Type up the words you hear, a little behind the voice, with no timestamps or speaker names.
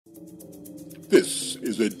This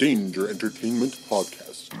is a Danger Entertainment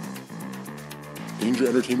podcast.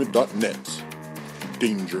 DangerEntertainment.net.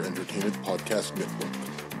 Danger Entertainment Podcast Network.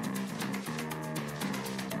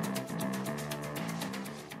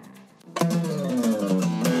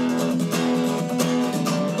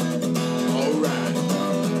 Alright.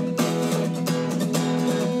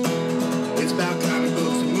 It's about comic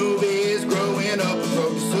books and movies. Growing up with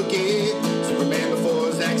Rokusuke. Superman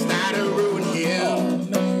before Zack Snyder ruined him.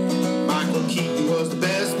 Michael Keaton was the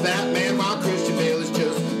best Batman, while Christian Bale is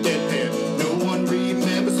just deadpan. No one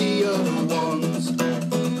remembers the other ones.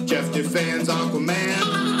 Jeff defends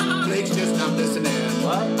Aquaman. Blake's just not listening.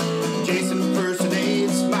 What? Jason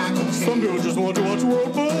impersonates Michael Keaton. Some people just want to watch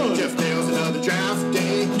World Fun. Jeff nails another draft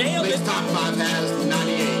day. Nailed Blake's it. top 5 has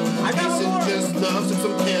 98. I got Jason one more. just loves him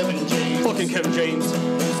some Kevin James. Fucking Kevin James.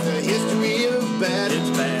 It's the history of bad. It's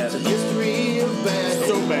bad. It's the history of bad.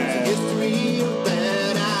 So bad. It's the history of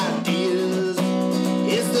bad ideas.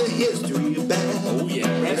 It's the history of bad. Oh, yeah.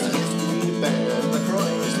 It's the history of bad.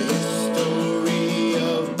 It's the history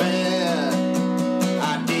of bad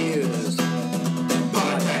ideas.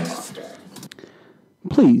 Podcast.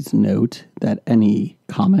 Please note that any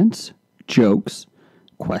comments, jokes,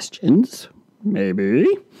 questions, maybe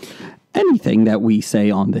anything that we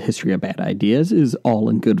say on the history of bad ideas is all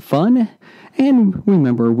in good fun. And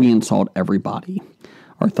remember, we insult everybody.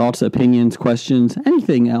 Our thoughts, opinions, questions,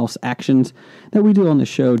 anything else, actions that we do on the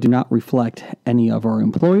show do not reflect any of our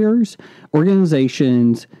employers,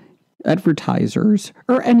 organizations, advertisers,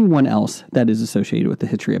 or anyone else that is associated with the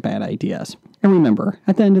history of bad ideas. And remember,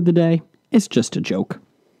 at the end of the day, it's just a joke.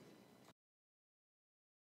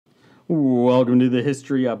 Welcome to the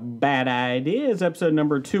History of Bad Ideas, episode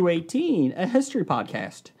number 218, a history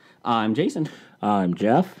podcast. I'm Jason. I'm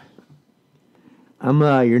Jeff. I'm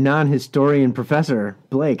your non-historian professor,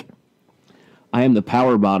 Blake. I am the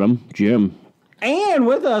power bottom, Jim. And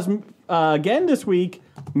with us again this week,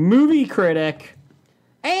 movie critic,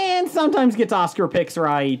 and sometimes gets Oscar picks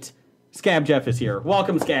right, Scab Jeff is here.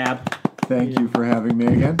 Welcome, Scab. Thank you for having me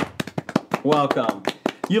again. Welcome.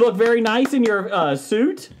 You look very nice in your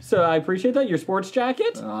suit, so I appreciate that. Your sports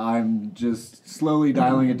jacket. I'm just slowly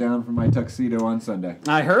dialing it down for my tuxedo on Sunday.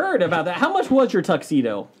 I heard about that. How much was your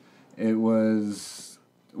tuxedo? It was,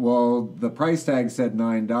 well, the price tag said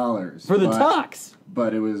 $9. For the tux?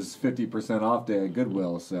 But it was 50% off day at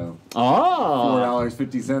Goodwill, so Oh.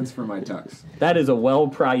 $4.50 for my tux. That is a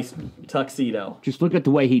well-priced tuxedo. Just look at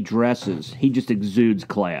the way he dresses. He just exudes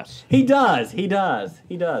class. He does.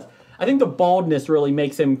 I think the baldness really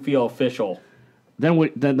makes him feel official.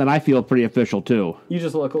 Then I feel pretty official, too. You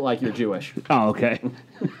just look like you're Jewish. Oh, okay.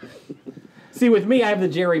 See, with me, I have the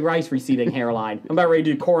Jerry Rice receding hairline. I'm about ready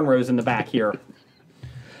to do cornrows in the back here.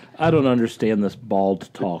 I don't understand this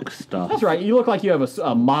bald talk stuff. That's right. You look like you have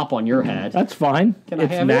a mop on your head. That's fine. Can I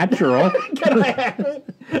it's have it? natural. Can I have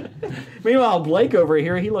it? Meanwhile, Blake over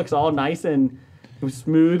here, he looks all nice and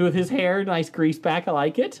smooth with his hair. Nice grease back. I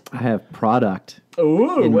like it. I have product.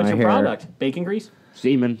 Ooh, In what's my your hair. product? Bacon grease?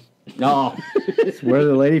 Semen. No. Where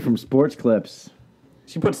the lady from Sports Clips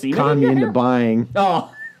She put semen conned in me your into hair? buying.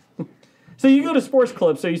 Oh. So you go to Sports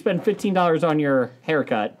Clips, so you spend $15 on your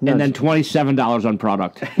haircut. And then $27 on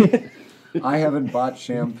product. I haven't bought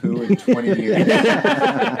shampoo in 20 years.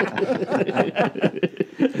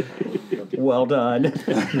 Well done.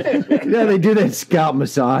 Yeah, they do that scalp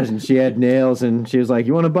massage, and she had nails, and she was like,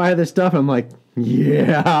 "You want to buy this stuff?" I'm like,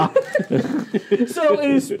 "Yeah." So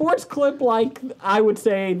is Sports Clip like, I would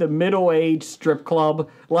say, the middle-aged strip club?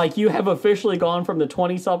 Like, you have officially gone from the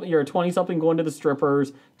 20-something, you're a 20-something going to the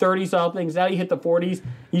strippers, 30-somethings, now you hit the 40s,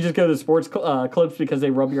 you just go to the Sports Clips because they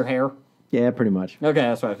rub your hair? Yeah, pretty much. Okay,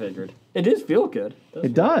 that's what I figured. It does feel good.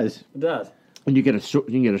 It does. It does. And you can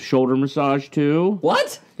get a shoulder massage, too.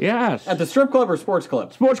 What? Yes. At the strip club or Sports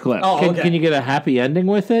Club? Sports Clip. Oh, okay. Can you get a happy ending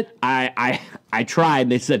with it? I tried.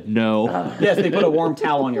 They said no. Yes, they put a warm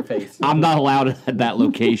towel on your face. I'm not allowed at that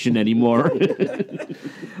location anymore.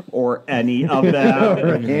 Or any of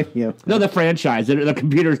them. Yeah. No, the franchise. The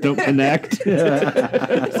computers don't connect.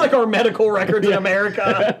 It's like our medical records in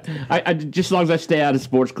America. I just as long as I stay out of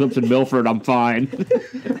Sports Clips in Milford, I'm fine.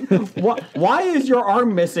 Why is your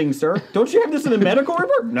arm missing, sir? Don't you have this in the medical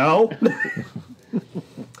report? No.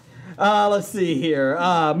 Let's see here.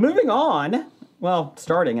 Moving on. Well,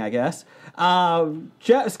 starting, I guess.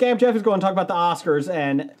 Scam Jeff is going to talk about the Oscars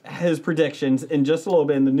and his predictions in just a little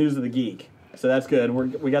bit in the News of the Geek. So that's good.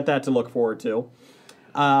 We got that to look forward to.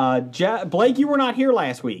 Blake, you were not here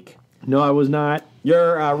last week. No, I was not.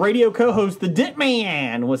 Your radio co-host, the Dit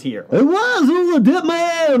Man, was here. It was a dip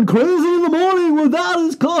man, crazy in the morning without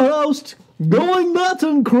his co-host, going nuts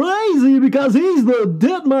and crazy because he's the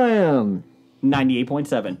dip man.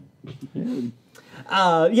 98.7.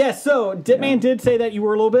 Yes, so Ditman did say that you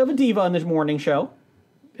were a little bit of a diva on this morning show.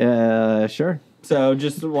 Sure. So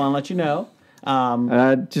just want to let you know.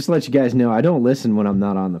 Just to let you guys know, I don't listen when I'm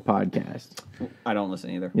not on the podcast. I don't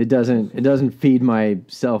listen either. It doesn't feed my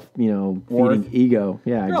self, feeding Worth. ego.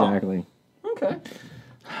 Yeah, Oh. exactly. Okay.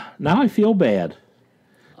 Now I feel bad.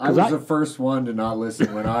 I was the first one to not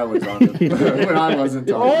listen when I was on it, when I wasn't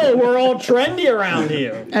talking. Oh, we're all trendy around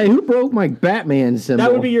here. Hey, who broke my Batman symbol?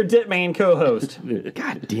 That would be your Ditman co-host.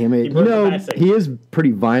 God damn it. broke the Bat He is pretty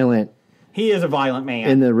violent He is a violent man.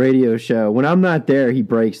 in the radio show. When I'm not there, he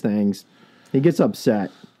breaks things. He gets upset.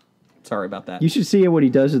 Sorry about that. You should see what he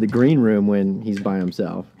does to the green room when he's by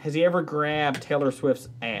himself. Has he ever grabbed Taylor Swift's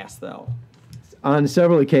ass, though? On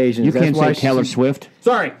several occasions. You That's can't why say Taylor she's- Swift.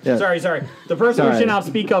 Sorry, Yeah. sorry. The person who Sorry. should not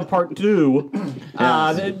speak of part 2.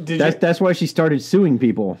 Did you- That's why she started suing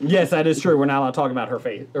people. yes, that is true. We're not allowed to talk about her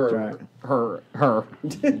face. Or Right. her.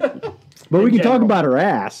 But we can general. talk about her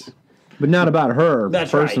ass, but not about her That's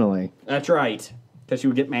personally. right. That's right. Because she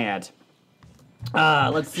would get mad.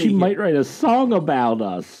 Let's see. She here. might write a song about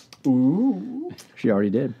us. She already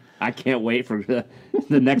did. I can't wait for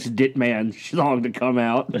the next Ditman song to come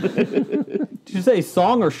out. Did you say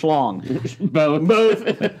song or schlong? Both.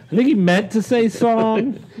 Both. I think he meant to say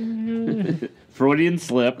song. Freudian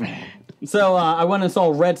slip. So I went and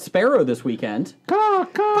saw Red Sparrow this weekend.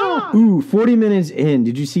 Ooh, 40 minutes in.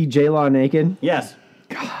 Did you see J-Law naked? Yes.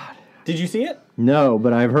 God. Did you see it? No,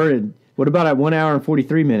 but I've heard it. What about at 1 hour and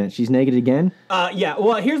 43 minutes? She's naked again? Yeah.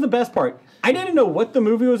 Well, here's the best part. I didn't know what the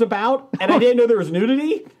movie was about, and I didn't know there was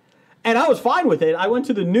nudity, and I was fine with it. I went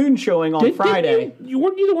to the noon showing on Friday.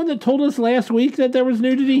 Weren't you the one that told us last week that there was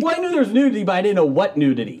nudity? Well, I knew there was nudity, but I didn't know what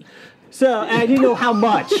nudity. So, and I didn't know how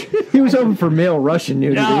much. He was hoping for male Russian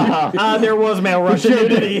nudity. There was male Russian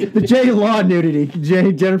nudity. The J-Law nudity.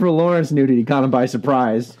 Jennifer Lawrence nudity caught him by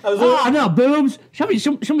surprise. I was, No, boobs. Show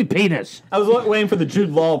me penis. I was waiting for the Jude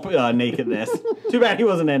Law nakedness. Too bad he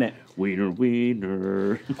wasn't in it. Wiener,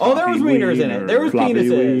 wiener. Oh, there was wieners in it. There was Floppy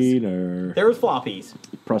penises. wiener. There was floppies.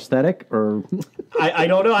 Prosthetic or I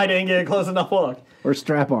don't know. I didn't get a close enough look.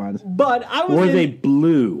 strap-ons? But I was. Were in- they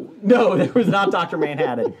blue? No, there was not Dr.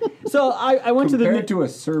 Manhattan. So I went to the. Compared to a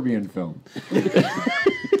Serbian film.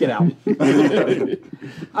 Get out.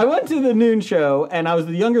 I went to the noon show, and I was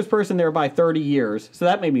the youngest person there by 30 years, so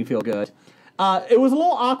that made me feel good. It was a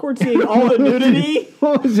little awkward seeing all the nudity.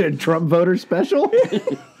 What was it, Trump voter special?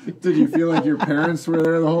 Did you feel like your parents were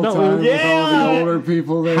there the whole time with all the older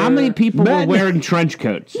people there? How many people Matt- were wearing trench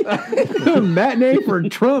coats? Matinee for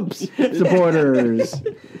Trump supporters.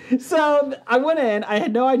 So I went in. I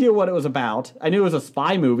had no idea what it was about. I knew it was a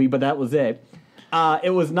spy movie, but that was it. It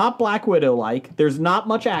was not Black Widow-like. There's not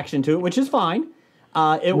much action to it, which is fine.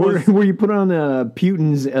 It was. Were you put on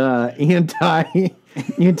Putin's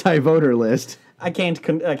anti-voter list? I can't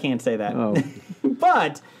say that. Oh.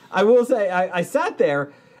 But I will say, I sat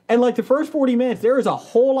there, and like the first 40 minutes, there is a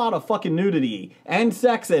whole lot of fucking nudity and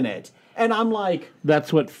sex in it. And I'm like,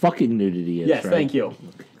 That's what fucking nudity is. yes, right? thank you.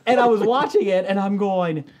 And I was watching it, and I'm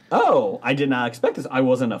going, oh, I did not expect this. I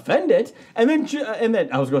wasn't offended. And then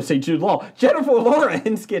I was going to say Jude Law. Jennifer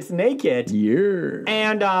Lawrence gets naked Yeah.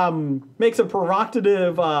 and makes a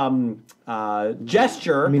provocative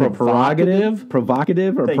gesture. I mean, a prerogative?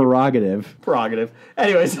 Provocative or Thank you. prerogative? Prerogative.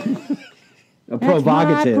 Anyways, A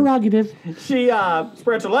provocative. Prerogative. she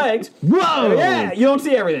spreads her legs. Whoa! Yeah, you don't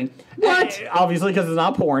see everything. What? Obviously, because it's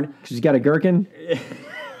not porn. She's got a gherkin?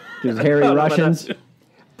 There's hairy No, but Russians?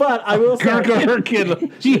 But I will say,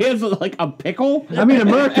 Gherkin. She has like a pickle. I mean, a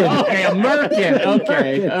merkin. Okay, a merkin.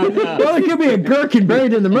 Okay. Well, there could be a gherkin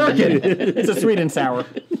buried in the merkin. it's a sweet and sour.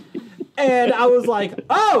 And I was like,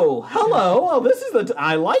 oh, hello. Oh, this is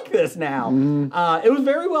I like this now. It was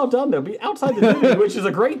very well done, though, outside the movie, which is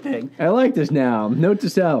a great thing. I like this now. Note to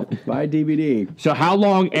self. Buy DVD. So how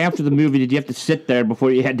long after the movie did you have to sit there before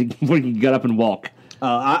you could get up and walk?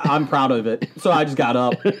 I'm proud of it. So I just got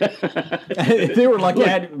up. They were lucky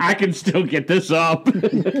I can still get this up.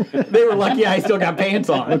 they were lucky I still got pants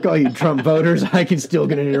on. Look, all you Trump voters, I can still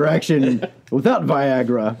get an erection without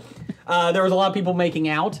Viagra. There was a lot of people making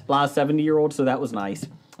out, a lot of 70-year-olds, so that was nice.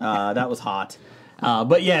 That was hot.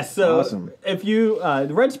 But yes, so Awesome. if you the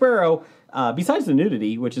Red Sparrow, besides the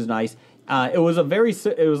nudity, which is nice, it was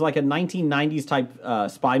like a 1990s type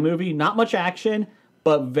spy movie. Not much action,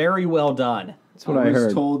 but very well done. That's what I was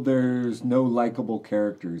heard. told there's no likable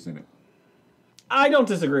characters in it. I don't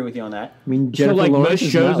disagree with you on that. I mean, So Jennifer like Lawrence most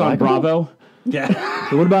is shows not on likable? Bravo. Yeah,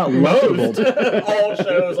 What about lustable? all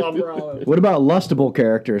shows on Bravo. What about lustable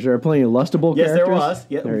characters? There are plenty of lustable Yes, characters. there was.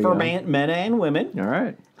 Yeah, There you for go. men and women. All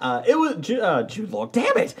right. It was Jude Law.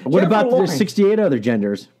 Damn it! What Jennifer about the Lawrence. 68 other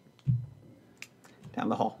genders? Down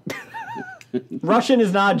the hall. Russian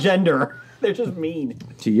is not gender. They're just mean.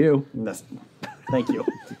 To you. Thank you.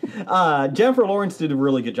 Jennifer Lawrence did a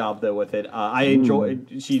really good job though with it. I enjoyed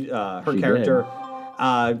her character.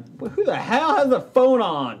 Who the hell has the phone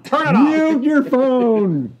on? Turn it off. Mute your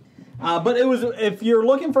phone. But it was, if you're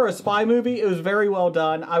looking for a spy movie, it was very well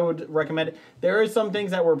done. I would recommend it. There is some things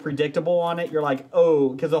that were predictable on it. You're like, oh,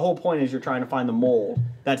 because the whole point is you're trying to find the mole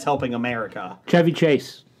that's helping America. Chevy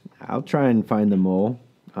Chase. I'll try and find the mole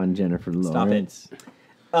on Jennifer Lawrence.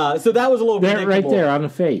 So that was a little There, predictable. right there on the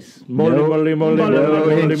face. No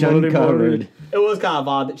inch uncovered. It was kind of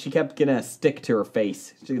odd that she kept getting a stick to her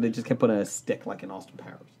face. They just kept putting a stick like in Austin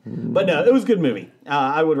Powers. But no, it was a good movie.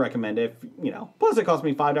 I would recommend it. Plus, it cost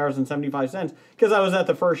me $5.75 because I was at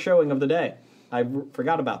the first showing of the day. I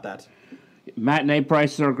forgot about that. Matinee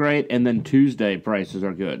prices are great, and then Tuesday prices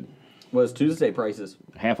are good. Was Tuesday prices?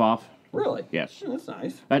 Half off. Really? Yes. That's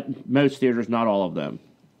nice. At most theaters, not all of them.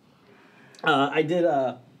 I did.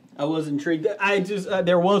 I was intrigued. I just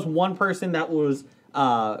there was one person that was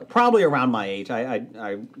probably around my age.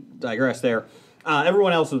 I digress there.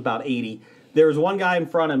 Everyone else was about 80. There was one guy in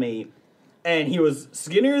front of me, and he was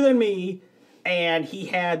skinnier than me, and he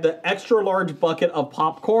had the extra large bucket of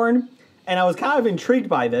popcorn. And I was kind of intrigued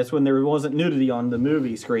by this when there wasn't nudity on the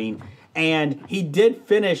movie screen. And he did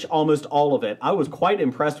finish almost all of it. I was quite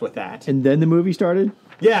impressed with that. And then the movie started?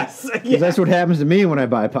 Yes. Because that's what happens to me when I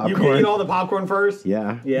buy popcorn. You eat all the popcorn first?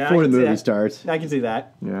 Yeah. Yeah. Before I the can see movie that. starts. I can see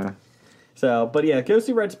that. Yeah. So, but yeah, go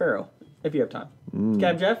see Red Sparrow if you have time.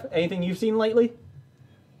 Cab Jeff, anything you've seen lately?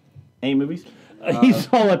 Any movies? He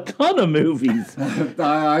saw a ton of movies.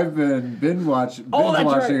 I've been binge watching that's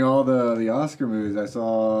right. all the Oscar movies. I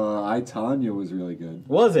saw I, Tonya was really good.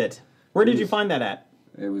 Was it? Where did you find that at?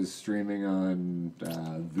 It was streaming on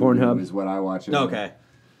Vudu Pornhub. is what I watch it. Okay.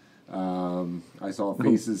 I saw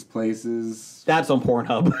Faces Places, That's on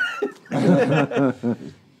Pornhub.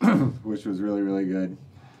 which was really, really good.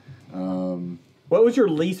 What was your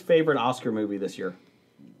least favorite Oscar movie this year?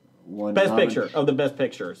 Best picture of the best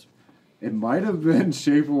pictures. It might have been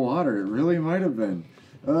Shape of Water. It really might have been.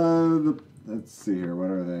 Let's see here.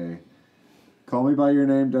 What are they? Call Me by Your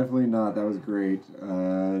Name. Definitely not. That was great.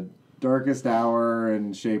 Darkest Hour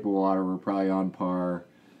and Shape of Water were probably on par.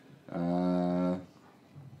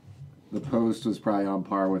 The Post was probably on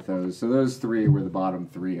par with those. So those three were the bottom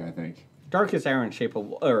three, I think. Darkest Hour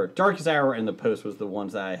and Darkest Hour and The Post was the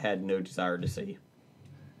ones that I had no desire to see.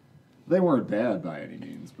 They weren't bad by any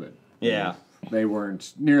means, but Yeah. they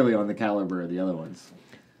weren't nearly on the caliber of the other ones.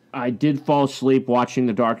 I did fall asleep watching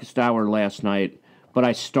The Darkest Hour last night, but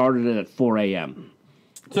I started it at 4 a.m.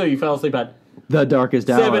 So you fell asleep at The Darkest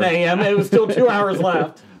Hour. 7 a.m. It was still 2 hours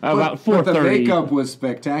left. About But the 4:30. makeup was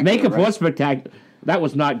spectacular. Makeup right? was spectacular. That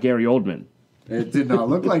was not Gary Oldman. It did not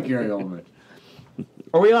look like Gary Oldman.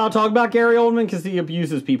 Are we allowed to talk about Gary Oldman? Because he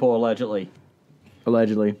abuses people, allegedly.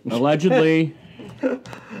 Allegedly. Allegedly.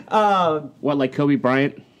 What, like Kobe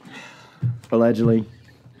Bryant? Allegedly.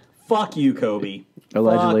 Fuck you, Kobe.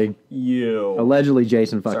 Allegedly. Fuck you. Allegedly,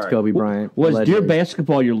 Jason fucks Sorry. Kobe Bryant. Was Allegedly. Dear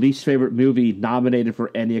Basketball your least favorite movie nominated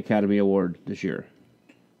for any Academy Award this year?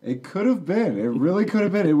 It could have been. It really could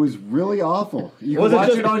have been. It was really awful. You Was can it watch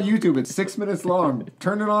just- it on YouTube. It's 6 minutes long.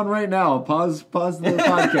 Turn it on right now. Pause the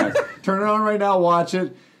podcast. Turn it on right now. Watch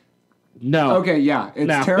it. No. Okay, yeah, it's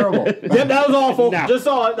No. terrible. Yep, that was awful. No. Just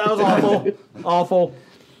saw it. That was awful. Awful.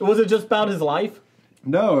 Was it just about his life?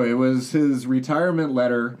 No, it was his retirement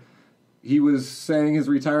letter. He was saying his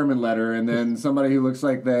retirement letter, and then somebody who looks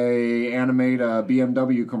like they animate a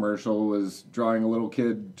BMW commercial was drawing a little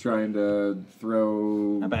kid trying to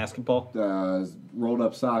throw A basketball. rolled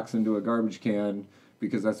up socks into a garbage can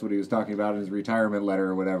because that's what he was talking about in his retirement letter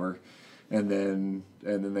or whatever. And then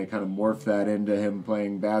they kind of morphed that into him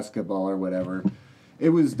playing basketball or whatever. It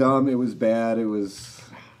was dumb. It was bad. It was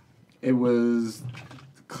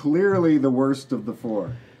clearly the worst of the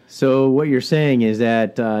four. So what you're saying is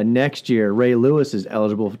that next year Ray Lewis is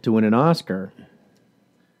eligible to win an Oscar.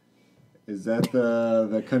 Is that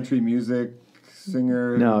the country music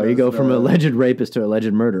singer? No, who you does go from the- alleged rapist to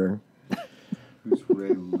alleged murderer. Who's Ray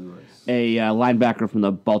Lewis? A linebacker from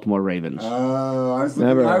the Baltimore Ravens. Oh, I was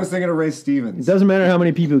Never. thinking of Ray Stevens. It doesn't matter how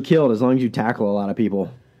many people you killed as long as you tackle a lot of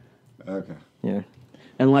people. Okay. Yeah.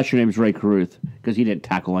 Unless your name's Ray Carruth, because he didn't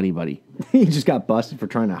tackle anybody. He just got busted for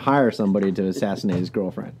trying to hire somebody to assassinate his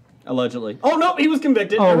girlfriend. Allegedly. Oh, no, he was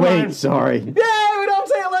convicted. Oh, Never wait, mind. sorry. Yeah, we don't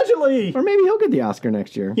say allegedly. Or maybe he'll get the Oscar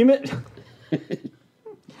next year. You meant...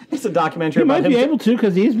 it's a documentary He about might him. be able to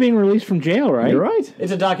because he's being released from jail, right? You're right.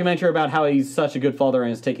 It's a documentary about how he's such a good father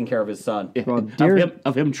and is taking care of his son. Well, Of dear,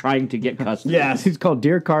 him trying to get custody. Yes. he's called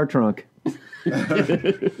Dear Car Trunk.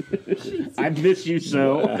 I miss you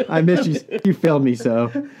so. I miss you. You failed me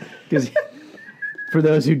so. Because for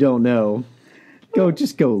those who don't know,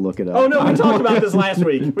 just go look it up. Oh no, we talked about this last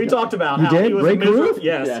week. We talked about how did? he was Ray a miserable. Caruth?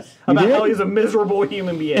 Yes, Yes. about did? how he's a miserable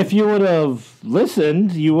human being. If you would have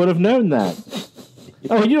listened, you would have known that.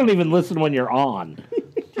 Oh, you don't even listen when you're on.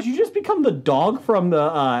 Did you just become the dog from the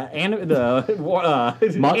Anna Barbera?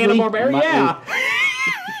 Muttley? Yeah.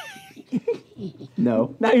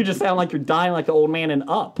 No. Now you just sound like you're dying like the old man in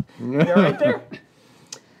Up. You're right there.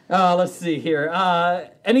 Let's see here.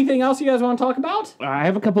 Anything else you guys want to talk about? I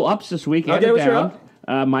have a couple ups this week. Okay, Added what's your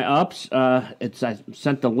down. My ups. I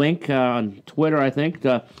sent the link on Twitter. I think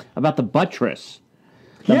about the buttress.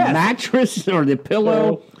 The Yes. mattress or the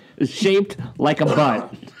pillow is shaped like a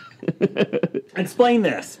butt. Explain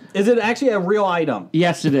this. Is it actually a real item?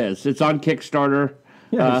 Yes, it is. It's on Kickstarter.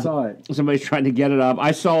 Yeah, I saw it. Somebody's trying to get it up.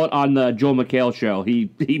 I saw it on the Joel McHale show. He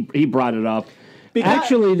brought it up. Because,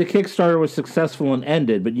 Actually, the Kickstarter was successful and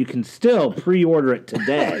ended, but you can still pre-order it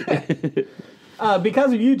today.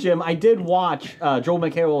 because of you, Jim, I did watch Joel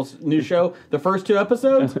McHale's new show, the first 2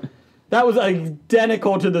 episodes. That was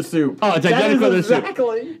identical to the soup. Oh, it's That identical is to the soup.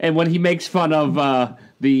 exactly. And when he makes fun of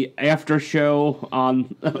the after show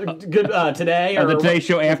on Good today or the Today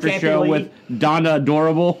Show after Kathy show Lee. with Donna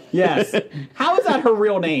Adorable. Yes. How is that her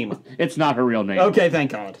real name? It's not her real name. Okay,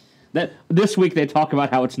 thank God. This week they talk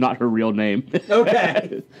about how it's not her real name.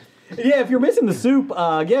 Okay. Yeah, if you're missing the soup,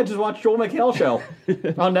 just watch Joel McHale show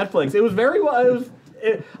on Netflix. It was very well.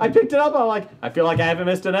 I picked it up. I'm like, I feel like I haven't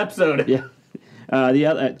missed an episode. Yeah. The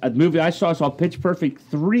other movie I saw Pitch Perfect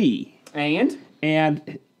 3,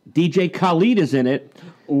 And DJ Khalid is in it.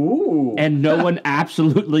 ooh, And no one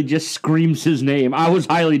absolutely just screams his name. I was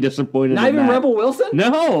highly disappointed. not in even that. Rebel Wilson.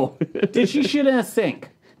 No. Did she shit in a sink?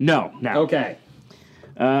 No. Okay.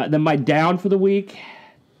 Then my down for the week,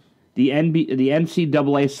 the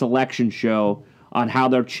NCAA selection show on how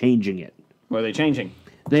they're changing it. What are they changing?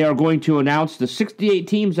 They are going to announce the 68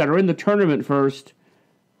 teams that are in the tournament first,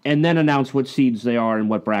 and then announce what seeds they are and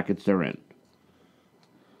what brackets they're in.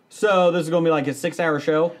 So this is going to be like a 6-hour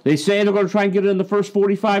show. They say they're going to try and get it in the first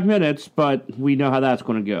 45 minutes, but we know how that's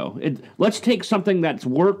going to go. Let's take something that's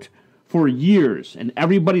worked for years and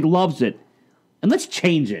everybody loves it, and let's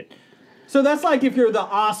change it. So that's like if you're the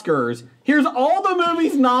Oscars. Here's all the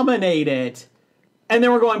movies nominated, and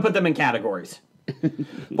then we're going to put them in categories.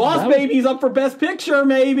 Boss Baby's up for Best Picture,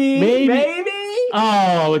 maybe. Maybe.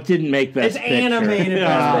 Oh, it didn't make Best It's Picture. animated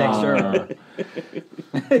Best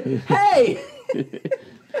Picture. Hey!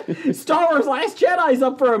 Star Wars Last Jedi's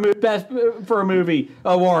up for a movie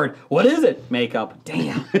award. What is it? Makeup.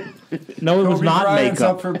 Damn. No, it was Kobe not Bryant's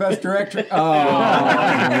makeup. up for Best Director.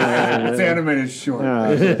 Oh, it's animated short.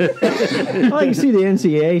 Well, you see the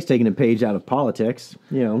NCAA is taking a page out of politics,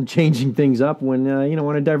 changing things up when,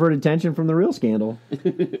 want to divert attention from the real scandal.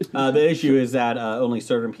 The issue is that only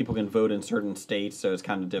certain people can vote in certain states, so it's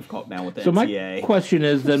kind of difficult now with the So my NCAA. question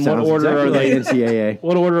is, then, what Sounds order exactly are like they? NCAA.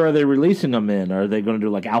 What order are they releasing them in? Are they going to do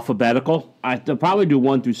like alphabetical? They'll probably do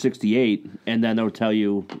 1 through 68, and then they'll tell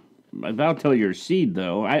you. That'll tell you your seed,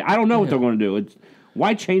 though. I don't know what they're going to do.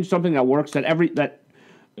 Why change something that works that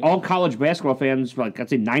all college basketball fans, like I'd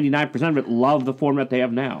say 99% of it, love the format they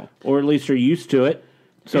have now. Or at least are used to it,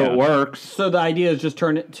 so Yeah. it works. So the idea is just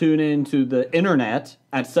tune into the internet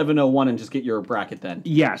at 7:01 and just get your bracket then.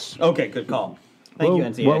 Yes, Okay, good call. Thank you,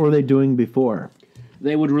 NCAA. What were they doing before?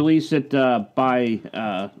 they would release it by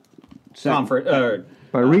Conference.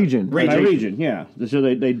 By region. By region, yeah. So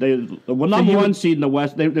they the number one seed in the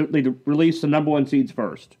West, they release the number one seeds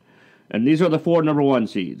first. And these are the 4 number one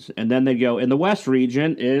seeds. And then they go, in the West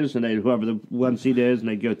region is, and whoever the one seed is, and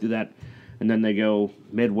they go through that. And then they go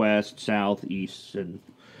Midwest, South, East, and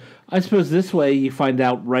I suppose this way you find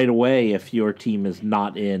out right away if your team is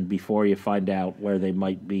not in before you find out where they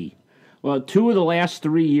might be. well, 2 of the last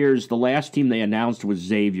 3 years, the last team they announced was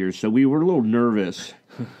Xavier, so we were a little nervous.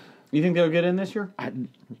 You think they'll get in this year?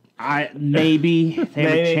 I maybe they have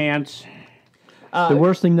Maybe. a chance. The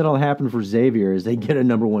worst thing that'll happen for Xavier is they get a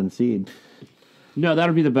number 1 seed. No,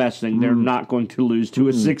 that'll be the best thing. They're not going to lose to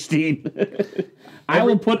a 16. I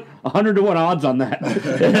will put 100 to 1 odds on that.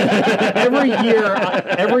 Every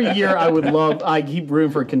year I keep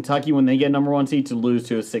rooting for Kentucky when they get number 1 seed to lose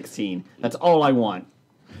to a 16. That's all I want.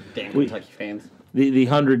 Damn Kentucky fans. The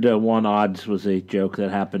 100 to 1 odds was a joke that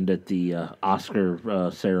happened at the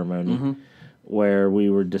Oscar ceremony where we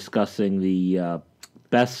were discussing the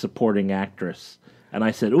best supporting actress And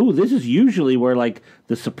I said, ooh, this is usually where, like,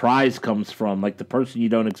 the surprise comes from, like the person you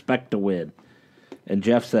don't expect to win. And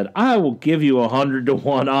Jeff said, I will give you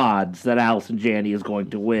 100-1 odds that Allison Janney is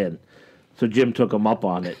going to win. So Jim took him up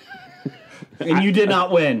on it. And you did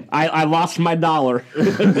not win. I lost my dollar. He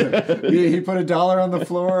put $1 on the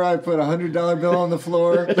floor. I put $100 bill on the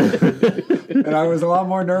floor. And I was a lot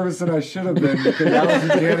more nervous than I should have been because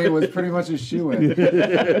Allison Janney was pretty much a shoo-in.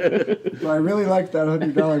 But I really liked that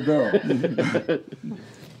 $100 bill.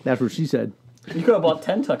 That's what she said. You could have bought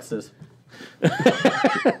 10 tuxes.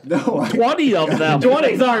 No, 20 of them.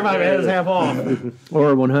 20, sorry, my man, it's half off.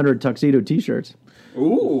 Or 100 tuxedo T-shirts.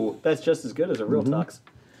 Ooh, that's just as good as a real tux.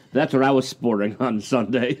 That's what I was sporting on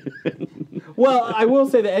Sunday. Well, I will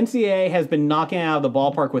say the NCAA has been knocking out of the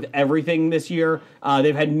ballpark with everything this year.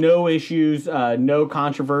 They've had no issues, no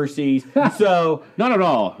controversies. So Not at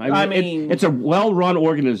all. I mean- it's a well-run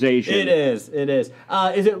organization. it is. Is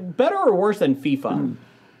it better or worse than FIFA?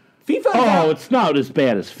 FIFA. Oh, it's not as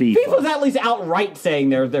bad as FIFA. FIFA's at least outright saying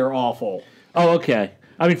they're awful. Oh, okay.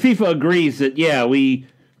 I mean, FIFA agrees that, yeah, we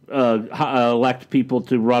elect people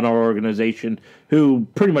to run our organization who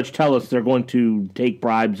pretty much tell us they're going to take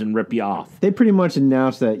bribes and rip you off. They pretty much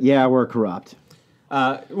announced that, yeah, we're corrupt.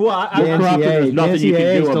 Well, The corrupt and there's nothing you can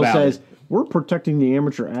NCAA do still about says, it. we're protecting the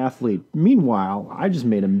amateur athlete. Meanwhile, I just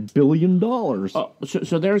made $1 billion.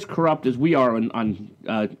 So they're as corrupt as we are on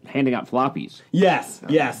handing out floppies.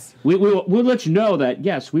 yes. We'll let you know that,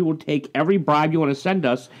 yes, we will take every bribe you want to send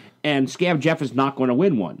us, and Scab Jeff is not going to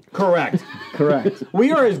win one. Correct. Correct.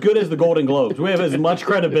 We are as good as the Golden Globes. We have as much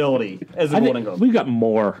credibility as the Golden Globes. We've got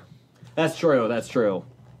more. That's true.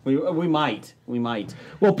 We might.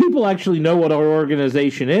 Well, people actually know what our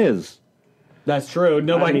organization is. That's true.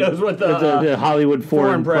 Nobody knows what the Hollywood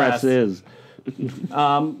Foreign Press is.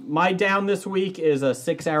 My down this week is a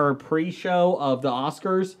 6-hour pre-show of the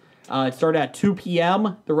Oscars. It started at 2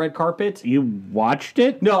 p.m., the red carpet. You watched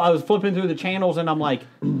it? No, I was flipping through the channels and I'm like,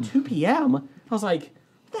 2 p.m.? I was like,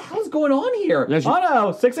 what the hell's going on here? There's- Oh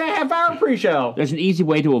no, 6.5-hour pre-show. There's an easy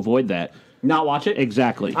way to avoid that. Not watch it?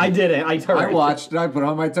 Exactly. I didn't. I watched it. I put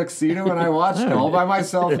on my tuxedo and I watched it all by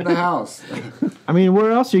myself in the house. I mean,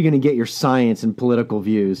 where else are you going to get your science and political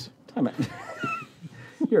views? Time out.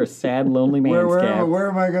 You're a sad, lonely man, Where Scab.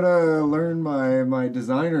 am I gonna learn my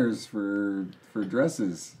designers for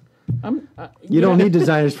dresses? You don't need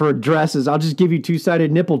designers for dresses. I'll just give you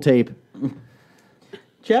 2-sided nipple tape.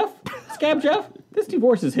 Jeff? Scab Jeff? This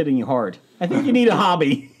divorce is hitting you hard. I think you need a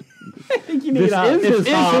hobby. I think you need a hobby. This is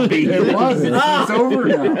his hobby. It was. It's over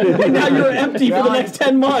now. And now you're empty for the next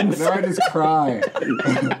 10 months. Now I just cry.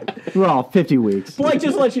 Well, 50 weeks. Blake,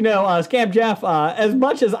 just to let you know, Scab Jeff, as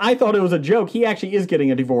much as I thought it was a joke, he actually is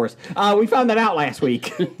getting a divorce. We found that out last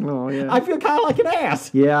week. Oh, yeah. I feel kind of like an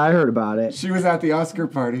ass. Yeah, I heard about it. She was at the Oscar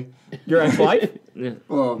party. Your ex-wife?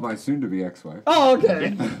 Well, my soon-to-be ex-wife. Oh,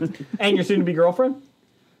 okay. And your soon-to-be girlfriend?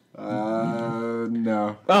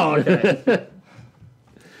 No. Oh, okay.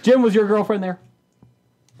 Jim, was your girlfriend there?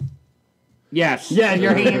 Yes. Yeah,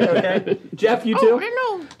 your hand, okay. Jeff, you too?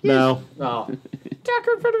 No. Oh. Talk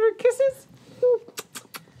in front of her kisses.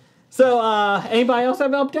 So, anybody else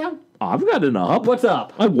have up, down? I've got an up. What's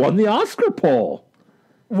up? I won the Oscar poll.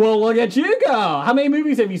 Well, look at you go. How many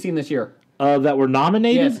movies have you seen this year? That were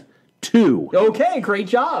nominated? Yes. 2. Okay, great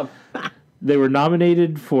job. They were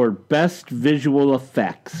nominated for Best Visual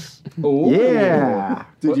Effects. Ooh. Yeah.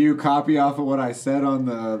 Did you copy off of what I said on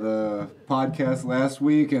the podcast last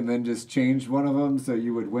week and then just changed one of them so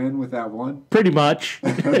you would win with that one? Pretty much.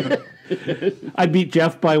 I beat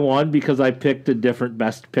Jeff by 1 because I picked a different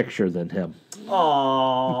Best Picture than him.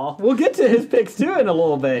 Aw. We'll get to his picks, too, in a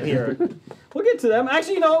little bit here. We'll get to them.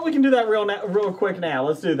 Actually, you know what? We can do that real quick now.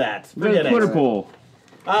 Let's do that. Forget The Twitter it. poll.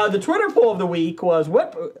 The Twitter poll of the week was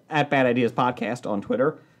at Bad Ideas Podcast on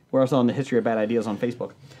Twitter. We're also on the History of Bad Ideas on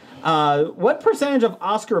Facebook. What percentage of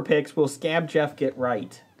Oscar picks will Scab Jeff get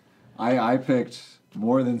right? I picked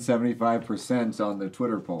more than 75% on the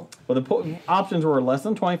Twitter poll. Well, the options were less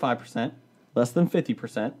than 25%, less than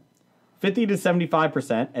 50%, 50 to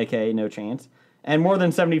 75%, aka no chance, and more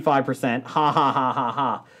than 75%, ha ha ha ha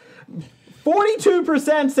ha.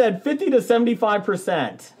 42% said 50 to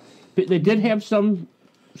 75%. They did have some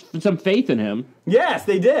faith in him. Yes,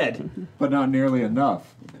 they did. But not nearly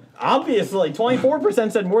enough. Obviously,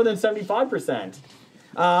 24% said more than 75%.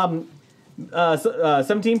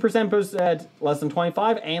 17% said less than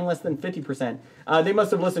 25 and less than 50%. They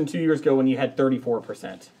must have listened 2 years ago when you had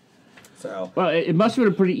 34%. So, Well, it must have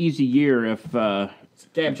been a pretty easy year if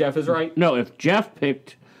Scab Jeff is right. if Jeff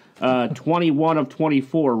picked 21 of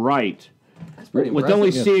 24 right. Pretty With impressive.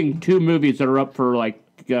 only seeing 2 movies that are up for like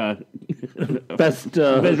Best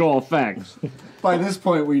visual effects. By this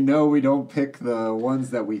point, we know we don't pick the ones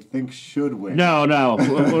that we think should win. No.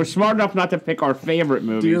 We're smart enough not to pick our favorite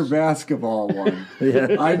movies. Dear Basketball won.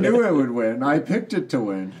 I knew it would win. I picked it to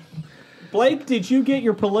win. Blake, did you get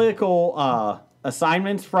your political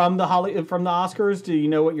assignments from the Oscars? Do you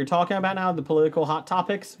know what you're talking about now? The political hot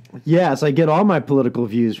topics? Yes, I get all my political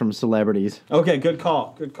views from celebrities. Okay, good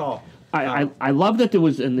call. Good call. I love that there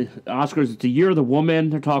was in the Oscars, it's the Year of the Woman.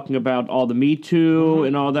 They're talking about all the Me Too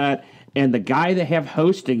and all that. And the guy they have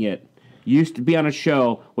hosting it used to be on a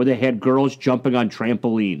show where they had girls jumping on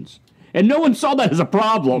trampolines. And no one saw that as a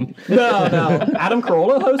problem. No. Adam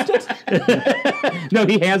Carolla hosted? No,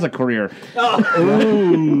 he has a career.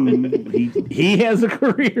 he has a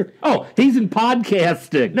career. Oh, he's in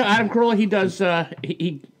podcasting. No, Adam Carolla, he does,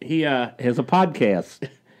 he has a podcast.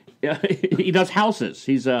 he does houses.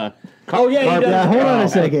 He's he does. Yeah, hold on a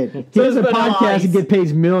second. He has a Vanilla podcast Ice. and get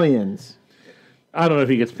paid millions. I don't know if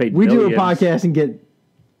he gets paid We millions. do a podcast and get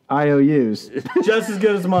IOUs. Just as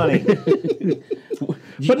good as money.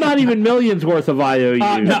 But not even millions worth of IOUs.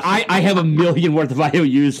 no, I have $1 million worth of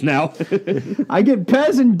IOUs now. I get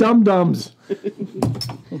Pez and Dum Dums.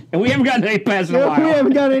 And we haven't gotten any Pez in a while. We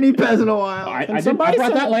haven't got any Pez in a while. I somebody brought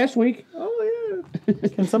send- that last week. Oh, yeah.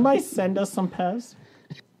 Can somebody send us some Pez?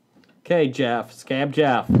 Okay, Jeff. Scab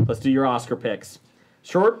Jeff. Let's do your Oscar picks.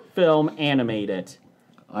 Short film animated.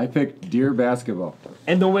 I picked Dear Basketball.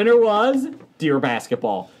 And the winner was Dear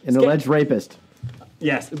Basketball. An alleged rapist.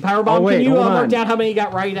 Yes. Powerbomb, Oh, wait, can you hold mark on. down how many you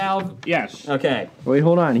got right now? Yes. Okay. Wait,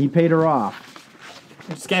 hold on. He paid her off.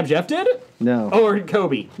 Scab Jeff did? No. Or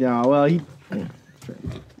Kobe? Yeah, well, he...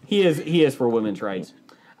 He is for women's rights.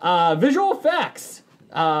 Visual effects.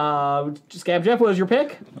 Scab Jeff, what was your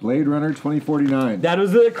pick? Blade Runner 2049. That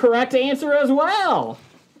was the correct answer as well.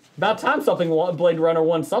 About time Blade Runner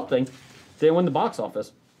won something. Didn't win the box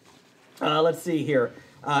office. Let's see here.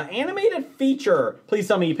 Animated feature. Please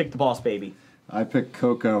tell me you picked The Boss Baby. I picked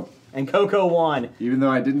Coco. And Coco won. Even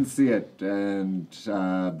though I didn't see it, and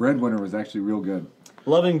Breadwinner was actually real good.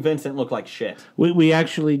 Loving Vincent looked like shit. We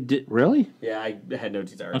actually did. Really? Yeah, I had no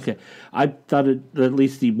desires. Okay. I thought at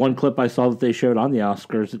least the one clip I saw that they showed on the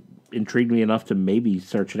Oscars intrigued me enough to maybe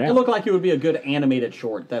search it out. It looked like it would be a good animated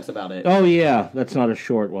short. That's about it. Oh, yeah. That's not a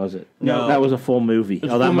short, was it? No. That was a full movie.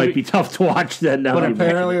 Oh, that might be tough to watch then. Now But that you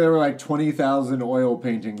apparently mention there were like 20,000 oil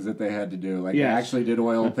paintings that they had to do. Like Yes. they actually did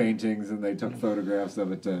oil paintings and they took photographs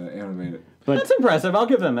of it to animate it. That's impressive. I'll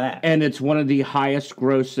give them that. And it's one of the highest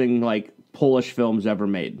grossing, Polish films ever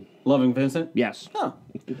made. Loving Vincent? Yes. Oh.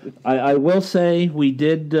 I will say we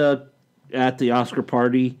did, at the Oscar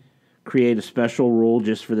party, create a special rule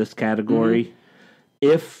just for this category. Mm-hmm.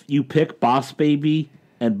 If you pick Boss Baby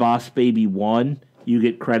and Boss Baby won, you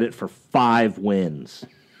get credit for 5 wins.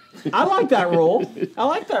 I like that rule.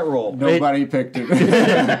 Nobody picked it.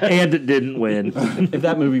 And it didn't win. If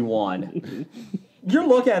that movie won. You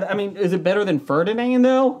look at it, I mean, is it better than Ferdinand,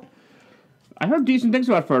 though? I heard decent things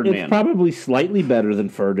about Ferdinand. It's probably slightly better than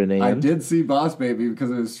Ferdinand. I did see Boss Baby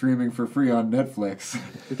because it was streaming for free on Netflix.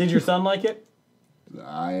 Did your son like it?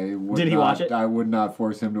 Did he watch it? I would not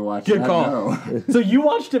force him to watch Good that. call. No. So you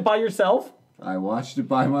watched it by yourself? I watched it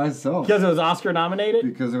by myself. Because it was Oscar nominated?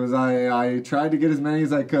 Because it was I tried to get as many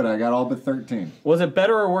as I could. I got all but 13. Was it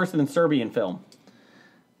better or worse than Serbian film?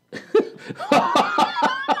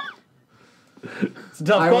 It's a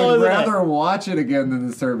tough I call, would isn't rather it? watch it again than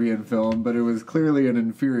the Serbian film, but it was clearly an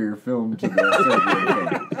inferior film to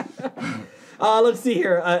the Serbian film. Let's see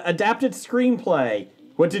here. Adapted screenplay.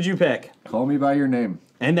 What did you pick? Call Me By Your Name.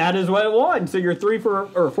 And that is what it won. So you're 4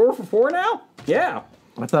 for 4 now? Yeah.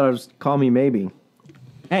 I thought it was Call Me Maybe.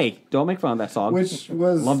 Hey, don't make fun of that song. Which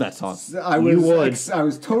was Love that song. I was I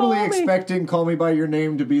was totally expecting "Call Me by Your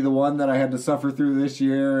Name" to be the one that I had to suffer through this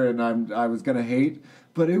year, and I was gonna hate.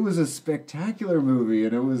 But it was a spectacular movie,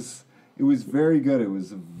 and it was very good. It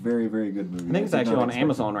was a very, very good movie. I think it's actually on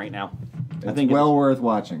Amazon right now. I think well worth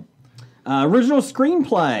watching, original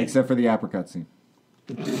screenplay. except for the apricot scene.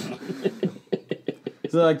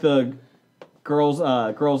 It's like the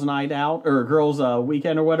girls' night out or girls'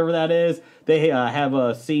 weekend or whatever that is. They have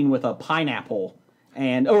a scene with a pineapple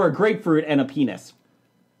or a grapefruit and a penis.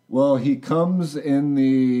 Well, he comes in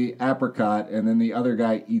the apricot, and then the other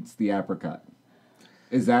guy eats the apricot.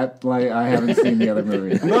 Is that like I haven't seen the other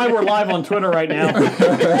movie? I'm glad we're live on Twitter right now.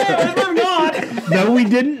 Hey, moving on. No, we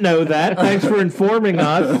didn't know that. Thanks for informing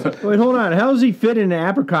us. Wait, hold on. How does he fit in an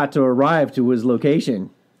apricot to arrive to his location?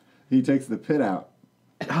 He takes the pit out.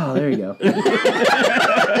 Oh, there you go.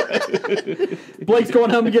 Blake's going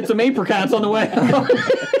home to get some apricots on the way.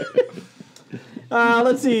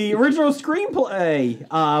 Let's see. Original screenplay.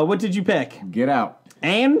 What did you pick? Get Out.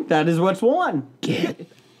 And that is what's won. Get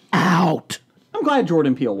out. I'm glad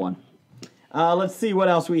Jordan Peele won. Let's see what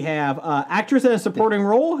else we have. Actress in a supporting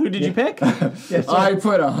role. Who did you pick? I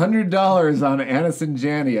put $100 on Addison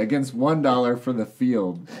Janney against $1 for The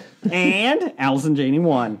Field. And Allison Janney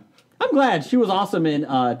won. I'm glad. She was awesome in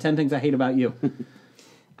 10 Things I Hate About You.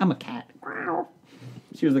 I'm a cat.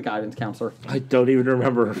 She was the guidance counselor. I don't even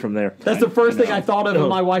remember her from there. That's the first thing I thought of when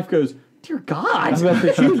my wife goes, "Dear God."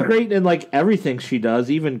 She was great in like everything she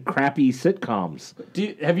does, even crappy sitcoms.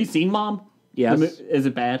 Have you seen Mom? Yes. Is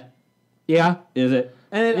it bad? Yeah. Is it?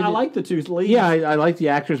 And I like the two leads. Yeah, I like the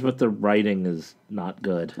actors, but the writing is not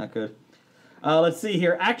good. Not good. Let's see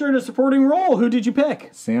here. Actor in a supporting role. Who did you pick?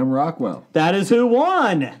 Sam Rockwell. That is who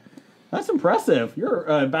won. That's impressive.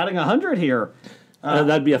 You're batting 100 here.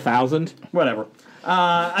 That'd be 1,000. Whatever.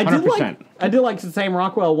 I 100%. did like Sam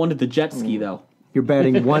Rockwell wanted the jet ski though. You're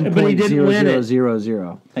batting he didn't win it.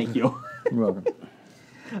 1.0000. Thank you. You're welcome.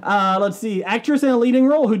 Let's see. Actress in a leading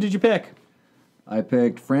role. Who did you pick? I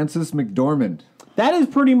picked Frances McDormand. That is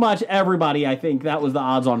pretty much everybody. I think that was the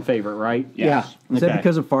odds-on favorite, right? Yes. Is that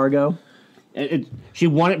because of Fargo? She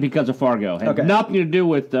won it because of Fargo. Had Okay. nothing to do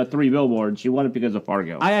with Three Billboards. She won it because of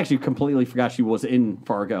Fargo. I actually completely forgot she was in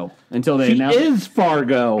Fargo until they She announced. is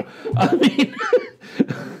Fargo. I mean,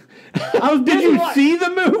 I was did you see the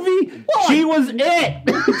movie? She was it.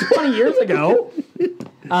 20 years ago.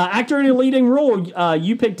 Actor in a leading role.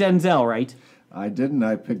 You picked Denzel, right? I didn't.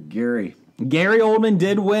 I picked Gary. Gary Oldman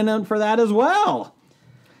did win for that as well.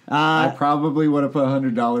 I probably would have put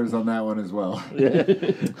 $100 on that one as well.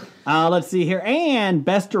 Let's see here. And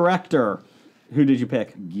Best Director. Who did you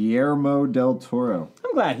pick? Guillermo del Toro.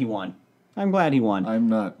 I'm glad he won. I'm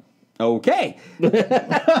not. Okay.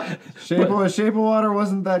 Shape of Water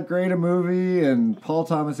wasn't that great a movie, and Paul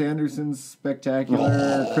Thomas Anderson's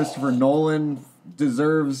spectacular. Christopher Nolan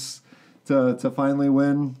deserves to finally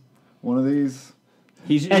win one of these.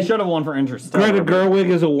 He should have won for Interstellar. Greta Gerwig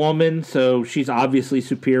is a woman, so she's obviously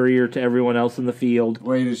superior to everyone else in the field.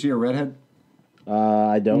 Wait, is she a redhead?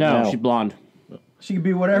 I don't know. No, she's blonde. She could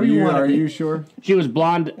be whatever you want. Are you sure? She was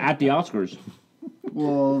blonde at the Oscars.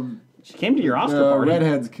 Well, She came to your Oscar party.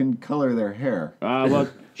 redheads can color their hair. Well,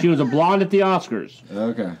 she was a blonde at the Oscars.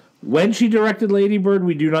 Okay. When she directed Lady Bird,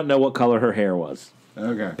 we do not know what color her hair was.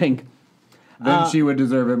 Okay. Pink. Then she would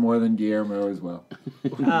deserve it more than Guillermo as well.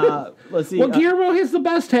 Let's see. Well, Guillermo has the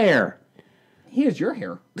best hair. He has your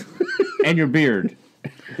hair. And your beard.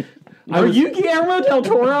 Are you Guillermo del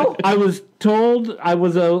Toro? I was told I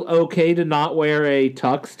was okay to not wear a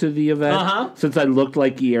tux to the event since I looked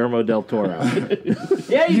like Guillermo del Toro.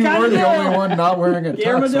 Yeah, you You kind were of the only one not wearing a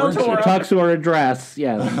Guillermo tux, del weren't you? Toro. Tux or a dress,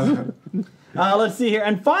 yes. Let's see here.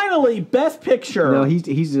 And finally, Best Picture. No, he's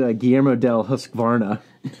Guillermo del Husqvarna.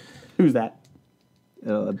 Who's that?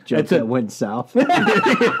 Joke It's that a- went south.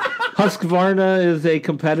 Husqvarna is a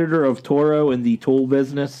competitor of Toro in the tool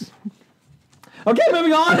business. Okay,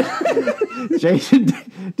 moving on.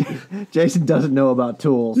 Jason doesn't know about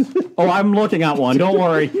tools. Oh, I'm looking at one. Don't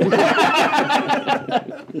worry.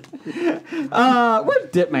 Where's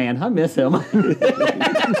Dip Man? I miss him.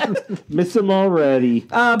 Miss him already.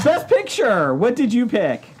 Best Picture. What did you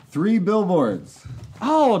pick? 3 Billboards.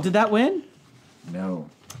 Oh, did that win? No.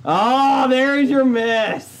 Oh, there's your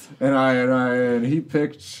miss. And he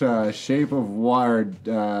picked Shape of Water.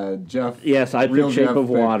 Jeff. Yes, I picked Real Shape Jeff of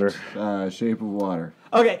picked, Water. Shape of Water.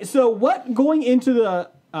 Okay, so what going into the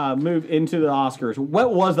move into the Oscars?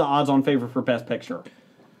 What was the odds-on favorite for Best Picture?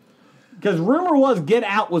 Because rumor was Get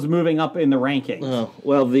Out was moving up in the rankings. Oh,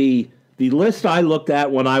 well, the list I looked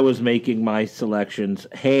at when I was making my selections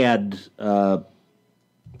had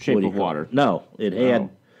Shape of Water. No, it had Oh.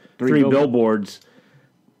 three billboards,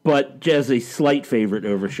 but as a slight favorite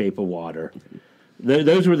over Shape of Water.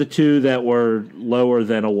 Those were the two that were lower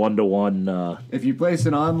than a 1-to-1. If you place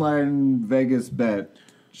an online Vegas bet,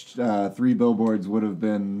 3 Billboards would have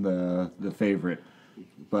been the favorite,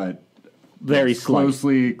 but Very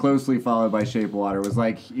slight. closely followed by Shape of Water. It was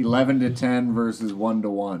like 11-10 versus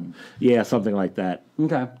 1-1, Yeah, something like that.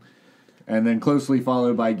 Okay. and then closely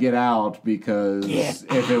followed by Get Out because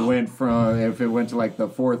if it went to like the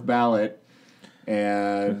 4th ballot.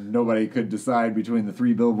 And nobody could decide between the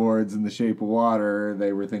 3 Billboards and the Shape of Water.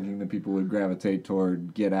 They were thinking that people would gravitate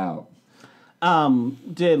toward Get Out.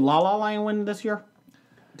 Did La La Land win this year?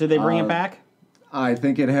 Did they bring it back? I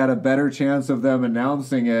think it had a better chance of them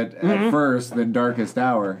announcing it at first than Darkest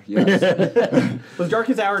Hour. Yes. Was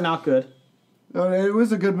Darkest Hour not good? It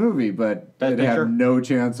was a good movie, but Best it Picture? had no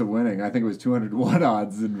chance of winning. I think it was 201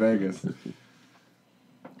 odds in Vegas.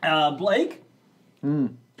 Blake?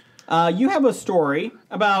 You have a story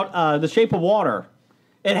about The Shape of Water.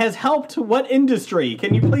 It has helped what industry?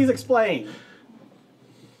 Can you please explain?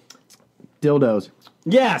 Dildos.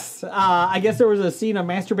 Yes. I guess there was a scene of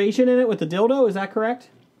masturbation in it with the dildo. Is that correct?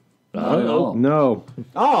 Not at all. No.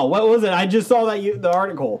 Oh, what was it? I just saw the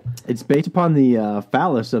article. It's based upon the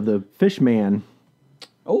phallus of the fish man.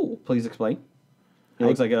 Oh, please explain. It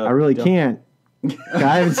looks like a. I really can't. I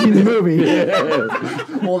haven't seen the movie.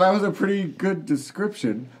 Well, that was a pretty good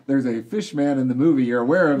description. There's a fish man in the movie. You're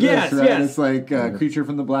aware of Yes, this, right? yes. It's like a Creature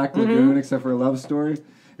from the Black Lagoon, except for a love story.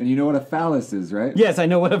 And you know what a phallus is, right? Yes, I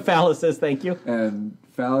know what a phallus is. Thank you. And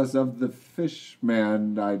phallus of the fish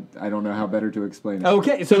man, I don't know how better to explain it.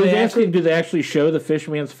 Okay, So so do they actually show the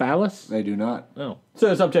fishman's phallus? They do not. Oh.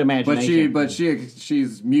 so it's up to imagination. But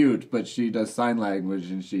she's mute, but she does sign language,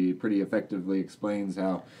 and she pretty effectively explains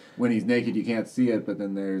how when he's naked you can't see it, but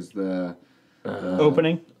then there's the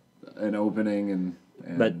Opening. an opening, and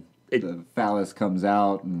But the phallus comes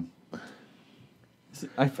out, and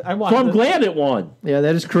I watched. So I'm glad it won. Yeah,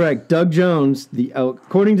 that is correct. Doug Jones,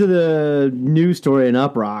 according to the news story in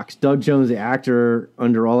Uprocks, Doug Jones, the actor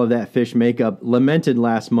under all of that fish makeup, lamented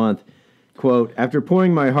last month, quote, "After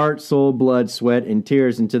pouring my heart, soul, blood, sweat, and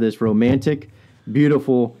tears into this romantic,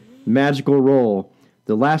 beautiful, magical role,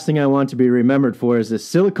 the last thing I want to be remembered for is this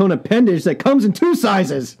silicone appendage that comes in 2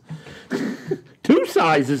 sizes." 2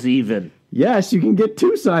 sizes even. Yes, you can get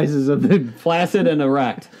 2 sizes of the... Flaccid and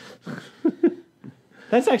erect.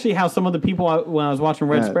 That's actually how some of the people when I was watching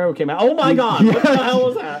Red Sparrow came out. Oh my God! What the hell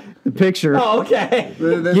was that? the picture. Oh, okay.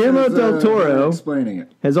 this Guillermo is, del Toro explaining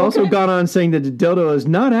it. has also gone on saying that the dildo is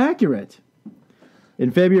not accurate.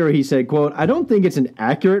 In February, he said, quote, "I don't think it's an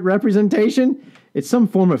accurate representation. It's some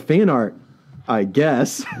form of fan art, I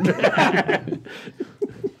guess."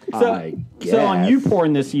 So on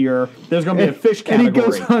YouPorn this year, there's going to be a fish And category.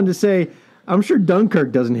 he goes on to say, "I'm sure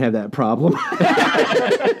Dunkirk doesn't have that problem."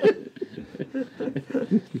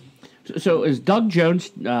 So is Doug Jones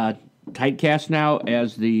typecast now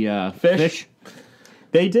as the Fish?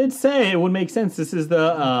 They did say it would make sense. This is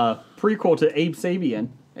the prequel to Abe Sapien.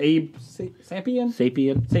 Sapien?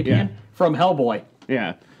 Sapien? Yeah. From Hellboy.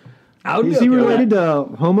 Yeah. I would Is be he okay with related that.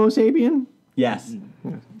 to Homo sapien? Yes.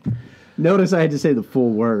 Notice I had to say the full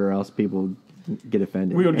word or else people get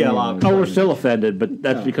offended. We would get a lot of- Oh, we're still offended, but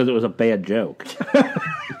that's because it was a bad joke.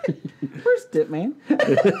 Where's Dip Man?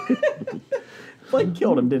 Like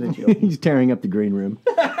killed him, didn't you? He's tearing up the green room.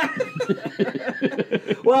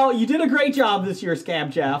 Well, you did a great job this year,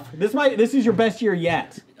 Scab Jeff. This is your best year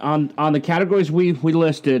yet. On the categories we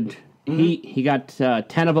listed, he got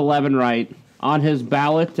 10 of 11 right. On his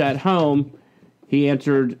ballot at home, he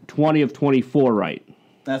answered 20 of 24 right.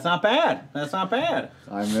 That's not bad. That's not bad.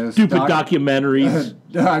 I missed Stupid documentaries.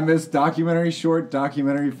 I missed documentary short,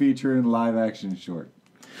 documentary feature, and live action short.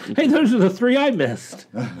 Hey, those are the 3 I missed.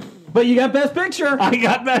 But you got Best Picture. I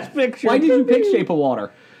got Best Picture. Why did you pick Shape of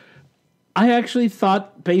Water? I actually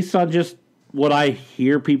thought, based on just what I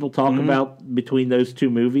hear people talk about between those 2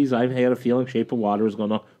 movies, I had a feeling Shape of Water was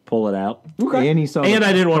going to pull it out. Okay. And he saw And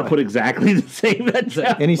I didn't want to put exactly the same at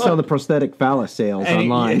Jeff. and he saw the prosthetic phallus sales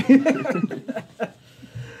online.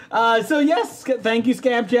 So yes, thank you,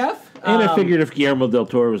 Scab Jeff. And I figured if Guillermo del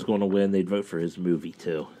Toro was going to win, they'd vote for his movie,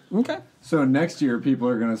 too. Okay. So next year, people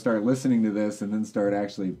are going to start listening to this and then start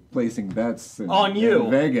actually placing bets On you.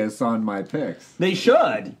 in Vegas on my picks. They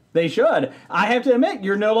should. They should. I have to admit,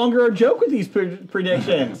 you're no longer a joke with these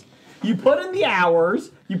predictions. You put in the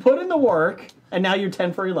hours, you put in the work, and now you're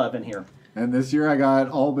 10 for 11 here. And this year, I got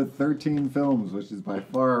all but 13 films, which is by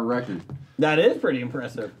far a record. That is pretty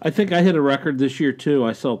impressive. I think I hit a record this year, too.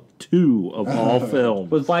 I saw 2 of all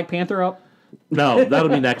films. Was Black Panther up? No, that'll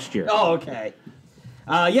be next year. Oh, okay.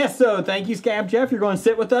 Yes, so thank you, Scab Jeff. You're going to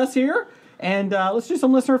sit with us here, and let's do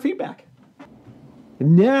some listener feedback.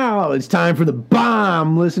 Now it's time for the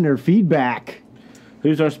bomb listener feedback.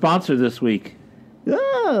 Who's our sponsor this week?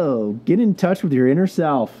 Oh, get in touch with your inner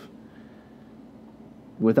self.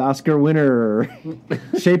 With Oscar winner,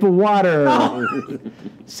 Shape of Water,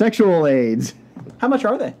 Sexual AIDS. How much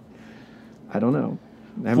are they? I don't know.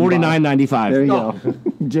 $49.95 There you go.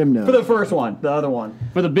 Jim knows. For the first one, the other one.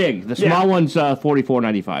 for the big. The small one's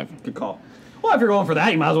 $44.95. Good call. Well, if you're going for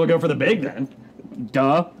that, you might as well go for the big then.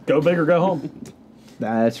 Duh. Go big or go home.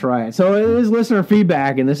 That's right. So it is listener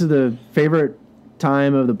feedback, and this is the favorite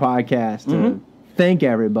time of the podcast to thank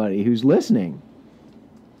everybody who's listening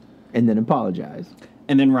and then apologize.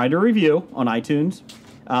 And then write a review on iTunes,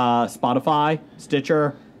 Spotify,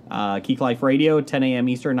 Stitcher, Geek Life Radio, 10 a.m.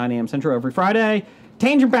 Eastern, 9 a.m. Central every Friday.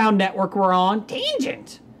 Tangent Bound Network we're on.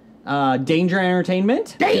 Tangent. Danger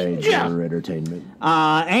Entertainment. Danger Entertainment.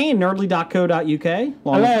 And nerdly.co.uk.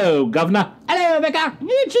 Hello, Governor. Hello, Becca.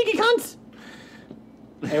 You cheeky cunts.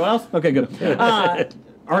 Anyone else? Okay, good.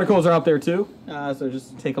 Articles are up there too, so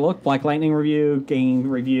just take a look. Black Lightning review, Game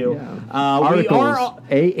review. Articles,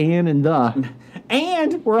 and the.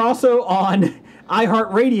 And we're also on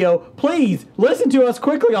iHeartRadio. Please listen to us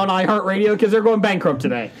quickly on iHeartRadio because they're going bankrupt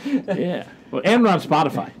today. Yeah. Well, and we're on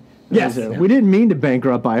Spotify. Yes. We didn't mean to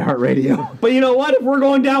bankrupt iHeartRadio. But you know what? If we're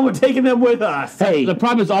going down, we're taking them with us. Hey, The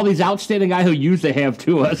problem is all these outstanding IOUs they have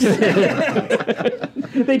to us.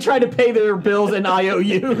 They try to pay their bills in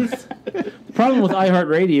IOUs. the problem with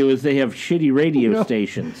iHeartRadio is they have shitty radio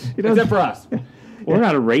stations. Except for us. We're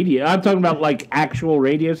not a radio. I'm talking about like actual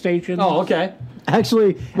radio stations. Oh, okay.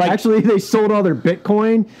 Actually, they sold all their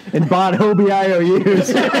Bitcoin and bought Hobie IOUs,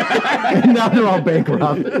 and now they're all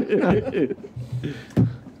bankrupt.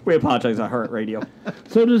 We apologize, iHeartRadio.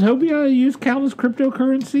 So does Hobie use count as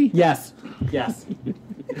cryptocurrency? Yes. Yes.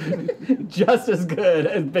 Just as good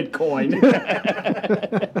as Bitcoin.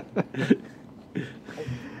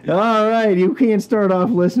 All right, you can't start off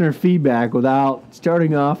listener feedback without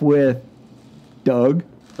starting off with Doug,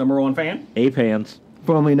 Number one fan? Ape hands.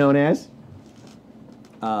 formerly known as.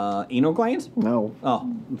 Anal glands? No, Oh.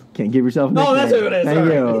 can't give yourself. A No, that's nickname. who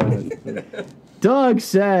it is. Thank you. Doug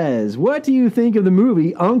says, "What do you think of the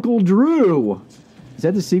movie Uncle Drew? Is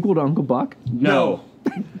that the sequel to Uncle Buck? No.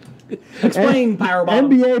 Explain Power Bottom.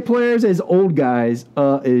 NBA players as old guys.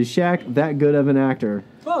 Is Shaq that good of an actor?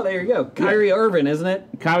 Oh, there you go. Kyrie Irving, isn't it?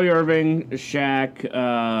 Kyrie Irving, Shaq.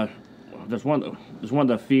 There's one of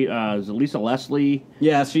the is it Lisa Leslie?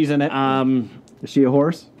 Yeah, she's in it. Is she a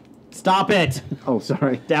horse? Stop it. Oh,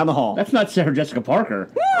 sorry. Down the hall. That's not Sarah Jessica Parker.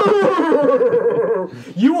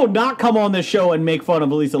 You will not come on this show and make fun of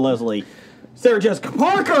Lisa Leslie. Sarah Jessica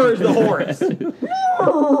Parker is the horse.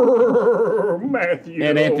 Matthew.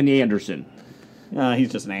 And Anthony Anderson. He's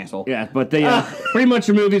just an asshole. Yeah, but they pretty much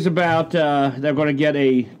the movie's about they're going to get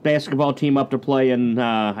a basketball team up to play in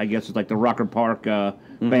I guess it's like the Rucker Park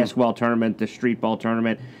basketball tournament, the street ball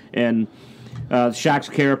tournament, and Shaq's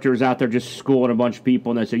character is out there just schooling a bunch of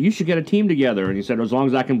people, and they say you should get a team together, and he said as long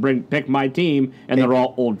as I can pick my team, and they're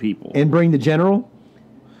all old people. And bring the general?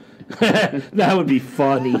 That would be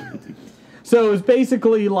funny. So it's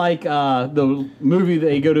basically like the movie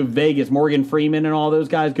they go to Vegas. Morgan Freeman and all those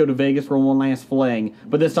guys go to Vegas for one last fling,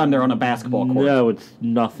 but this time they're on a basketball court. No, it's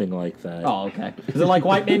nothing like that. Oh, okay. Is it like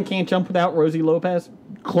White Men Can't Jump Without Rosie Lopez?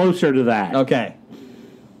 Closer to that. Okay.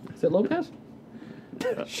 Is it Lopez?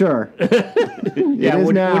 Sure. Yeah, is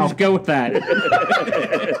we'll now. just go with that.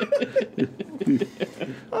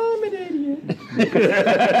 I'm an idiot.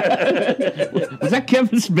 Was that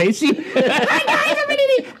Kevin Spacey? Hi guys, I'm an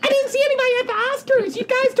idiot. I didn't see anybody at the Oscars. You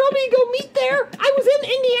guys told me to go meet there. I was in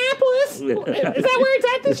Indianapolis. Is that where it's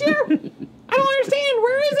at this year? I don't understand.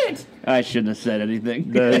 Where is it? I shouldn't have said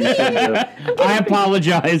anything. No, I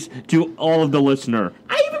apologize to all of the listener.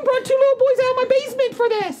 I even brought two little boys out of my basement for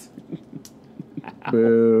this.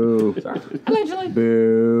 Boo. Allegedly.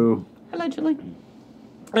 Boo. Allegedly.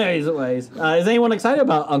 Anyways, is anyone excited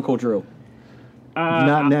about Uncle Drew?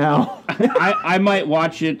 Not now. I might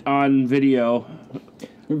watch it on video.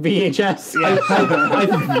 VHS.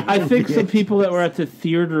 I think the people that were at the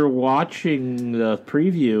theater watching the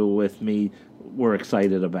preview with me were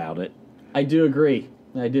excited about it. I do agree.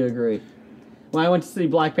 When I went to see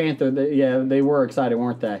Black Panther, they were excited,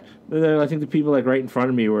 weren't they? I think the people like right in front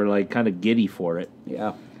of me were like kind of giddy for it.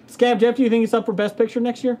 Yeah. Scab Jeff, do you think it's up for Best Picture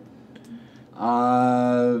next year?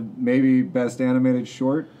 Maybe best animated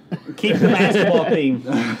short. Keep the basketball theme.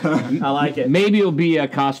 I like it. Maybe it'll be a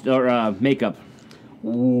cost or makeup.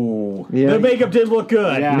 Ooh. Yeah. The makeup did look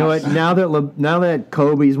good. Yeah. You know what? Now that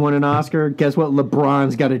Kobe's won an Oscar, guess what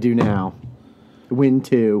LeBron's got to do now? Win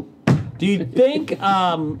 2. Do you think,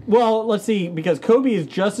 well, let's see, because Kobe is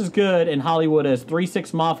just as good in Hollywood as 3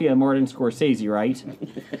 6 Mafia and Martin Scorsese, right?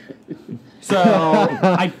 So,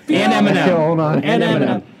 I feel... And Eminem. Hold on. And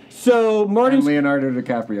Eminem. So, And Martin... Leonardo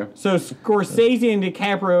DiCaprio. So, Scorsese and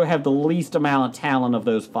DiCaprio have the least amount of talent of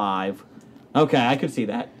those 5. Okay, I could see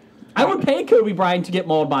that. I would pay Kobe Bryant to get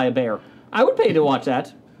mauled by a bear. I would pay to watch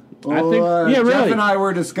that. Well, yeah, Jeff really. and I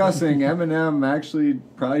were discussing Eminem actually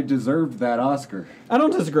probably deserved that Oscar. I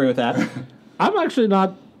don't disagree with that. I'm actually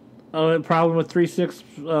not a problem with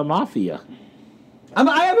 3-6 Mafia.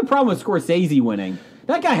 I have a problem with Scorsese winning.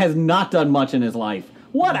 That guy has not done much in his life.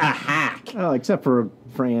 What a hack. Oh, except for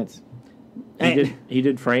France. He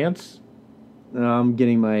did France. I'm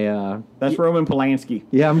getting my. That's Roman Polanski.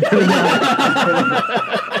 Yeah, I'm getting my.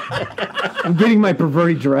 I'm getting my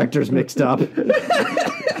perverted directors mixed up.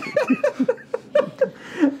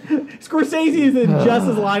 Scorsese is in just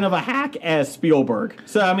as line of a hack as Spielberg.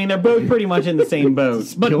 So, I mean, they're both pretty much in the same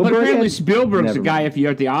boat. But apparently Spielberg's Never the guy, if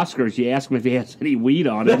you're at the Oscars, you ask him if he has any weed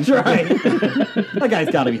on him. That's right. That guy's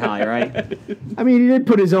got to be high, right? I mean, he did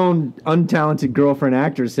put his own untalented girlfriend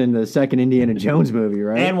actress in the second Indiana Jones movie,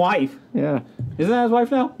 right? And wife. yeah. Isn't that his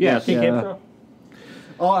wife now? Yes. Kate Yeah. Capshaw?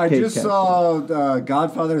 Oh, I Kate just saw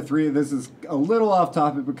Godfather 3. This is a little off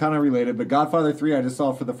topic, but kind of related. But Godfather 3, I just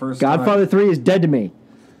saw for the first time. Godfather 3 is dead to me.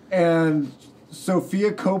 And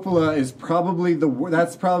Sofia Coppola is probably the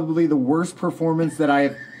worst performance that I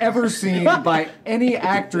have ever seen by any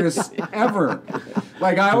actress ever.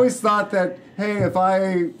 Like, I always thought that, hey, if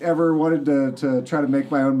I ever wanted to try to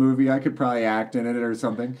make my own movie, I could probably act in it or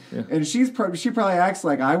something. Yeah. And she probably acts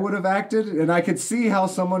like I would have acted, and I could see how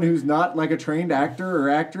someone who's not like a trained actor or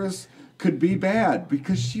actress could be bad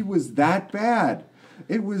because she was that bad.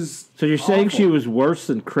 It was So you're saying awful. she was worse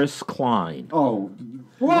than Chris Klein? Oh,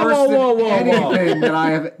 worse than anything that I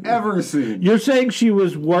have ever seen. You're saying she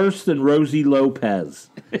was worse than Rosie Lopez?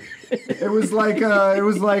 It was like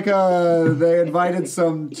they invited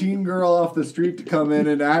some teen girl off the street to come in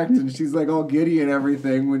and act, and she's like all giddy and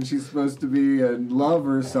everything when she's supposed to be in love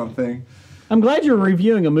or something. I'm glad you're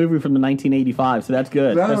reviewing a movie from the 1985, so that's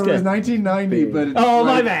good. No, That's it was good. 1990, but Oh,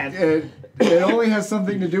 my bad. It only has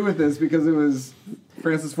something to do with this because it was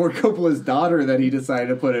Francis Ford Coppola's daughter that he decided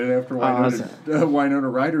to put in after Winona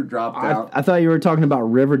Ryder dropped out. I thought you were talking about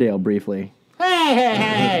Riverdale briefly.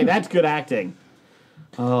 Hey, that's good acting.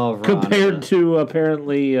 Oh, Veronica. Compared to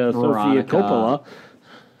apparently Sofia Veronica. Coppola.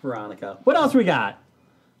 Veronica. What else we got?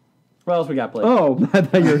 What else we got, Blake? Oh, I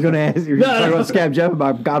thought you were going to ask. You were talking about Scab Jeff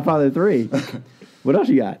about Godfather 3. What else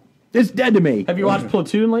you got? It's dead to me. Have you watched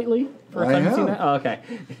Platoon lately? I you've seen have. that? Oh, okay.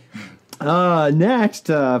 Next,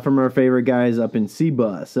 from our favorite guys up in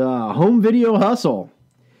C-Bus, Home Video Hustle.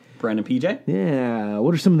 Brandon PJ? Yeah,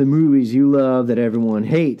 what are some of the movies you love that everyone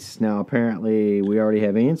hates? Now, apparently, we already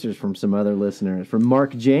have answers from some other listeners. From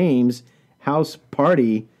Mark James, House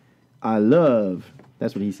Party, I love.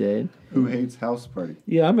 That's what he said. Who hates House Party?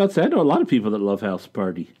 Yeah, I'm about to say, I know a lot of people that love House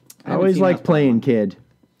Party. I always seen like House Party. Playing Kid.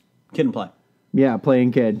 Kid and Play. Yeah,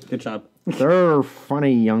 Playing Kid. Good job. They're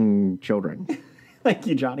funny young children. Thank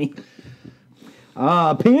you, Johnny.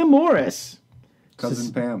 Pam Morris.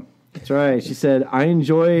 Cousin Pam. That's right. She said, I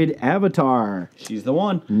enjoyed Avatar. She's the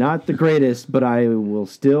one. Not the greatest, but I will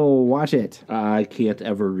still watch it. I can't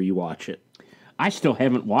ever rewatch it. I still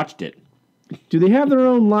haven't watched it. Do they have their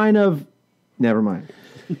own line of... Never mind.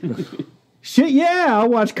 Shit, yeah, I'll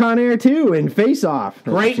watch Con Air 2 and Face Off.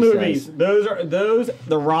 That's Great what she movies. says. Those,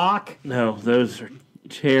 The Rock. No, those are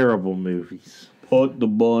terrible movies. Put the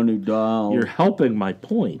bunny down. You're helping my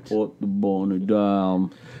point. Put the bunny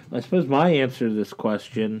down. I suppose my answer to this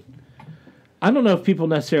question, I don't know if people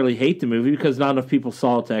necessarily hate the movie because not enough people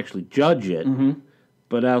saw it to actually judge it. Mm-hmm.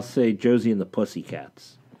 But I'll say Josie and the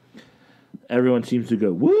Pussycats. Everyone seems to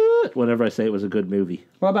go, what? Whenever I say it was a good movie.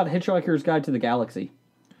 What about Hitchhiker's Guide to the Galaxy?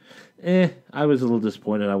 I was a little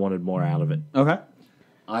disappointed. I wanted more out of it. Okay.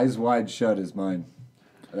 Eyes Wide Shut is mine.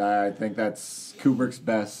 I think that's Kubrick's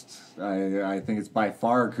best. I think it's by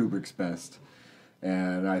far Kubrick's best.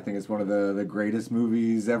 And I think it's one of the greatest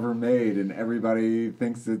movies ever made, and everybody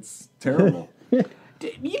thinks it's terrible.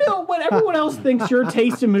 You know, when everyone else thinks your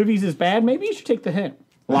taste in movies is bad, maybe you should take the hint.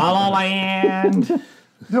 La La Land.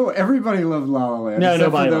 No, everybody loved La La Land, No,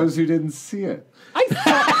 except nobody for loved those who didn't see it.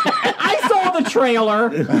 I saw the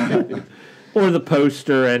trailer. Or the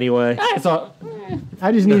poster, anyway. I saw.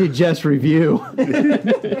 I just needed Jeff's review.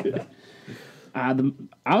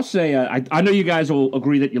 I'll say, I know you guys will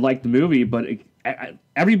agree that you like the movie, but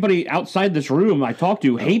everybody outside this room I talk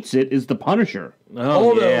to hates it is The Punisher.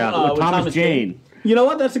 Oh, yeah. With Thomas Jane. You know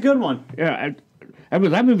what? That's a good one. Yeah,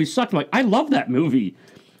 that movie sucked. I'm like, I love that movie.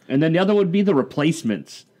 And then the other would be The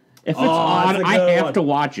Replacements. If it's on, that's a I good have one. to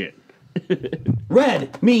watch it.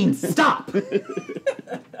 Red means stop.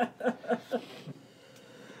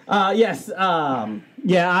 Yes.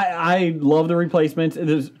 Yeah, I love The Replacements. It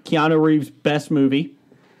is Keanu Reeves' best movie.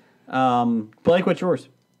 Blake, what's yours?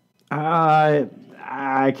 I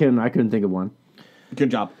couldn't think of one.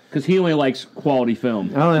 Good job. Because he only likes quality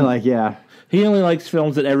film. I only like, yeah. He only likes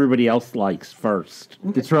films that everybody else likes first.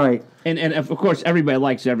 That's right. And of course, everybody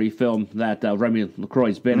likes every film that Remy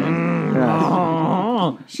LaCroix's been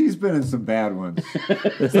in. She's been in some bad ones.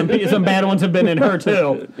 Some bad ones have been in her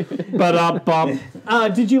too.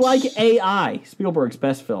 But did you like AI, Spielberg's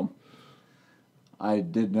best film? I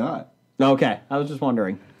did not. Okay, I was just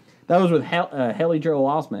wondering. That was with Haley Joel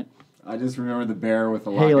Osment. I just remember the bear with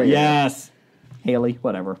the Haley. lock. Yes, Haley,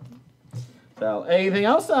 whatever. So, anything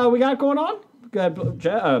else we got going on? Go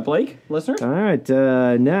ahead, Blake, listener. All right,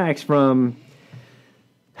 next from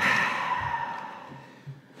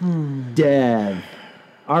Dev,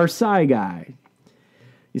 our Psy guy.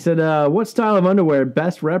 He said, what style of underwear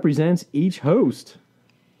best represents each host?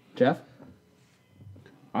 Jeff?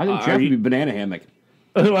 I think Jeff would be banana hammock.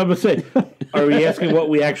 I was going to say, are we asking what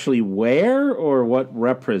we actually wear or what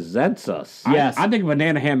represents us? Yes. I think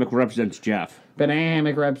banana hammock represents Jeff. Banana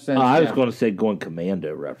hammock represents I was Jeff. going to say going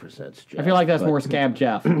commando represents Jeff. I feel like that's but- more Scab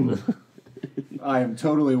Jeff. I am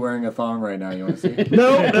totally wearing a thong right now. You want to see?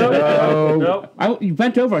 No. You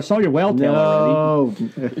bent over. I saw your whale tail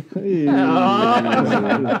already.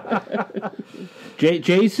 No.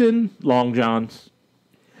 Jason Long Johns.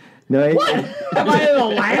 No, Am I in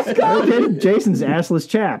Alaska? Jason's assless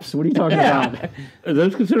chaps. What are you talking about? Are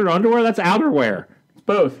those considered underwear? That's outerwear.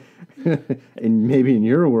 Both. And maybe in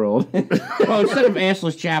your world. Well, instead of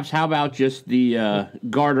assless chaps, how about just the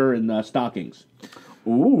garter and stockings?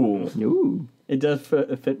 Ooh. It does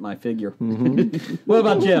fit my figure. What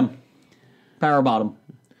about Jim? Power bottom.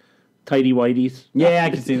 Tighty whities. Yeah, I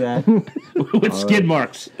can see that. With skid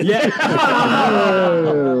marks. Yeah.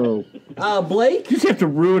 Oh. Blake? You just have to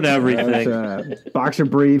ruin everything. That's, boxer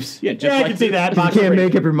briefs. Yeah, just Yeah, I like can see that. You Boxer can't brief.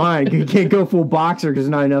 make up your mind. You can't go full boxer because there's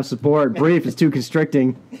not enough support. Brief is too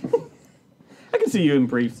constricting. I can see you in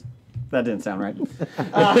briefs. That didn't sound right.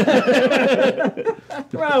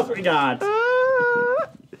 What else we got?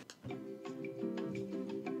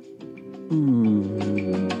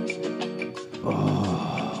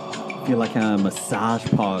 I feel like I'm a massage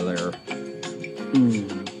parlor.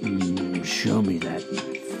 Show me that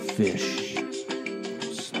fish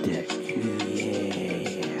stick.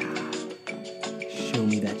 Yeah. Show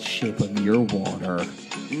me that shape of your water.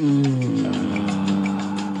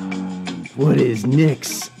 What is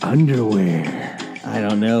Nick's underwear? I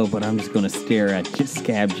don't know, but I'm just gonna stare at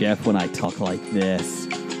Scab Jeff when I talk like this.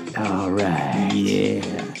 All right.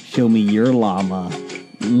 Yeah. Show me your llama.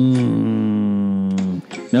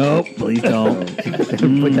 Nope, please don't.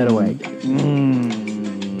 Put that away.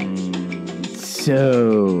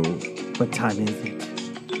 So, What time is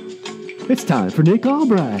it? it's time for Nick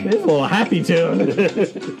Albright. It's a little happy tune.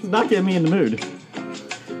 It's not getting me in the mood.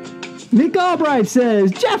 Nick Albright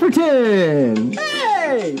says, Jefferton!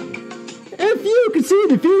 Hey! If you could see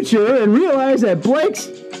the future and realize that Blake's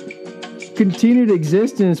continued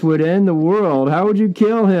existence would end the world, how would you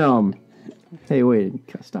kill him? Hey, wait,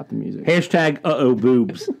 stop the music. Hashtag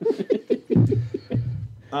boobs.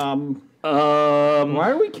 Why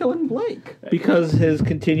are we killing Blake? Because his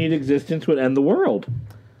continued existence would end the world.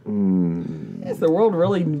 Is the world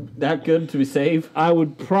really that good to save? I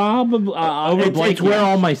would probably it's where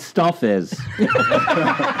all my stuff is.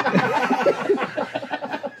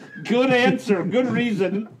 Good answer. Good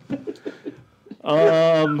reason.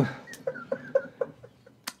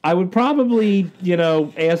 I would probably,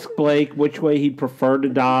 ask Blake which way he'd prefer to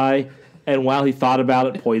die, and while he thought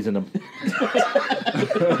about it, poison him.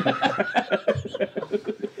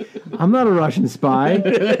 I'm not a Russian spy.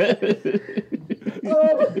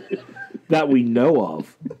 That we know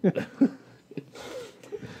of.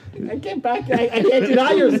 I can't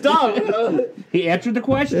deny your stuff. He answered the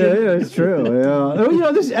question. Yeah, it's true. Yeah.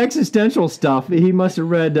 Oh, this existential stuff. He must have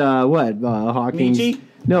read Hawking's. Nietzsche?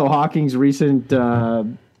 No, Hawking's recent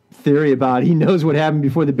theory about he knows what happened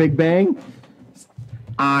before the Big Bang.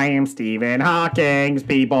 I am Stephen Hawking.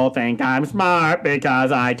 People think I'm smart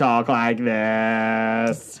because I talk like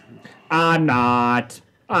this. I'm not.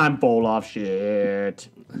 I'm full of shit.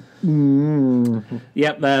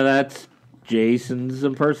 Yep, that's Jason's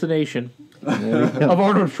impersonation. Of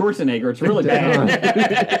Arnold Schwarzenegger. It's really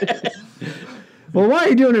bad. Well, why are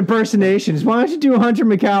you doing impersonations? Why don't you do Hunter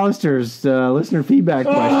McAllister's listener feedback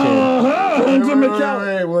question?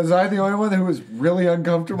 Wait. Was I the only one who was really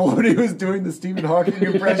uncomfortable when he was doing the Stephen Hawking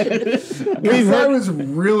impression? Because I was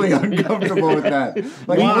really uncomfortable with that.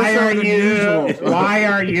 Like, Why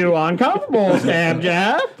are you uncomfortable, Sam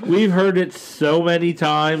Jeff? We've heard it so many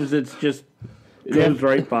times, it's just goes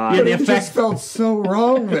right by. But it just felt so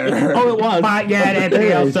wrong there. Oh, it was. But yet it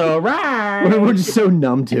feels so right. We're just so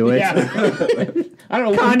numb to it. I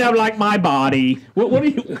don't know. Kind of like my body.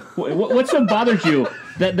 What so bothers you?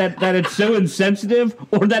 That it's so insensitive,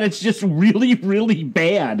 or that it's just really, really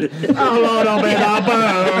bad? A little bit of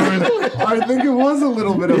both. I think it was a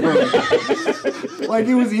little bit of both. Like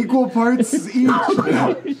it was equal parts each.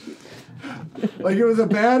 Like it was a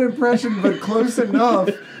bad impression, but close enough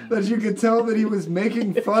that you could tell that he was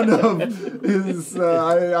making fun of his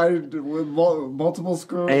multiple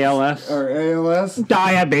sclerosis ALS or ALS.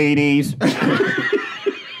 Diabetes.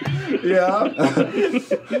 Yeah.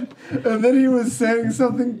 And then he was saying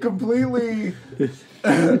something completely...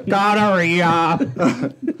 Gonorrhea. I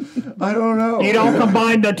don't know. You don't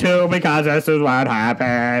combine the two because this is what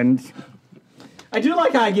happens. I do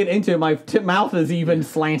like how I get into it. My mouth is even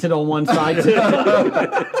slanted on one side, too.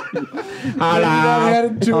 I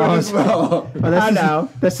added to it as well.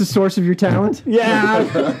 That's the source of your talent? Yeah.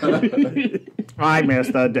 I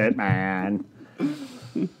missed the dead man.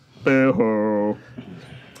 Boo-hoo.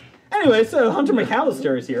 Anyway, so Hunter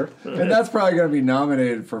McAllister is here. And that's probably going to be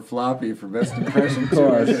nominated for Floppy for Best Impression,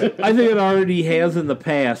 too. I think it already has in the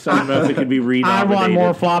past. I don't know if it can be I renominated. want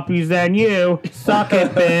more floppies than you. Suck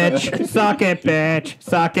it, bitch. Suck it, bitch.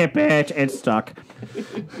 Suck it, bitch. It's stuck.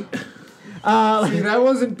 See, that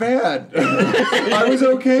wasn't bad. I was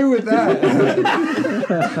okay with that.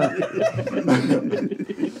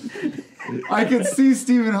 I could see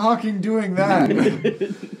Stephen Hawking doing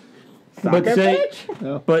that.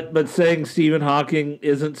 But saying Stephen Hawking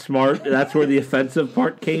isn't smart, that's where the offensive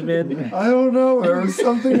part came in. I don't know. There was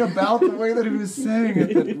something about the way that he was saying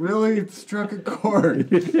it that really struck a chord.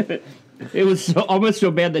 It was almost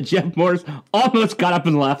so bad that Jeff Morris almost got up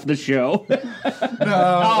and left the show.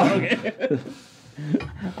 No. Okay.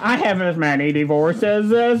 I have as many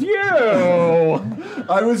divorces as you.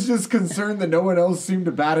 I was just concerned that no one else seemed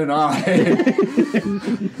to bat an eye.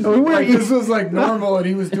 Like this was like normal and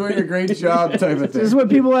he was doing a great job type of thing. This is what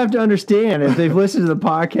people have to understand if they've listened to the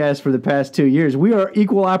podcast for the past 2 years. We are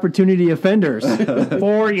equal opportunity offenders.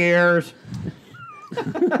 4 years.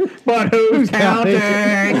 But who's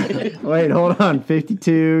counting? Wait, hold on.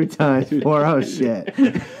 52 times 4. Oh, shit.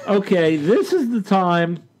 Okay, this is the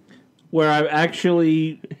time where I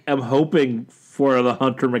actually am hoping for the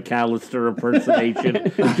Hunter McAllister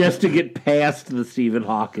impersonation just to get past the Stephen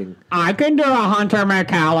Hawking. I can do a Hunter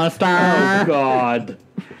McAllister. Oh, God.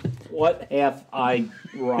 What have I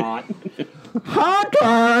wrought?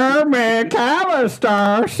 Hunter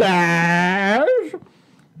McAllister says,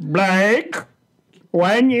 Blake,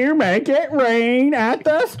 when you make it rain at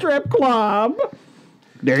the strip club,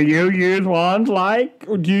 do you use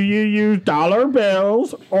dollar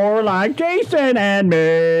bills or like Jason and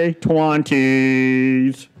me,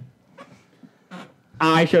 20s?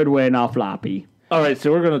 I should win a floppy. All right,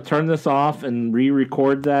 so we're going to turn this off and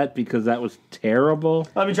re-record that because that was terrible.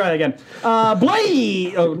 Let me try it again.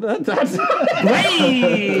 Blake! Oh, that's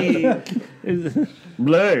Blake!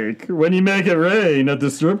 Blake, when you make it rain at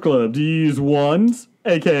the strip club, do you use ones?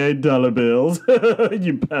 A.k.a. dollar bills,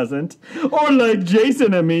 you peasant. Or like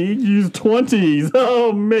Jason and me, use 20s.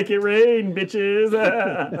 Oh, make it rain, bitches.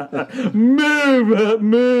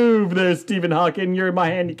 Move there, Stephen Hawking. You're in my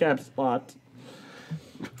handicap spot.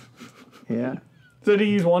 Yeah. So do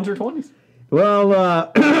you use ones or 20s?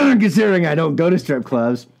 Well, considering I don't go to strip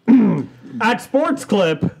clubs. At Sports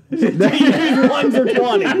Clip, do you use ones or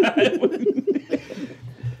 20s?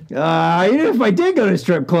 Even if I did go to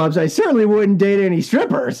strip clubs, I certainly wouldn't date any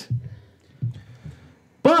strippers.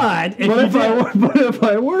 But if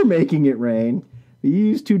I were making it rain, you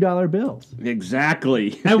use $2 bills.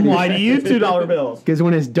 Exactly. And why do you use $2 bills? Because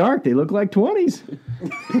when it's dark, they look like 20s.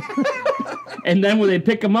 And then when they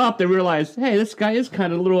pick him up, they realize, hey, this guy is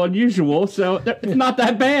kind of a little unusual, so it's not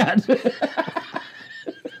that bad.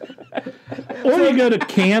 Or you go to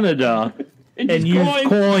Canada and use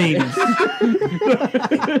coins.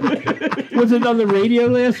 Was it on the radio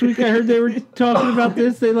last week? I heard they were talking about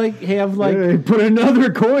this. They have put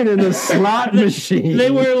another coin in the slot machine.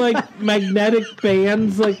 They wear magnetic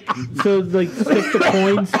bands, stick the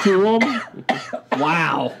coins to them.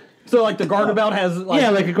 Wow. So the garter belt has a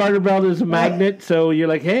garter belt is a magnet. So you're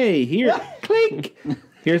like, hey, here, clink.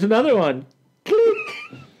 Here's another one, clink.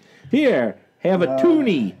 Here, have a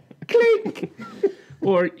toonie, clink.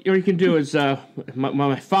 Or you can do is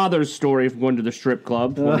my father's story of going to the strip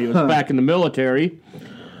club when he was back in the military.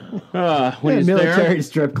 When he's military there,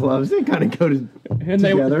 strip clubs, they kind of go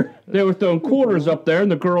together. They were throwing quarters up there, and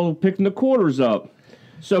the girl picking the quarters up.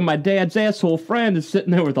 So my dad's asshole friend is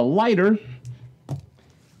sitting there with a lighter,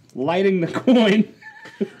 lighting the coin.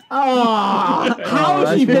 How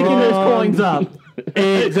is she picking those coins up?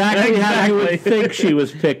 Exactly how you would think she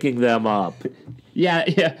was picking them up.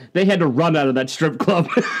 Yeah, they had to run out of that strip club.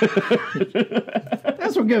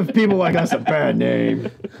 That's what gives people like us a bad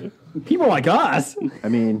name. People like us? I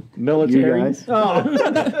mean, military. You guys. Oh.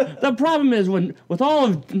 The problem is with all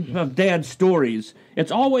of Dad's stories,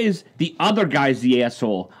 it's always the other guy's the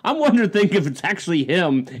asshole. I'm wondering if it's actually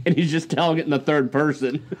him and he's just telling it in the third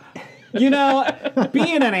person. Being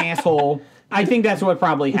an asshole, I think that's what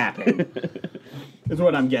probably happened. Is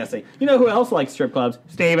what I'm guessing. You know who else likes strip clubs?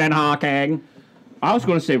 Stephen Hawking. I was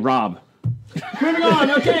going to say Rob. Moving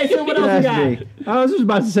on. Okay, so what else we got? I was just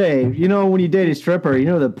about to say, when you date a stripper,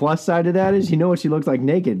 the plus side of that is you know what she looks like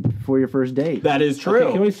naked before your first date. That is true.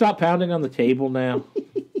 Okay, can we stop pounding on the table now?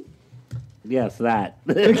 Yes, that.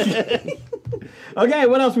 Okay,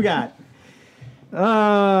 what else we got?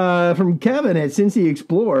 From Kevin at Cincy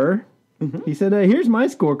Explorer. He said, here's my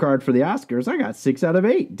scorecard for the Oscars. I got 6 out of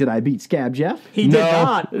 8. Did I beat Scab Jeff? He did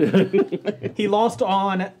not. He lost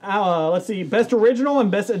on, let's see, Best Original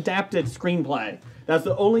and Best Adapted Screenplay. That's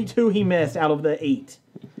the only 2 he missed out of the 8.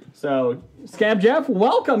 So, Scab Jeff,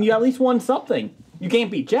 welcome. You at least won something. You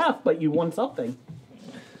can't beat Jeff, but you won something.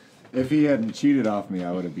 If he hadn't cheated off me,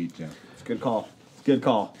 I would have beat Jeff. It's a good call. Good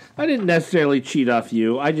call. I didn't necessarily cheat off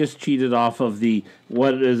you. I just cheated off of the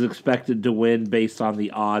what is expected to win based on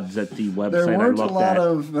the odds at the website I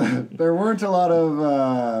looked at. There weren't a lot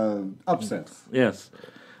of upsets. Yes.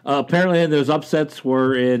 Apparently, those upsets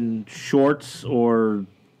were in shorts or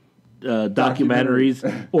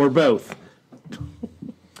documentaries or both.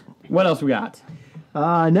 What else we got?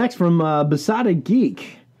 Next from Besotted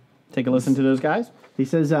Geek. Take a listen to those guys. He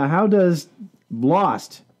says, how does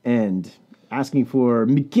Lost end? Asking for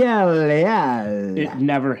Miguel Leal. It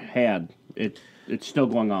never had. It's still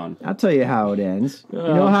going on. I'll tell you how it ends. You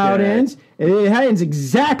know how it ends? It ends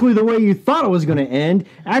exactly the way you thought it was going to end.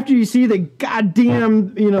 After you see the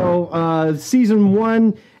goddamn, season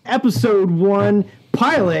 1, episode 1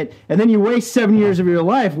 pilot, and then you waste 7 years of your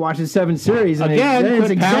life watching 7 series, and Again, it ends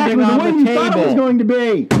quit exactly pounding the way on you the thought it was table. going to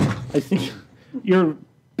be. You're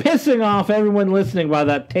pissing off everyone listening by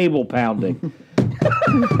that table pounding.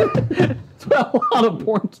 That's what a lot of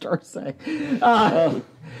porn stars say.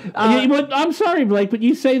 But I'm sorry, Blake, but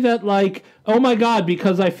you say that like, oh my God,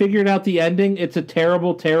 because I figured out the ending, it's a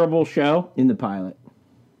terrible, terrible show. In the pilot.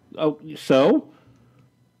 Oh, so?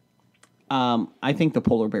 I think the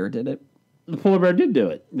polar bear did it. The polar bear did do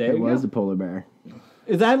it. There It you was go. the polar bear.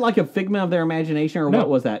 Is that like a figment of their imagination, or No. what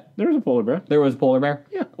was that? There was a polar bear. There was a polar bear?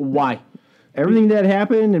 Yeah. Why? Everything that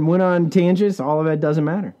happened and went on tangents, all of it doesn't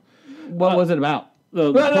matter. What was it about?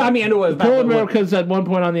 The Well, I mean, I know what it was about. polar but bear, what- because at one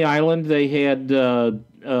point on the island, they had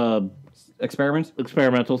experiments?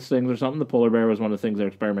 experimental things or something. The polar bear was one of the things they were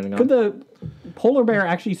experimenting on. Could the polar bear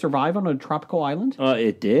actually survive on a tropical island?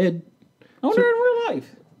 It did. I wonder in real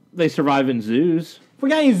life. They survive in zoos. If we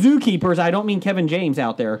got any zookeepers, I don't mean Kevin James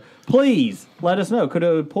out there, please let us know. Could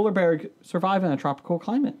a polar bear survive in a tropical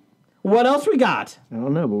climate? What else we got? I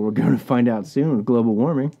don't know, but we're going to find out soon with global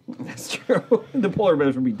warming. That's true. The polar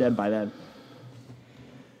bears would be dead by then.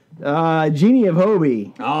 Genie of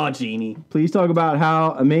Hobie, Oh, Genie. please talk about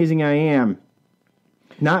how amazing I am.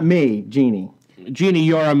 Not me, Genie. Jeannie,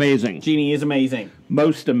 you're amazing. Genie is amazing.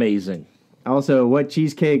 Most amazing. Also, what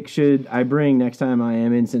cheesecake should I bring next time I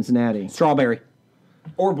am in Cincinnati? Strawberry.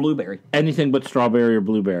 Or blueberry. Anything but strawberry or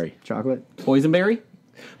blueberry. Chocolate? Boysenberry.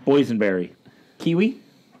 Boysenberry. Kiwi.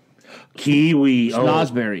 Kiwi. Oh,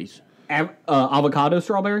 Snosberries. Avocado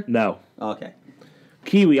strawberry. no. Okay.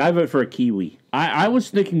 Kiwi. I vote for a kiwi. I was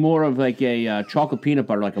thinking more of like a chocolate peanut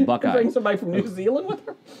butter, like a Buckeye. Bring somebody from New Zealand with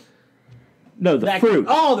her? No, the fruit.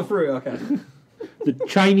 Oh, the fruit. Okay. The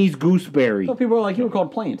Chinese gooseberry. So people are like, you were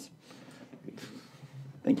called plants.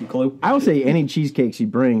 Thank you, Clue. I will say any cheesecake she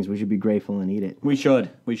brings, we should be grateful and eat it. We should.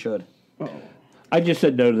 We should. I just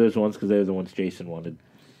said no to those ones because they were the ones Jason wanted.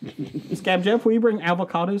 Scab Jeff, will you bring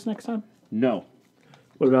avocados next time? No.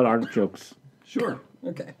 What about artichokes? Sure.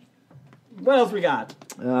 Okay. What else we got?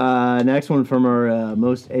 Next one from our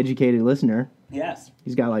most educated listener. Yes.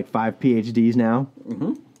 He's got like 5 PhDs now.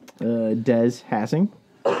 Mm-hmm. Des Hassing.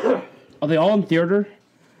 Are they all in theater?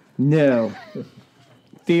 No.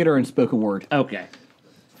 Theater and spoken word. Okay.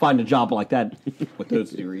 Find a job like that with those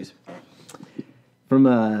series. From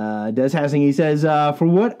Des Hassing, he says, for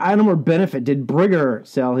what item or benefit did Brigger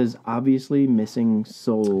sell his obviously missing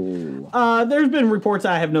soul? There's been reports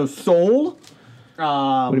I have no soul.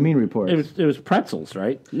 What do you mean reports? It was pretzels,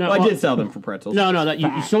 right? No, Well, I did sell them for pretzels. No, that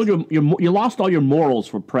you sold you lost all your morals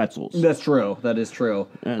for pretzels. That's true. That is true.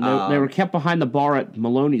 They were kept behind the bar at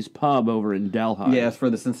Maloney's Pub over in Delhi. Yes, for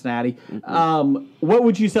the Cincinnati. What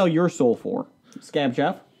would you sell your soul for, Scab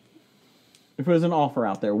Jeff? If there was an offer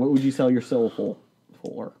out there, what would you sell your soul for?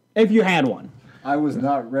 If you had one. I was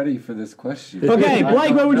not ready for this question. Okay,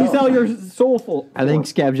 Blake, what would you No. sell your soul for? I think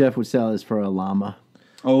Scab Jeff would sell his for a llama.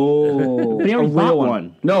 Oh, He already bought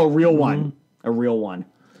one. No, a real one. A real one.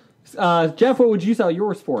 Jeff, what would you sell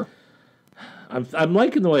yours for? I'm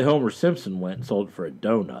liking the way Homer Simpson went and sold it for a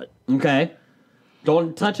donut. Okay.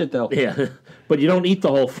 Don't touch it, though. Yeah, but you don't eat the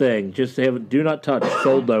whole thing. Just have it, do not touch,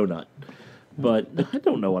 sold donut. But I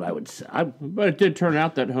don't know what I would say. But it did turn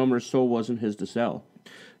out that Homer's soul wasn't his to sell.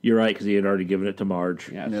 You're right, because he had already given it to Marge.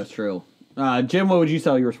 Yes. That's true. Jim, what would you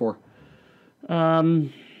sell yours for?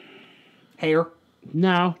 Hair?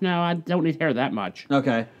 No, I don't need hair that much.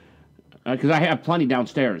 Okay. Because I have plenty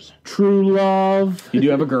downstairs. True love. You do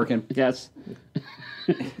have a gherkin. Yes.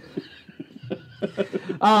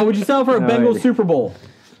 Would you sell for a Bengals Super Bowl?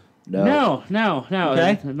 No.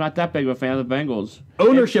 Okay. I'm not that big of a fan of the Bengals.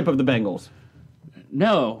 Ownership of the Bengals?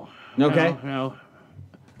 No. Okay. No.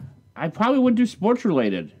 I probably wouldn't do sports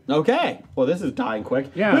related. Okay. Well, this is dying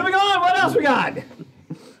quick. Yeah. Moving on. What else we got?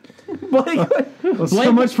 Blake. Well,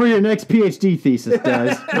 so much for your next PhD thesis,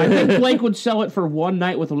 Des. I think Blake would sell it for one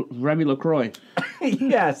night with Remy LaCroix.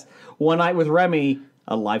 Yes. One night with Remy,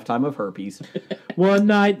 a lifetime of herpes. One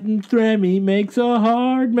night in Remy makes a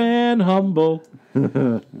hard man humble.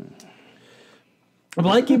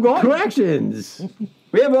 Blake, keep going. Corrections.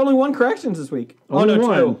 We have only one corrections this week. Only no,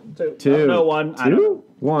 one. two. Two. No, one. I don't know. Two?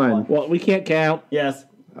 One. Well, we can't count. Yes.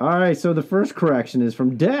 All right, so the first correction is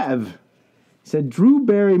from Dev. He said Drew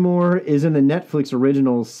Barrymore is in the Netflix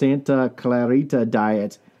original Santa Clarita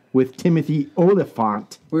Diet with Timothy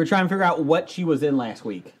Oliphant. We were trying to figure out what she was in last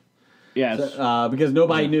week. Yes. Because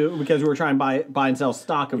nobody knew, because we were trying to buy and sell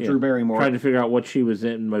stock of Drew Barrymore. Trying to figure out what she was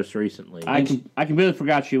in most recently. I completely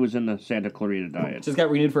forgot she was in the Santa Clarita Diet. Just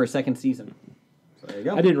got renewed for a second season. So there you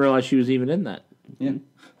go. I didn't realize she was even in that. Yeah.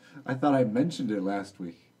 I thought I mentioned it last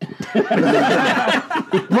week.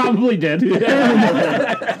 Probably did.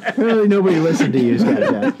 Apparently nobody listened to you,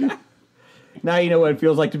 Scott. Now you know what it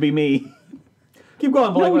feels like to be me. Keep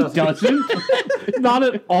going, Blake. What else? Doesn't. Not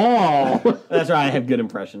at all. That's right. I have good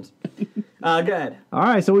impressions. Go ahead. All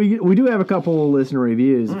right, so we do have a couple of listener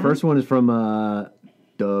reviews. The first one is from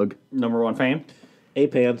Doug, Number one fan.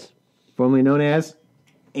 A-pants. formerly known as...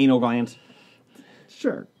 Anal glands.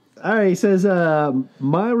 Sure. All right, he says,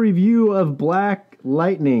 my review of Black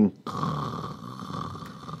Lightning.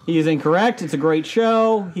 He is incorrect. It's a great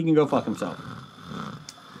show. He can go fuck himself.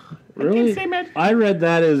 Really? I read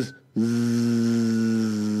that as...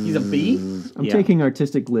 He's a bee? I'm taking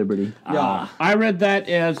artistic liberty. Yeah. I read that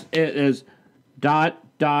as .z.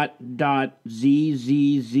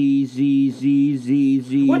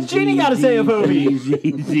 What's Jeannie got to say about me?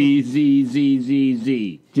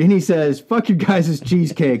 Z. Jeannie says, fuck you guys'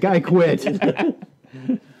 cheesecake. I quit.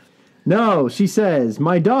 No, she says,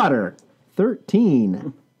 my daughter,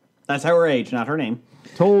 13, That's her age, not her name.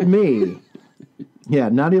 told me. Yeah,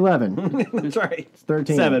 not 11. That's right. It's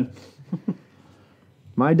 13. 7.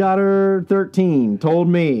 My daughter, 13, told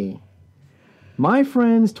me. My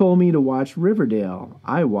friends told me to watch Riverdale.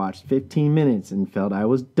 I watched 15 minutes and felt I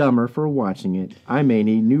was dumber for watching it. I may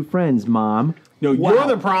need new friends, Mom. No, you're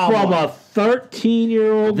the problem. From a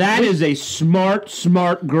 13-year-old... That is a smart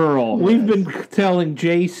girl. We've been telling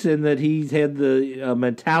Jason that he's had the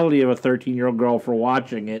mentality of a 13-year-old girl for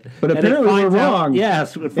watching it. But And it apparently we're finds out- wrong.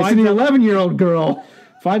 Yes. It It's finds an out, 11-year-old girl.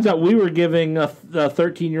 finds out we were giving the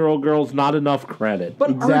 13-year-old girls not enough credit. But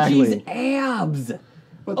Exactly. Archie's abs.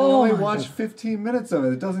 But they only watched 15 minutes of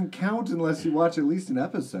it. It doesn't count unless you watch at least an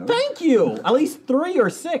episode. Thank you. At least 3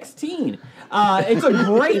 or 16. It's a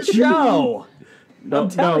great show. No,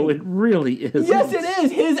 telling you. it really is. Yes, it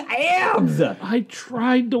is. His abs. I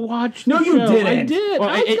tried to watch the No, you show. I didn't. did. Well,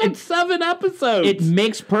 I've it- got it- 7 episodes. It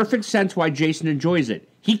makes perfect sense why Jason enjoys it.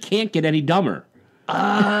 He can't get any dumber.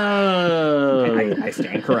 I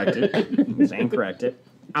stand corrected. I stand corrected.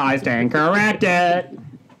 I stand corrected.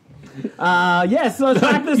 Yes, let's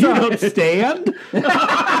wrap this up. don't stand?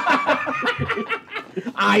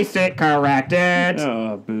 I sit corrected.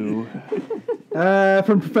 Oh, boo.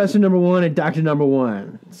 From Professor Number 1 and Doctor Number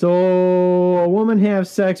 1. So, a woman has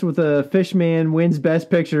sex with a fish man, wins Best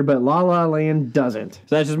Picture, but La La Land doesn't.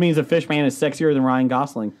 So that just means the fish man is sexier than Ryan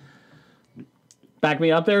Gosling. Back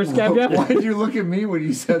me up there, Scab Jeff. Why did you look at me when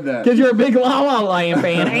you said that? Because you're a big La La Land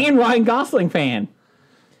fan and Ryan Gosling fan.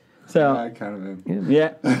 So, I kind of am.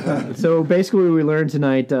 yeah. So, basically, we learned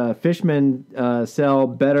tonight fishmen sell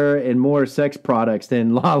better and more sex products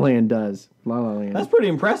than La Land does. La La Land. That's pretty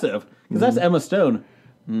impressive. Because that's Emma Stone.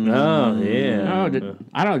 Oh, yeah.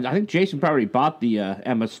 I think Jason probably bought the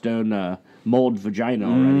Emma Stone mold vagina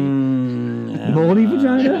already. Moldy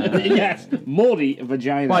vagina? Yes, moldy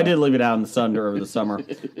vagina. Well, I did leave it out in the sun over the summer.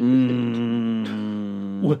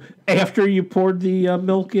 After you poured the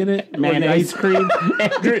milk in it, or the Mayonnaise. ice cream.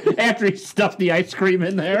 after he stuffed the ice cream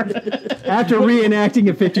in there. After reenacting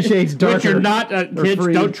a 50 Shades Darker. Which you're not, kids,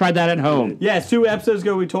 free. don't try that at home. Yes, 2 episodes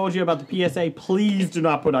ago we told you about the PSA. Please do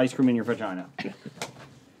not put ice cream in your vagina.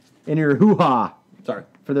 In your hoo-ha. Sorry.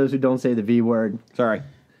 For those who don't say the V word. Sorry.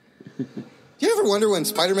 Do you ever wonder when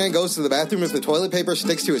Spider-Man goes to the bathroom if the toilet paper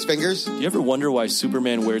sticks to his fingers? Do you ever wonder why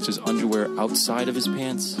Superman wears his underwear outside of his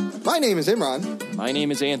pants? My name is Imran. My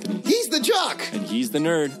name is Anthony. He's the Jock. And he's the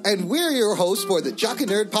Nerd. And we're your hosts for the Jock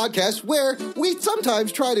and Nerd podcast, where we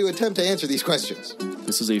sometimes try to attempt to answer these questions.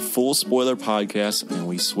 This is a full spoiler podcast, and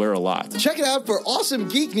we swear a lot. Check it out for awesome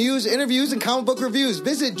geek news, interviews, and comic book reviews.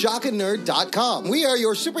 Visit jockandnerd.com. We are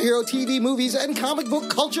your superhero TV, movies, and comic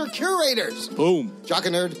book culture curators. Boom.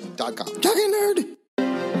 Jockandnerd.com. Jock and Nerd.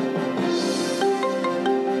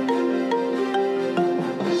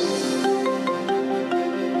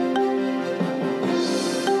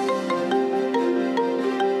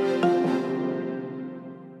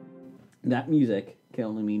 That music can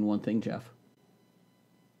only mean one thing, Jeff.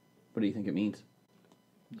 What do you think it means?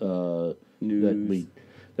 News.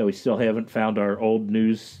 That we still haven't found our old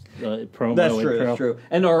news promo. That's true. intro. That's true.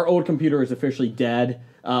 And our old computer is officially dead.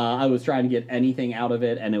 I was trying to get anything out of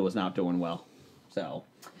it, and it was not doing well. So,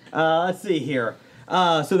 let's see here.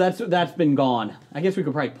 So that's been gone. I guess we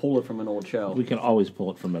could probably pull it from an old show. We can always pull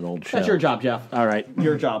it from an old show. That's your job, Jeff. All right.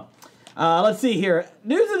 Your job. Let's see here.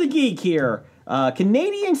 News of the Geek here.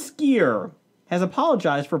 Canadian skier has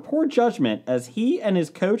apologized for poor judgment as he and his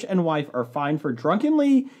coach and wife are fined for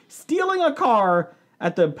drunkenly stealing a car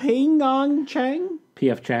at the Pyeongchang?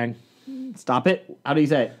 P.F. Chang. Stop it. How do you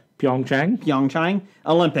say it? Pyeongchang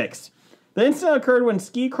Olympics. The incident occurred when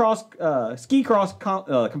ski cross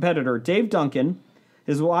competitor Dave Duncan,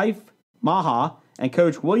 his wife Maha, and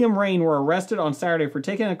coach William Rain were arrested on Saturday for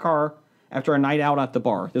taking a car after a night out at the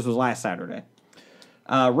bar. This was last Saturday.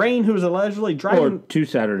 Rain, who was allegedly driving... Or 2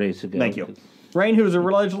 Saturdays ago. Thank you. Rain, who was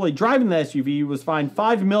allegedly driving the SUV, was fined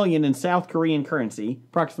 $5 million in South Korean currency,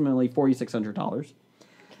 approximately $4,600.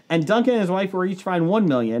 And Duncan and his wife were each fined $1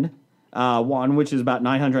 million won, which is about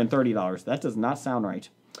 $930. That does not sound right.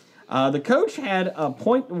 The coach had a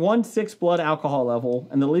 0.16 blood alcohol level,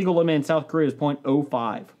 and the legal limit in South Korea is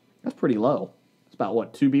 0.05. That's pretty low. It's about,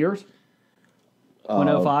 what, 2 beers?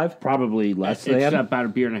 0.05? Probably less It's than. about a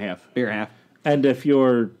beer and a half. Beer and a half. And if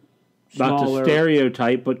you're not to Smaller.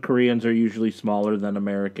 stereotype, but Koreans are usually smaller than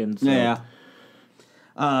Americans. So. Yeah.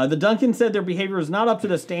 The Duncan said their behavior is not up to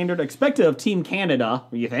the standard expected of Team Canada,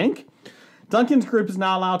 you think? Duncan's group is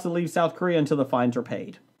not allowed to leave South Korea until the fines are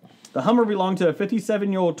paid. The Hummer belonged to a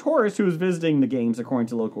 57-year-old tourist who was visiting the games, according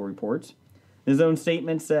to local reports. His own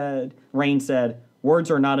statement said, Rain said,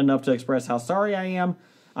 "Words are not enough to express how sorry I am.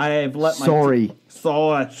 I've let my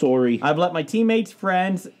Sorry. I've let my teammates,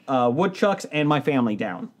 friends, woodchucks, and my family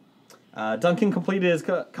down." Duncan completed his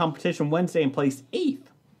competition Wednesday and placed 8th.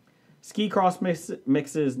 Ski cross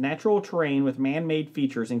mixes natural terrain with man-made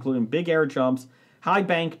features, including big air jumps, high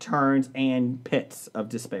bank turns, and pits of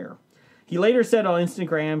despair. He later said on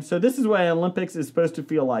Instagram, "So this is what Olympics is supposed to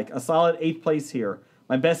feel like. A solid 8th place here.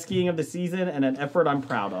 My best skiing of the season and an effort I'm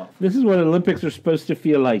proud of." This is what Olympics are supposed to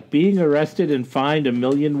feel like. Being arrested and fined $1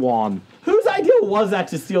 million won. Whose idea was that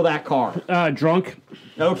to steal that car? Drunk.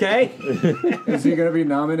 Okay. Is he going to be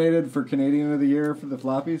nominated for Canadian of the Year for the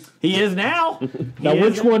Floppies? He is now. Now,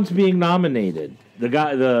 which one's being nominated?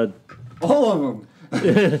 All of them.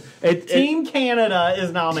 Team Canada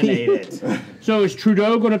is nominated. So is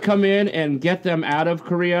Trudeau going to come in and get them out of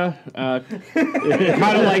Korea?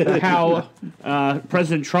 Kind of like how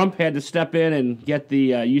President Trump had to step in and get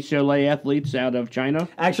the UCLA athletes out of China?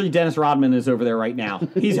 Actually, Dennis Rodman is over there right now.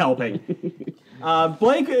 He's helping.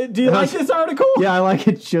 Blake, do you like this article? Yeah, I like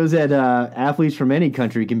it. Shows that athletes from any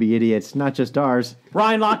country can be idiots, not just ours.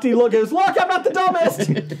 Ryan Lochte goes, "Look, I'm not the dumbest."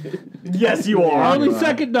 Yes, you are. Only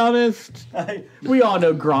second dumbest. We all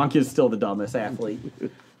know Gronk is still the dumbest athlete.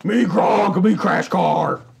 Me Gronk, me Crash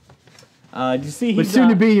Car. Do you see But he's soon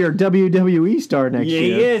to be your WWE star next Yeah,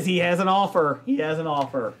 year. he is. He has an offer.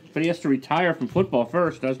 But he has to retire from football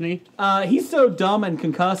first, doesn't he? He's so dumb and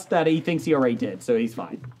concussed that he thinks he already did, so he's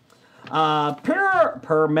fine.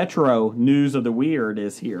 Per Metro, News of the Weird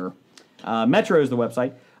is here. Metro is the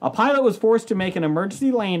website. A pilot was forced to make an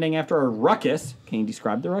emergency landing after a ruckus. Can you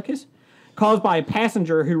describe the ruckus? Caused by a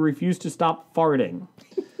passenger who refused to stop farting.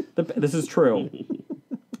 This is true.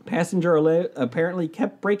 Passenger apparently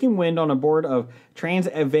kept breaking wind on board of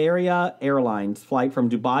Transavia Airlines flight from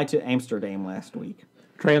Dubai to Amsterdam last week.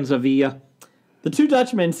 Transavia. The 2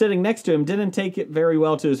 Dutchmen sitting next to him didn't take it very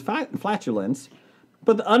well to his flatulence,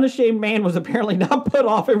 but the unashamed man was apparently not put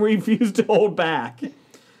off and refused to hold back.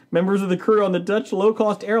 Members of the crew on the Dutch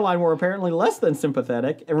low-cost airline were apparently less than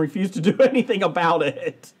sympathetic and refused to do anything about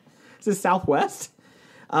it. Is this Southwest?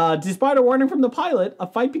 Despite a warning from the pilot, a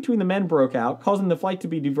fight between the men broke out, causing the flight to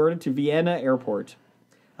be diverted to Vienna Airport.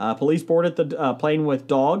 Police boarded the plane with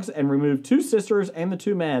dogs and removed 2 sisters and the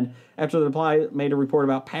 2 men after the pilot made a report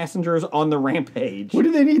about passengers on the rampage. What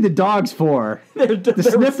do they need the dogs for? They're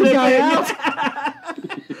Sniff the guy out?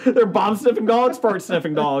 They're bomb-sniffing dogs,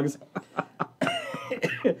 fart-sniffing dogs.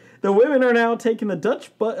 The women are now taking the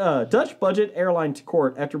Dutch budget airline to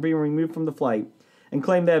court after being removed from the flight and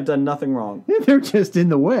claim they have done nothing wrong. They're just in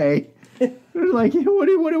the way. They're like, what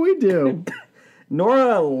do we do?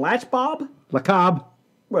 Nora Lachbob, Lacab.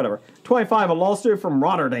 whatever, 25, a law student from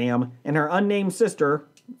Rotterdam, and her unnamed sister,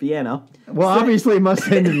 Vienna. Well, obviously it must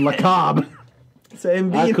end in Lacab.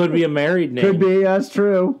 That could be a married name. Could be, that's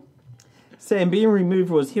true. Saying being removed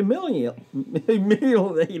was humiliating,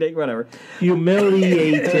 whatever.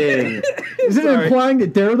 Humiliating. Is it implying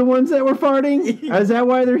that they're the ones that were farting? Is that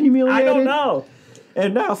why they're humiliated? I don't know.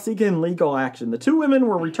 And now seeking legal action. The 2 women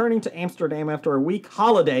were returning to Amsterdam after a week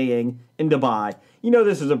holidaying in Dubai. You know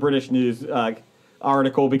this is a British news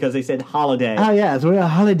article because they said holiday. Oh, yes, we're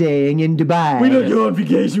holidaying in Dubai. We don't go on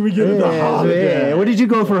vacation, we go to the holiday. Yeah. What did you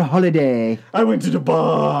go for a holiday? I went to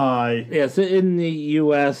Dubai. Yes, in the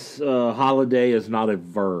U.S., holiday is not a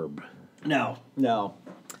verb. No.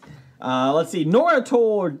 Let's see. Nora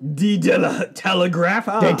told Die Telegraph.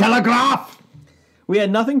 The Telegraph! We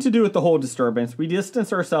had nothing to do with the whole disturbance. We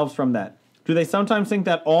distanced ourselves from that. Do they sometimes think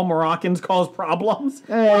that all Moroccans cause problems?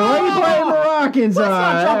 Hey, why are you playing Moroccans Let's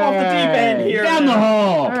not jump off the deep end here. Down the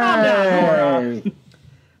hole. Calm down, Nora.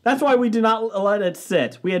 That's why we did not let it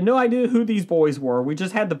sit. We had no idea who these boys were. We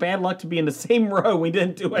just had the bad luck to be in the same row. We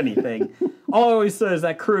didn't do anything. All I always said is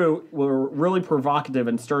that crew were really provocative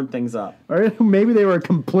and stirred things up. Or maybe they were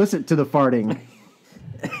complicit to the farting.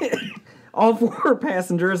 All 4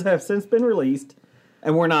 passengers have since been released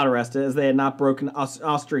and were not arrested as they had not broken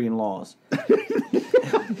Austrian laws.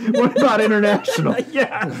 What about international?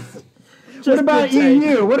 Yes. What about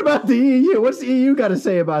EU? What about the EU? What's the EU got to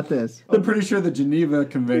say about this? I'm pretty sure the Geneva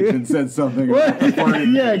Convention said something What? about the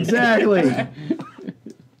farting. Yeah, exactly.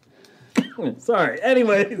 Sorry.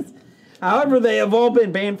 Anyways, however, they have all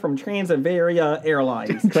been banned from Transavia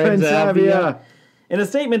Airlines. Transavia. In a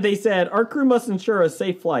statement, they said, "Our crew must ensure a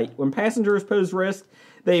safe flight. When passengers pose risk,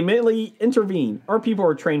 they immediately intervene. Our people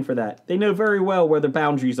are trained for that. They know very well where the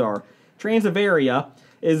boundaries are. Transavia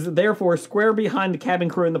is therefore square behind the cabin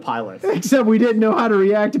crew and the pilots." Except we didn't know how to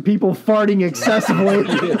react to people farting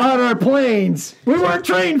excessively on our planes. We weren't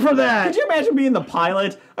trained for that. Could you imagine being the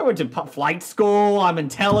pilot? I went to flight school. I'm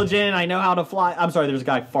intelligent. I know how to fly. I'm sorry, there's a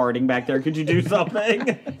guy farting back there. Could you do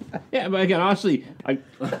something? Yeah, but again, honestly,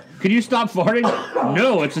 can you stop farting?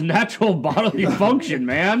 No, it's a natural bodily function,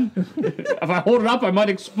 man. If I hold it up, I might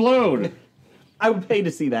explode. I would pay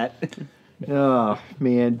to see that. Oh,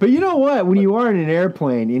 man. But you know what? When you are in an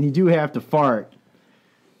airplane and you do have to fart,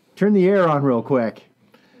 turn the air on real quick.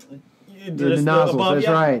 The nozzles, that's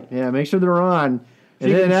right. Yeah, make sure they're on.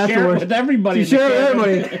 And then afterwards, with everybody. share it with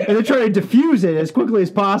everybody, and then try to diffuse it as quickly as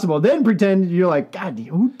possible. Then pretend you're like, God,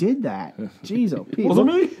 who did that? Jeez, oh, Pete. Wasn't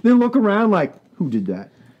me? Then look around like, who did that?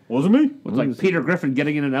 Wasn't me? It's like Peter Griffin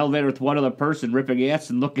getting in an elevator with one other person, ripping ass,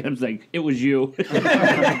 and looking at him like, it was you.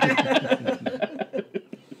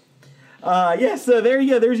 Yeah, so there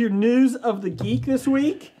you go. There's your news of the geek this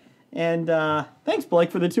week. And thanks, Blake,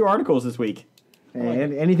 for the 2 articles this week.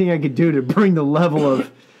 And anything I could do to bring the level of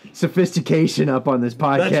sophistication up on this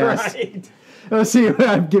podcast. That's right. Let's see what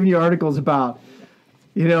I've given you articles about.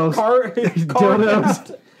 You know,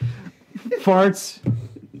 dildos, farts.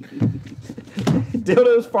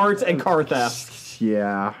 Dildos, farts, and car theft.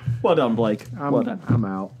 Yeah. Well done, Blake. Well done. I'm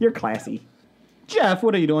out. You're classy. Jeff,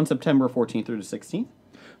 what are you doing September 14th through the 16th?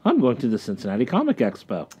 I'm going to the Cincinnati Comic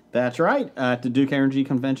Expo. That's right. At the Duke Energy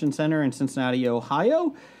Convention Center in Cincinnati,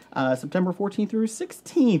 Ohio. September 14th through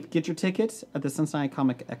 16th. Get your tickets at the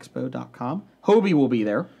CincinnatiComicExpo.com. Hobie will be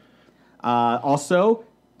there. Also,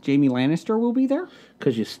 Jamie Lannister will be there.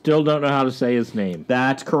 Because you still don't know how to say his name.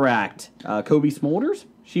 That's correct. Kobe Smulders,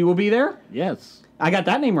 she will be there. Yes. I got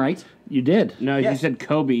that name right. You did. No, you said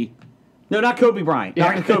Kobe. No, not Kobe Bryant.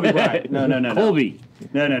 Not Kobe Bryant. No. Colby.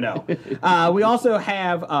 No. We also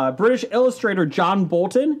have British illustrator John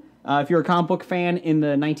Bolton. If you're a comic book fan in the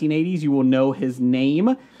 1980s, you will know his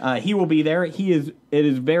name. He will be there. It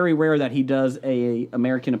is very rare that he does a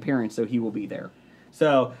American appearance, so he will be there.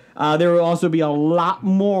 So there will also be a lot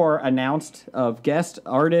more announced of guest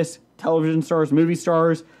artists, television stars, movie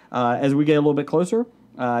stars as we get a little bit closer.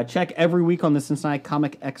 Check every week on the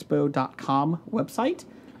CincinnatiComicExpo.com website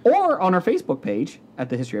or on our Facebook page at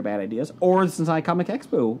the History of Bad Ideas or the Cincinnati Comic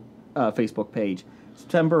Expo Facebook page.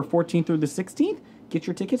 September 14th through the 16th. Get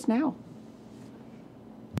your tickets now.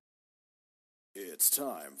 It's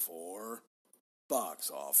time for Box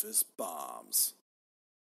Office Bombs.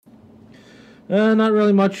 Not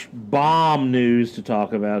really much bomb news to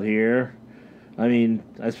talk about here. I mean,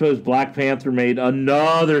 I suppose Black Panther made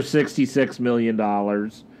another $66 million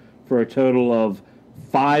for a total of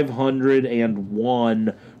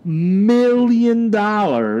 $501 million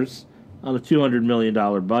on a $200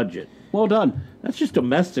 million budget. Well done. That's just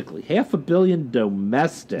domestically. $500 million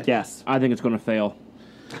domestic. Yes. I think it's going to fail.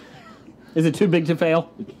 Is it too big to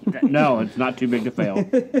fail? No, it's not too big to fail.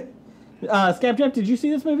 Scab Jeff, did you see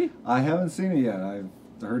this movie? I haven't seen it yet. I've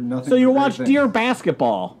heard nothing. So you but great watched things. Dear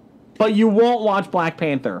Basketball, but you won't watch Black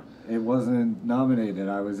Panther. It wasn't nominated.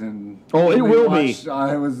 I was in. Oh, it only will watch- be.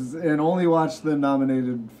 I was in only watch the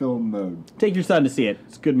nominated film mode. Take your son to see it.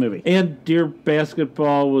 It's a good movie. And Dear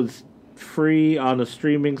Basketball was free on a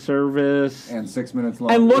streaming service. And 6 minutes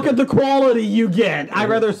long. And look at the quality you get. I'd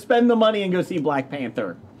rather spend the money and go see Black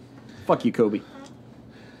Panther. Fuck you, Kobe.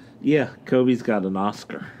 Yeah, Kobe's got an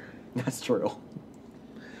Oscar. That's true.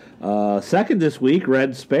 Second this week,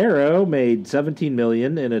 Red Sparrow made $17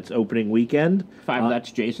 million in its opening weekend.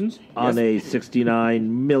 That's Jason's. On a $69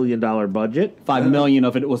 million budget. $5 million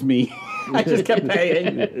of it was me. I just kept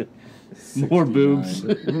paying. More boobs.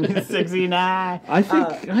 69. I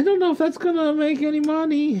think I don't know if that's gonna make any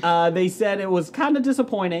money. They said it was kind of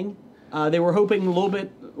disappointing. They were hoping a little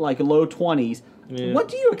bit like low 20s. Yeah. What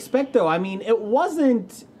do you expect though? I mean, it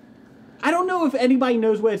wasn't. I don't know if anybody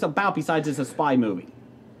knows what it's about besides it's a spy movie.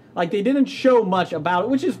 Like they didn't show much about it,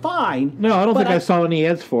 which is fine. No, I don't but think I saw any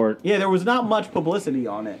ads for it. Yeah, there was not much publicity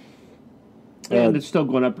on it. And it's still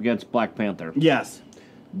going up against Black Panther. Yes.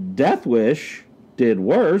 Death Wish did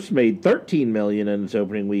worse, made $13 million in its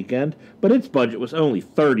opening weekend, but its budget was only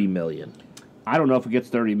 $30 million. I don't know if it gets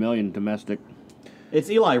 $30 million domestic. It's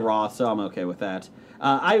Eli Roth, so I'm okay with that.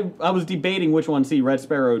 I was debating which one to see, Red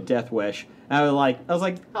Sparrow, Death Wish. And I was like,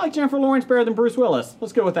 I like Jennifer Lawrence better than Bruce Willis.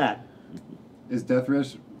 Let's go with that. Is Death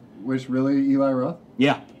Wish really Eli Roth?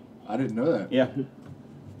 Yeah. I didn't know that. Yeah.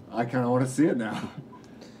 I kind of want to see it now.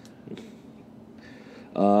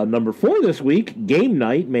 Number 4 this week, Game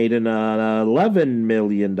Night made an $11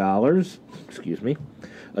 million. Excuse me.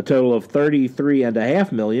 A total of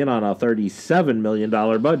 $33.5 million on a $37 million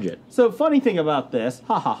budget. So, funny thing about this,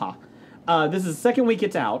 this is the second week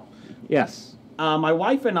it's out. Yes. My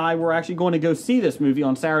wife and I were actually going to go see this movie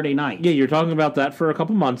on Saturday night. Yeah, you're talking about that for a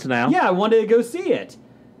couple months now. Yeah, I wanted to go see it.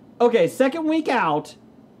 Okay, second week out,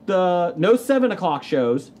 no 7 o'clock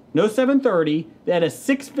shows, no 7:30. They had a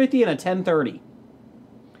 6:50 and a 10:30.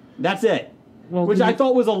 That's it. Well, Which I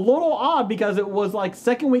thought was a little odd because it was like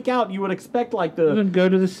second week out. You would expect like the. Then go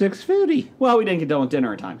to the 6:50. Well, we didn't get done with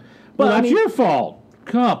dinner in time. But Well, I that's mean, your fault.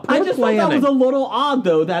 Come on, I poor just thought that planning. was a little odd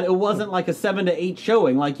though that it wasn't like a 7 to 8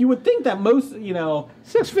 showing. Like you would think that most,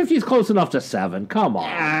 6:50 is close enough to 7. Come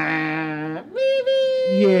on.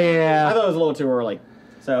 maybe. Yeah. I thought it was a little too early,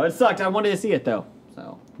 so it sucked. I wanted to see it though.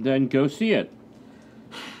 So Then go see it.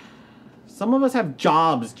 some of us have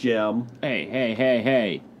jobs, Jim.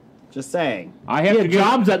 Hey. Just saying. I have Yeah, to go.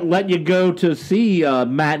 jobs that let you go to see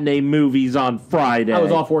matinee movies on Friday. I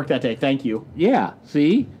was off work that day. Thank you. Yeah,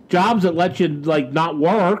 see? Jobs that let you, not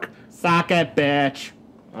work. Suck it, bitch.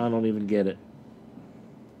 I don't even get it.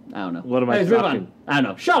 I don't know. What am I Hey, move sucking? on. I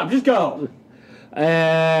don't know. Shut up. Just go.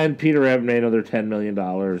 And Peter Rabbit made another $10 million.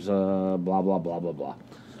 Blah, blah, blah, blah, blah.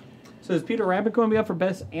 So is Peter Rabbit going to be up for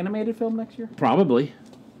Best Animated Film next year? Probably.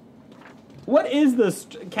 What is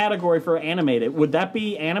the category for animated? Would that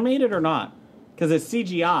be animated or not? Because it's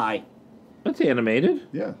CGI. That's animated.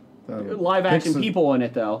 Yeah. Live action Pixar- people in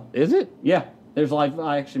it, though. Is it? Yeah, there's live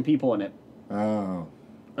action people in it. Oh.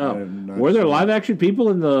 Oh. I'm not Were there sure. live action people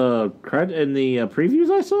in the previews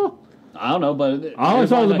I saw? I don't know, but All I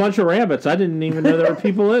saw was a bunch of rabbits. I didn't even know there were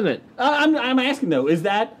people in it. I'm asking though. Is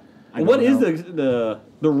that don't what is know.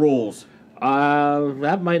 the rules?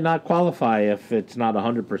 That might not qualify if it's not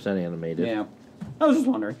 100% animated. Yeah, I was just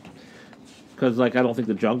wondering. Because, I don't think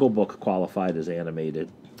the Jungle Book qualified as animated.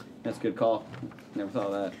 That's a good call. Never thought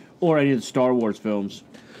of that. Or any of the Star Wars films.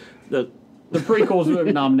 The prequels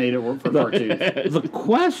were nominated for cartoons. The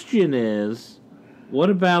question is, what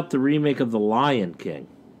about the remake of The Lion King?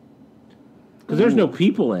 Because there's no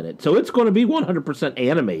people in it, so it's going to be 100%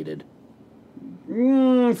 animated.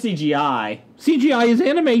 CGI. CGI is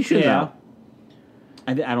animation, Yeah. though.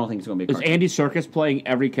 I don't think it's going to be a Is cartoon. Andy Serkis playing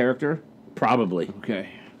every character? Probably. Okay.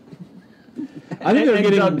 I think they're And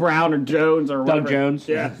getting Doug Brown or Jones or Doug whatever. Jones?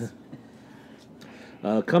 Yes.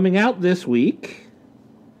 Coming out this week,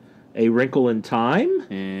 A Wrinkle in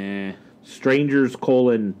Time, Strangers: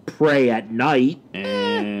 Prey at Night,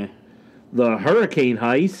 The Hurricane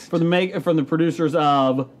Heist. From the producers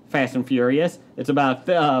of Fast and Furious. It's about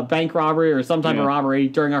bank robbery or some type of robbery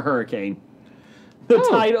during a hurricane. The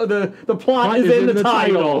title, the plot is in the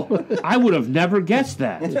title. I would have never guessed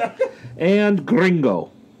that. And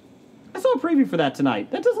Gringo. I saw a preview for that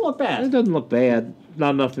tonight. That doesn't look It bad. doesn't look bad. Not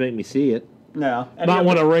enough to make me see it. No. Not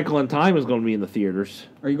when A Wrinkle in Time is going to be in the theaters.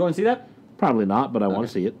 Are you going to see that? Probably not, but I want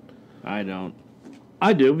to see it. I don't.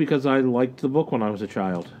 I do because I liked the book when I was a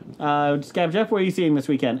child. Scab Jeff, what are you seeing this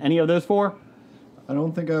weekend? Any of those four? I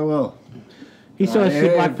don't think I will. He still has to see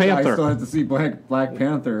Black I Panther. still have to see Black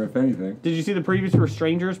Panther, if anything. Did you see the previews for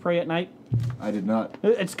Strangers Pray at Night? I did not.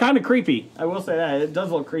 It's kind of creepy. I will say that. It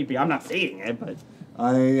does look creepy. I'm not seeing it, but...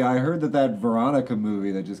 I heard that Veronica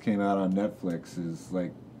movie that just came out on Netflix is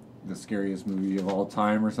like the scariest movie of all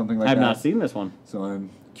time or something like that. I have not seen this one. So I'm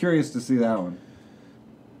curious to see that one.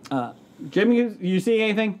 Jim, you see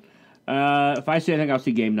anything? If I see anything, I'll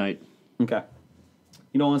see Game Night. Okay.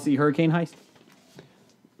 You don't want to see Hurricane Heist?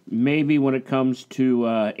 Maybe when it comes to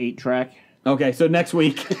 8-track. Okay, so next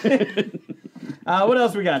week. What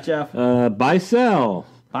else we got, Jeff? Buy sell.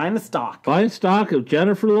 Buying the stock. Buying stock of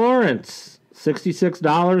Jennifer Lawrence.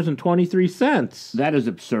 $66.23. That is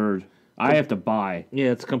absurd. I have to buy.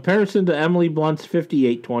 Yeah, it's a comparison to Emily Blunt's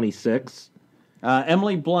 $58.26.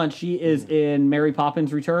 Emily Blunt, she is in Mary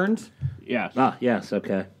Poppins Returns. Yes. Ah, yes,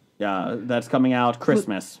 okay. Yeah, that's coming out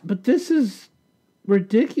Christmas. But this is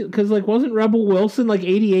ridiculous because, like, wasn't Rebel Wilson like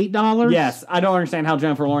 $88? Yes, I don't understand how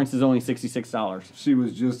Jennifer Lawrence is only $66. She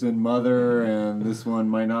was just in Mother, and this one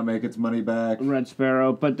might not make its money back. Red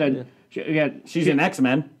Sparrow. But then, she's in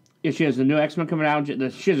X-Men. Yeah, she has the new X-Men coming out.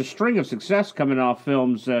 She has a string of success coming off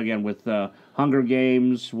films, again, with Hunger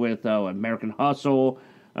Games, with American Hustle.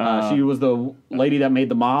 She was the lady that made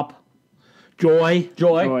the mop. Joy.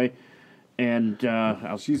 And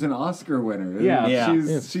she's an Oscar winner. Yeah.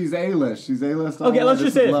 She's A-list. She's A-list. Okay, let's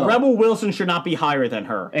just say this. Rebel Wilson should not be higher than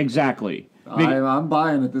her. Exactly. I'm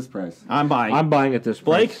buying at this price. I'm buying. I'm buying at this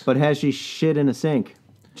Blake? price. But has she shit in a sink?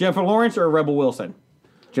 Jennifer Lawrence or Rebel Wilson?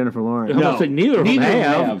 Jennifer Lawrence. I'm saying neither of them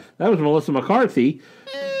have. That was Melissa McCarthy.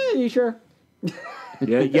 You sure?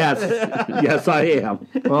 Yeah, yes. Yes, I am.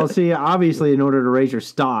 Well, see, obviously, in order to raise your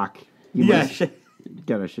stock, you must shit.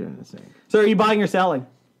 gotta shit in a sink. So are you buying or selling?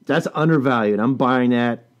 That's undervalued. I'm buying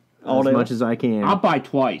that All as day much long? as I can. I'll buy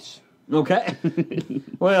twice. Okay.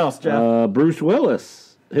 What else, Jeff? Bruce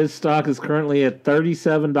Willis. His stock is currently at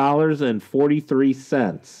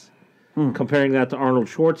 $37.43. Comparing that to Arnold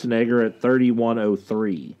Schwarzenegger at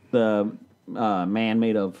 $31.03. The man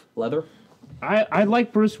made of leather? I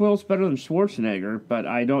like Bruce Willis better than Schwarzenegger, but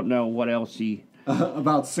I don't know what else he...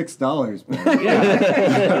 About $6.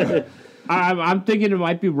 Yeah. I'm thinking it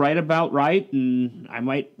might be right, and I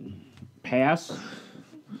might pass.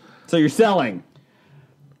 So you're selling?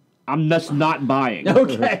 I'm just not buying.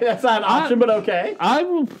 Okay, that's not an option, but okay. I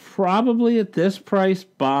will probably at this price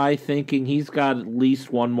buy, thinking he's got at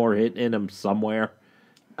least one more hit in him somewhere.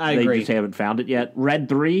 I They agree. just haven't found it yet. Red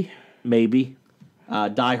 3? Maybe.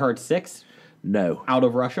 Die Hard 6? No. Out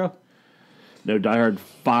of Russia? No, Die Hard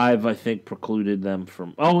 5, I think, precluded them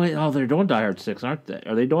from... they're doing Die Hard 6, aren't they?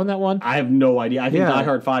 Are they doing that one? I have no idea. I think Die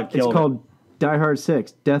Hard 5 killed It's called Die Hard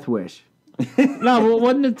 6, Death Wish. No, well,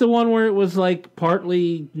 wasn't it the one where it was like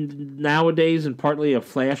partly nowadays and partly a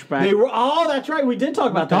flashback? That's right. We did talk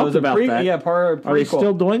about that. It was Talked about a that. Yeah, prequel. Are they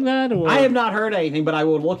still doing that? Or? I have not heard anything, but I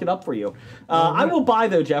will look it up for you. I will buy,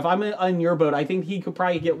 though, Jeff. I'm on your boat. I think he could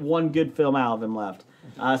probably get one good film out of him left.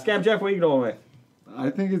 Scab Jeff, what are you going with? I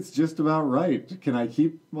think it's just about right. Can I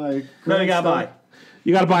keep my... No, you gotta buy.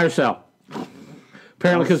 You gotta buy or sell.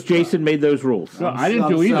 Apparently, because Jason made those rules. No, I didn't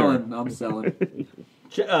do either. I'm selling.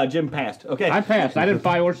 Jim passed. Okay. I passed. I didn't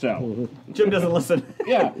buy or sell. Jim doesn't listen.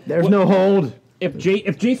 Yeah. There's no hold. If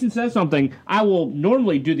Jason says something, I will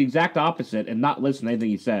normally do the exact opposite and not listen to anything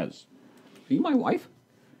he says. Are you my wife?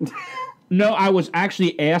 No, I was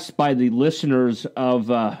actually asked by the listeners of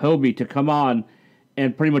Hobie to come on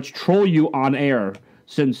and pretty much troll you on air.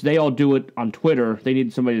 Since they all do it on Twitter, they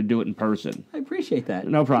need somebody to do it in person. I appreciate that.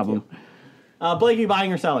 No problem. Blake, you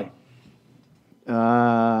buying or selling?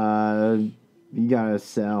 You gotta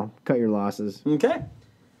sell. Cut your losses. Okay.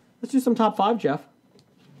 Let's do some top 5, Jeff.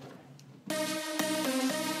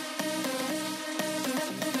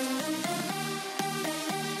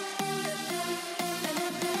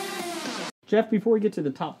 Jeff, before we get to the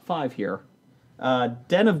top 5 here,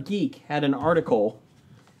 Den of Geek had an article,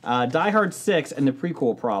 Die Hard 6 and the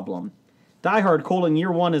prequel problem. Die Hard,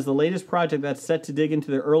 year 1 is the latest project that's set to dig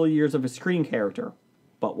into the early years of a screen character.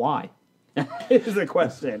 But why? Is the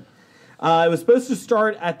question. It was supposed to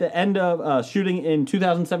start at the end of shooting in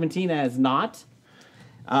 2017 as not.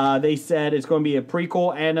 They said it's going to be a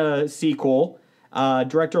prequel and a sequel.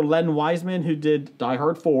 Director Len Wiseman, who did Die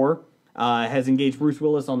Hard 4, has engaged Bruce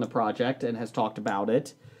Willis on the project and has talked about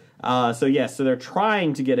it. So they're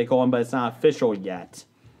trying to get it going, but it's not official yet.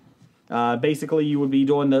 Basically, you would be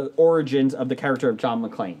doing the origins of the character of John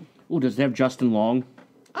McClane. Oh, does it have Justin Long?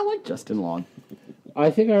 I like Justin Long. I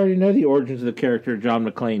think I already know the origins of the character of John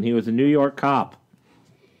McClane. He was a New York cop.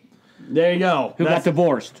 There you go. Who got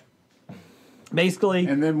divorced. Basically,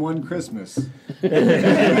 And then one Christmas.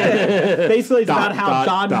 it's about how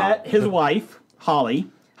John met his wife, Holly,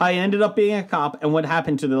 how he ended up being a cop, and what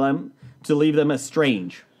happened to them to leave them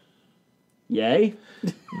estranged. Yay?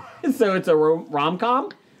 So it's a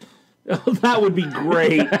rom-com? That would be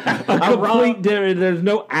great. There's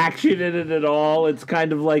no action in it at all. It's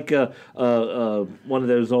kind of like one of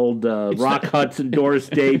those old Rock Hudson, Doris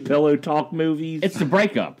Day pillow talk movies. It's the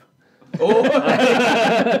breakup. Die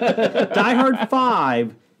Hard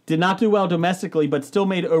 5 did not do well domestically, but still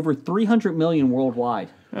made over $300 million worldwide.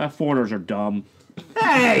 Foreigners are dumb.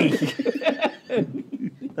 Hey!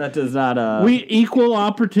 That does not... We equal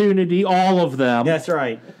opportunity, all of them. That's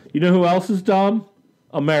right. You know who else is dumb?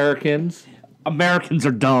 Americans. Americans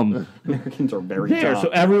are dumb. Americans are very There, dumb. so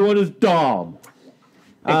everyone is dumb.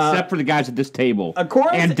 Except for the guys at this table. Of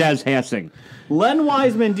course. And Des Hassing. Len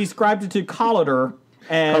Wiseman described it to Collider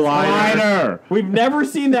as... Collider. We've never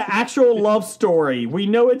seen the actual love story. We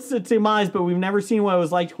know it's a demise, but we've never seen what it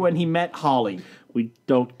was like when he met Holly. We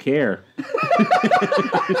don't care.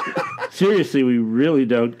 Seriously, we really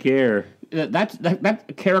don't care. That's a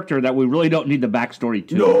character that we really don't need the backstory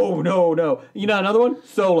to. No. You know another one?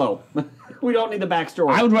 Solo. We don't need the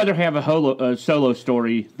backstory. I would rather have a solo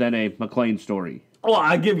story than a McClane story. Well,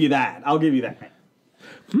 I'll give you that.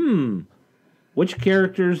 Which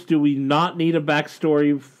characters do we not need a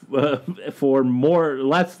backstory for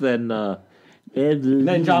less than John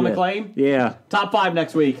McClane? Yeah. Top 5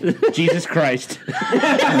 next week. Jesus Christ.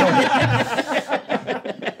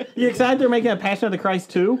 You excited they're making a Passion of the Christ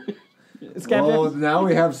 2? Well, now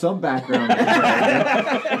we have some background.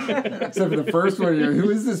 Except for the first one, you're,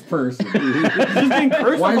 who is this person? He's been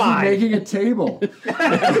crucified. Why is he making a table?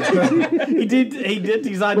 He did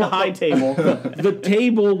design the high table. The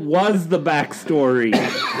table was the backstory.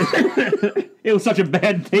 It was such a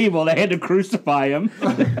bad table, they had to crucify him.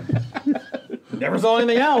 Never saw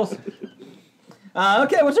anything else.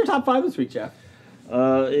 Okay, what's your top 5 this week, Jeff?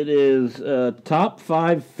 It is top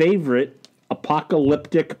 5 favorite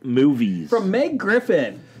apocalyptic movies. From Meg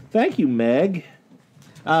Griffin. Thank you, Meg.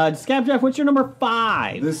 Scab Jeff, what's your number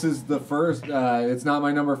 5? This is the first, it's not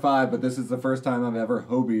my number 5, but this is the first time I've ever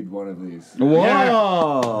hobied one of these.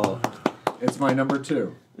 Whoa! It's my number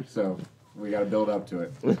 2, so we got to build up to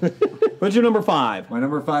it. What's your number 5? My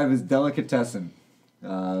number 5 is Delicatessen.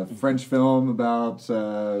 French film about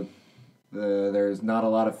there's not a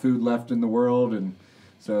lot of food left in the world, and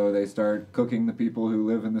so they start cooking the people who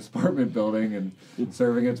live in this apartment building and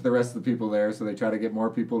serving it to the rest of the people there, so they try to get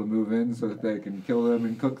more people to move in so that they can kill them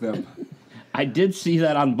and cook them. I did see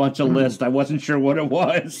that on a bunch of lists. I wasn't sure what it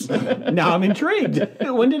was. Now I'm intrigued.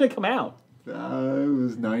 When did it come out? It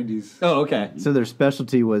was 90s. Oh, okay. So their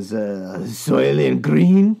specialty was Soylent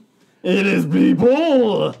Green. It is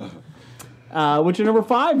people. What's your number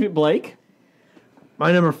 5, Blake?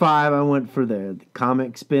 My number 5, I went for the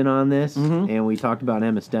comic spin on this, and we talked about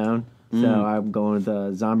Emma Stone. So I'm going with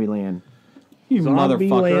Zombieland. You Zombieland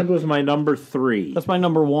motherfucker. was my number 3. That's my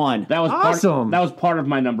number 1. That was Awesome. that was part of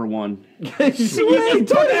my number 1. Sweet, put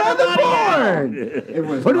it on the board. It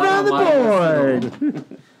was Put it not on the my list at all. board.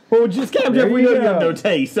 Well, just Scab Jeff, we you know you go. have no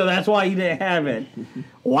taste, so that's why you didn't have it.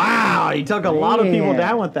 Wow, you took a lot of people Man.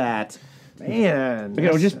 down with that. Man,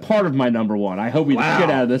 It was just part of my number 1. I hope we Wow. get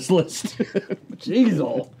out of this list.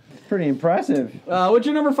 Jeez. pretty impressive. What's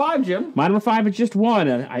your number 5, Jim? My number 5 is just one,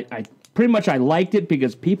 and I pretty much I liked it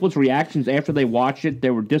because people's reactions after they watched it, they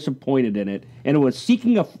were disappointed in it, and it was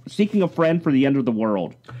Seeking a Friend for the End of the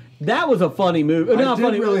World. That was a funny movie. I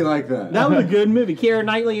did really like that. That was a good movie. Keira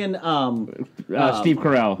Knightley and Steve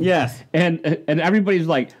Carell. yes. And everybody's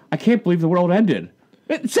like, I can't believe the world ended.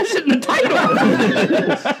 It says it in the title.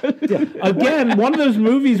 Again, one of those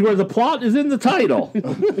movies where the plot is in the title.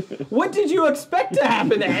 What did you expect to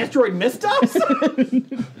happen? The asteroid missed us?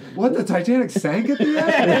 What, the Titanic sank at the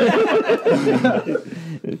end?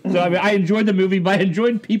 So I mean, I enjoyed the movie, but I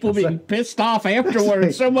enjoyed people being pissed off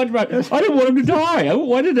afterwards so much. About, I didn't want him to die. I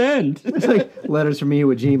wanted it to end. It's like letters from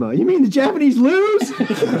Iwo Jima. You mean the Japanese lose?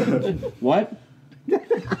 What?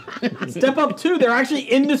 Step Up 2, they're actually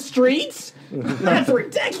in the streets? That's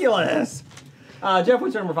ridiculous. Jeff,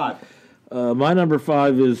 what's your number 5? My number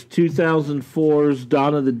 5 is 2004's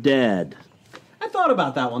Dawn of the Dead. I thought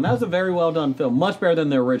about that one. That was a very well done film. Much better than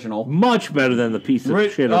the original. Much better than the piece of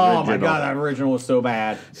shit Oh original. my god, that original was so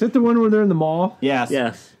bad. Is that the one where they're in the mall? Yes.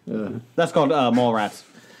 Yes. That's called Mallrats.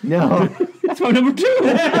 No. That's my number 2.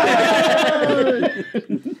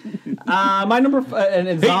 My number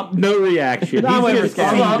No reaction. No, He's wait, just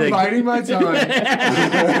I'm seething. biding my time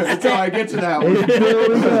until I get to that one.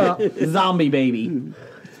 Building up. Zombie Baby.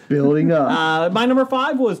 Building up. My number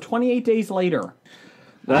 5 was 28 Days Later.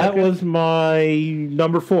 That was my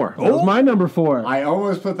number 4. That was my number 4. I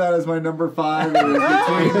almost put that as my number 5. It was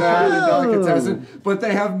between that and Delicatessen, but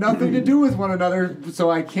they have nothing to do with one another,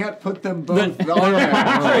 so I can't put them both on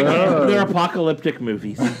there. They're apocalyptic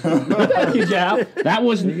movies. Thank you, Jeff. That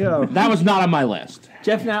was not on my list.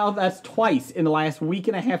 Jeff, now that's twice in the last week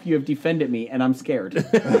and a half you have defended me, and I'm scared.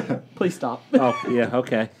 Please stop. Oh, yeah,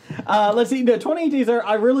 okay. Let's see. The 28 Days Later,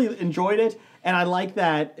 I really enjoyed it. And I like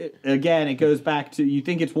that, again, it goes back to, you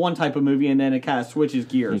think it's one type of movie, and then it kind of switches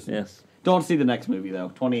gears. Yes. Don't see the next movie,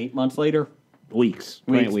 though. 28 months later? Weeks.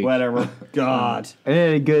 Weeks, whatever. God. And it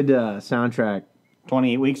had a good soundtrack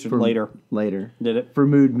 28 weeks or later. Later. Did it? For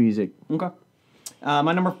mood music. Okay.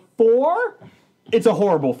 My number 4, it's a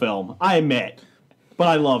horrible film, I admit. But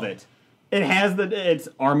I love it. It's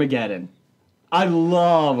Armageddon. I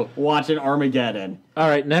love watching Armageddon. All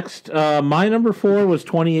right, next. My number 4 was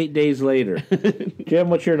 28 Days Later. Jim,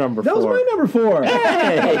 what's your number 4? That was my number 4.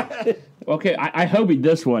 Hey! Okay, I hobied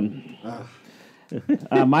this one.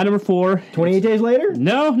 My number 4. 28 Days Later?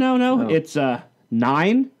 No. Oh. It's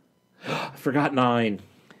 9. I forgot 9.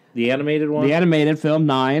 The animated one? The animated film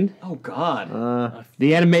 9. Oh, God.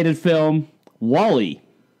 The animated film Wall-E.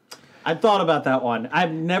 I thought about that one.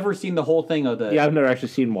 I've never seen the whole thing of the... Yeah, I've never actually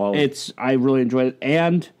seen Wall-E. I really enjoyed it.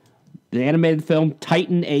 And the animated film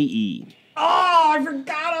Titan AE. Oh, I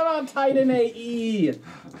forgot about Titan AE.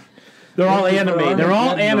 They're all animated. They're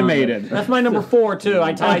all animated. That's my number 4, too.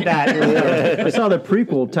 I tied that. I saw the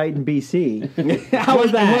prequel, Titan BC. How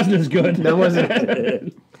was that? It wasn't as good. That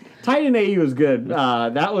wasn't... Titan AE was good.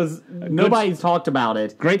 That was... Nobody's talked about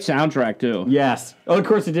it. Great soundtrack, too. Yes. Oh, of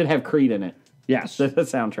course, it did have Creed in it. Yes. The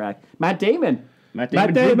soundtrack. Matt Damon.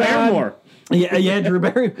 Drew Barrymore. Yeah, Drew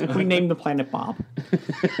Barrymore. We named the planet Bob.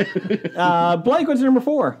 Blake, what's your number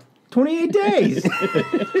 4? 28 days.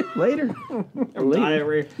 Later.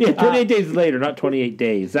 Yeah, 28 Days Later, not 28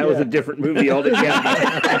 Days. That was a different movie altogether.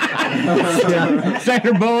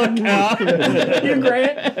 Sandra Bullock. Hugh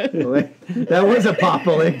Grant. That was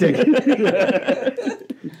apocalyptic.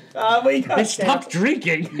 I stopped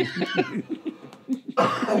drinking.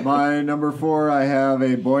 My number 4, I have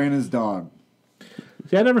A Boy and His Dog.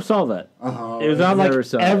 See, I never saw that. It was on like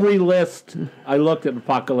every list I looked at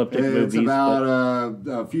apocalyptic movies. It's about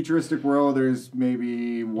a futuristic world. There's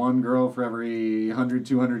maybe one girl for every 100,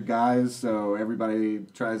 200 guys, so everybody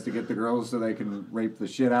tries to get the girls so they can rape the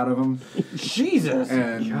shit out of them. Jesus!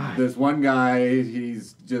 And this one guy,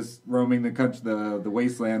 he's just roaming the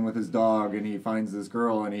wasteland with his dog, and he finds this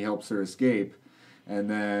girl, and he helps her escape. And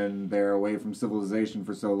then they're away from civilization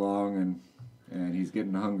for so long, and he's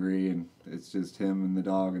getting hungry, and it's just him and the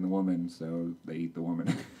dog and the woman, so they eat the woman.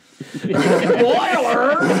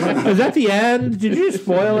 Spoiler! Is that the end? Did you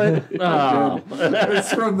spoil it? Oh.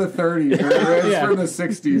 It's from the 30s, or it's from the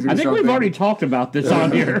 60s or I think something. we've already talked about this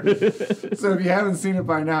on here. So if you haven't seen it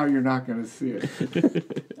by now, you're not going to see it.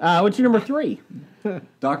 What's your number 3?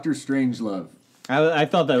 Dr. Strangelove. I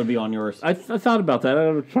thought that would be on yours. I thought about that.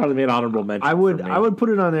 I would probably make an honorable mention. I would put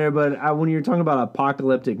it on there, but when you're talking about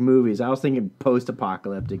apocalyptic movies, I was thinking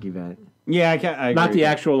post-apocalyptic event. Yeah, I agree. Not the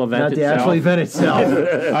actual event Not the itself. actual event itself.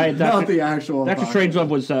 All right, Not the actual. Dr. Strangelove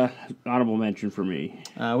was honorable mention for me.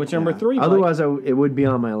 What's your number 3? Blake? Otherwise, it would be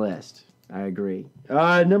on my list. I agree.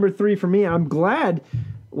 Number 3 for me, I'm glad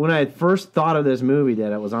when I first thought of this movie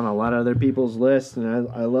that it was on a lot of other people's lists, and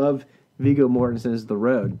I love Viggo Mortensen's The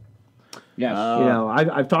Road. Yes. You know,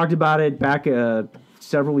 I've talked about it back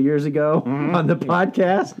several years ago on the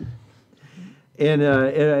podcast. And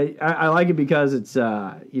I like it because it's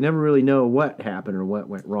you never really know what happened or what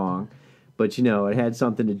went wrong. But, you know, it had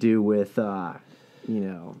something to do with, you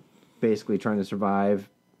know, basically trying to survive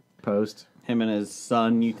post. Him and his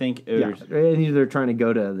son, you think? Yeah, and either they're trying to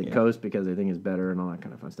go to the coast because they think it's better and all that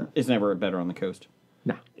kind of fun stuff. It's never better on the coast.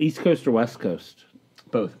 No. East Coast or West Coast?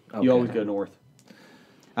 Both. Okay. You always go north.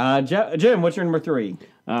 Jim, what's your number 3?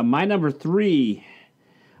 My number 3,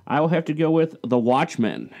 I will have to go with The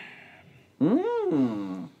Watchmen.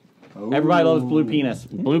 Everybody loves Blue Penis.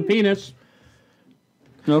 Blue Penis.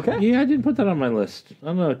 Okay. Yeah, I didn't put that on my list. I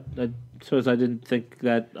don't know. I suppose I didn't think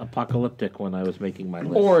that apocalyptic when I was making my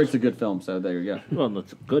list. Or it's a good film, so there you go. Well,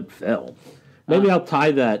 it's a good film. Maybe I'll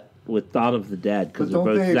tie that with Dawn of the Dead because But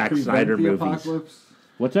they're don't both they Zack prevent Snyder the movies. apocalypse?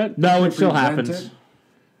 What's that? No, Don't it they still prevent happens. it?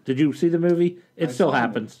 Did you see the movie? It I still saw it.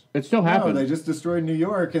 happens. It still No, happens. they just destroyed New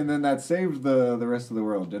York, and then that saved the rest of the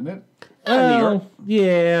world, didn't it? Oh,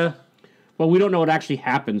 yeah. Well, we don't know what actually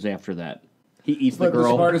happens after that. He eats But the the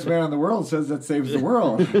girl. smartest man in the world says that saves the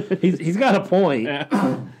world. He's got a point.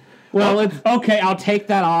 Well, it's okay. I'll take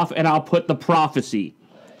that off, and I'll put the prophecy.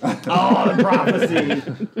 Oh, the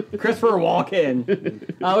prophecy. Christopher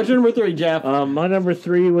Walken. What's your number 3, Jeff? My number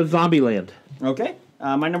 3 was Zombieland. Okay.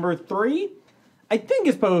 My number 3, I think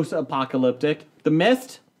is post-apocalyptic. The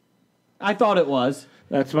Mist. I thought it was.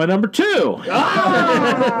 That's my number 2.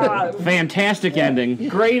 Fantastic ending.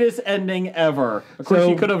 Greatest ending ever. Of course, So-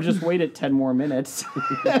 you could have just waited 10 more minutes.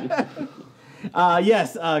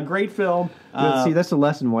 Yes, great film. See, that's the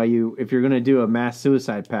lesson why if you're going to do a mass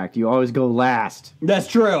suicide pact, you always go last. That's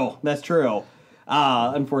true. That's true.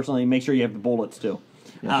 Unfortunately, make sure you have the bullets too.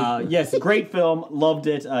 Yes, great film. Loved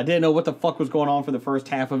it. Didn't know what the fuck was going on for the first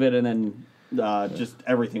half of it, and then just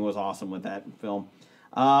everything was awesome with that film.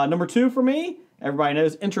 Number 2 for me, everybody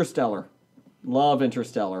knows Interstellar. Love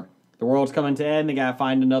Interstellar. The world's coming to end. They gotta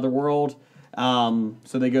find another world.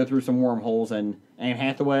 So they go through some wormholes, and Anne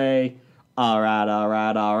Hathaway. All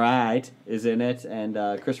right, is in it, and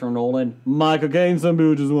Christopher Nolan, Michael Caine. Some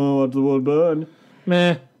people just want to watch the world burn.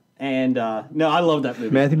 Meh. And no, I love that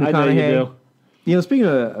movie. Matthew I know you McConaughey. do. Speaking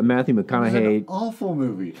of Matthew It was an McConaughey, awful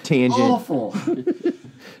movie. Tangent. Awful.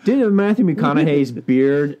 didn't Matthew McConaughey's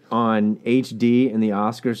beard on HD and the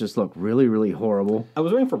Oscars just look really, really horrible? I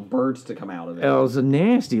was waiting for birds to come out of it. It was a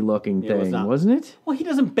nasty looking It was thing, not. wasn't it? Well, he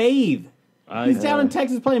doesn't bathe. He's down in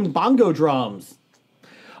Texas playing bongo drums.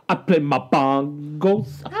 I play my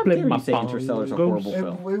bongos. How dare you say Interstellar's a horrible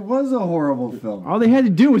film? It was a horrible film. All they had to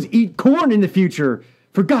do was eat corn in the future.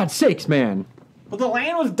 For God's sakes, man. But the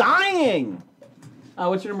land was dying.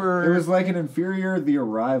 What's your number? It was like an inferior The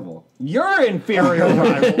Arrival. Your inferior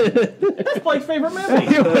rival. That's Blake's favorite movie.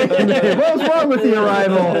 What was wrong with The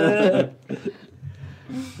Arrival?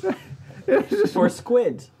 For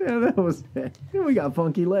squids. Yeah, that was it. We got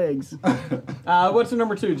funky legs. What's the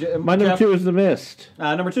number 2, Jim? My number 2 is The Mist.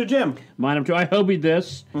 Number 2, Jim. My number 2, I hobied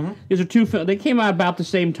this. These are two films. They came out about the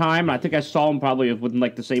same time. And I think I saw them probably within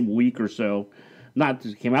like the same week or so. Not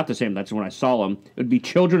came out the same. That's when I saw them. It would be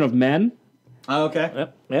Children of Men Okay.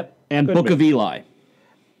 Yep. and Good Book movie. of Eli.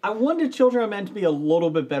 I wanted Children of Men to be a little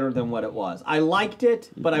bit better than what it was. I liked it,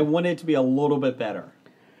 but I wanted it to be a little bit better.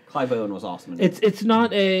 Clive Owen was awesome in it. It's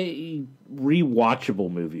not a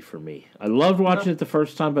rewatchable movie for me. I loved watching it the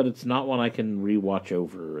first time, but it's not one I can rewatch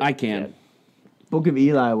over. I can. again. Book of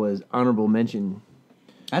Eli was honorable mention.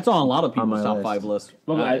 That's on a lot of people's my top list. 5 list.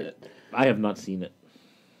 I have not seen it.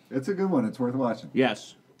 It's a good one. It's worth watching.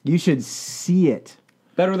 Yes. You should see it.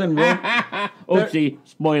 Better than Oopsie.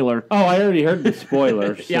 Spoiler. Oh, I already heard the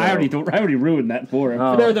spoilers. Yeah, I already ruined that for him.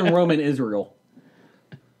 better than Roman Israel.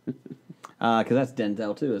 Because that's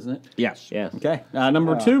Denzel too, isn't it? Yes. Yes. Okay.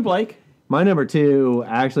 Number 2, Blake. My number 2,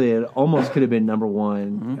 actually, it almost could have been number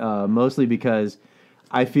 1, mostly because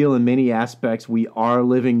I feel in many aspects we are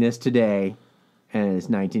living this today, and it's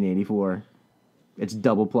 1984. It's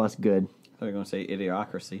double plus good. I was going to say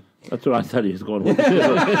Idiocracy. That's what I thought he was going with. Well,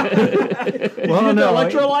 no.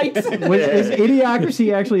 Electrolytes? Is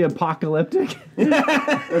Idiocracy actually apocalyptic? As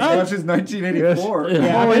much as 1984.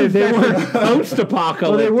 Oh, they were Post-apocalyptic.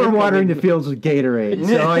 well, they were watering the fields with Gatorade,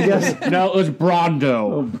 so I guess No, it was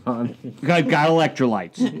Brondo. Got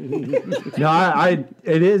electrolytes. no.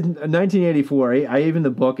 It is 1984. I even the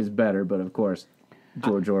book is better, but of course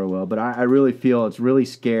George Orwell. But I really feel it's really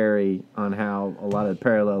scary on how a lot of the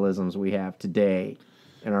parallelisms we have today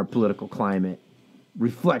in our political climate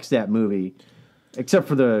reflects that movie, except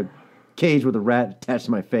for the cage with a rat attached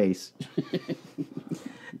to my face.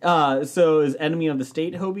 So is Enemy of the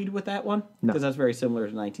State hobied with that one? No. Because that's very similar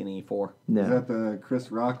to 1984. No. Is that the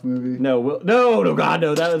Chris Rock movie? No, no, God,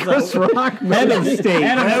 no. That was Chris Rock, Head of State.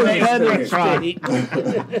 Enemy of the State.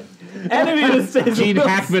 Enemy of the State. Gene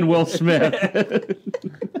Hackman, Will Smith.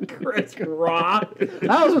 Chris Rock.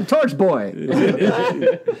 that was a Torch Boy.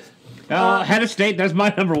 Head of State, that's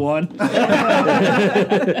my number 1. The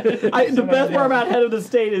best part about Head of the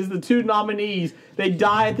State is the 2 nominees, they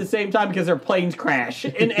die at the same time because their planes crash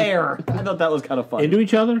in air. I thought that was kind of fun. Into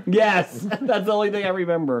each other? Yes, that's the only thing I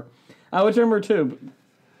remember. What's your number 2?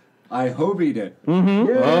 I hobied it.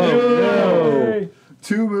 Oh,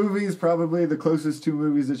 2 movies, probably the closest 2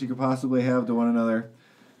 movies that you could possibly have to one another.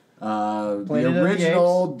 The Planet of the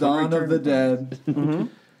original Apes, Dawn of the Dead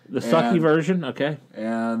the sucky And- version? Okay.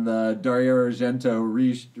 and the Dario Argento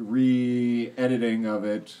re-editing of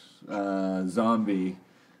it, Zombie,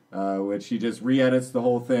 which he just re-edits the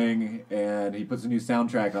whole thing and he puts a new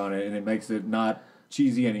soundtrack on it, and it makes it not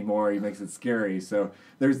cheesy anymore. He makes it scary. So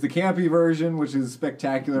there's the campy version, which is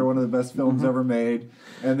spectacular, one of the best films ever made.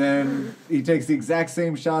 And then he takes the exact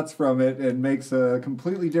same shots from it and makes a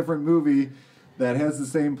completely different movie that has the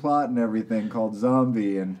same plot and everything called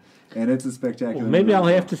Zombie, and it's a spectacular Maybe movie. I'll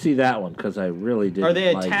have to see that one because I really did. Are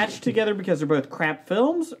they attached together because they're both crap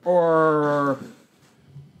films, or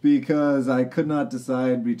Because I could not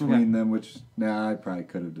decide between them, which I probably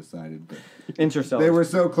could have decided, but Interstellar? they were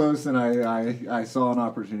so close, and I saw an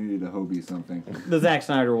opportunity to Hobie something. The Zack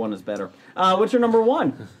Snyder one is better. What's your number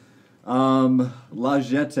one? La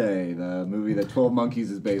Jetée, the movie that 12 Monkeys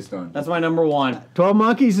is based on. That's my number one. 12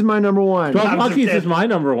 Monkeys is my number one. 12 Monkeys is my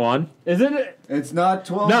number one. Isn't it? It's not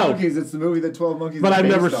 12 No. Monkeys, it's the movie that 12 Monkeys But is I've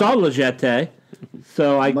based never on. saw La Jetée,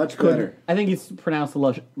 so I Much couldn't. better. I think it's pronounced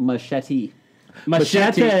machete.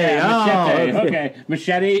 Machete. Machete. Oh, okay.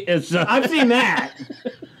 Machete is. I've seen that.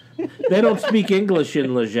 They don't speak English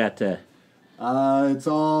in La Jetée. It's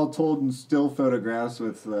all told in still photographs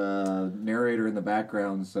with narrator in the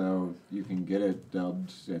background, so you can get it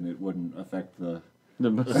dubbed, and it wouldn't affect it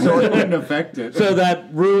wouldn't affect it. So that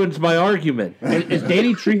ruins my argument. Is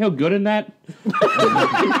Danny Trejo good in that?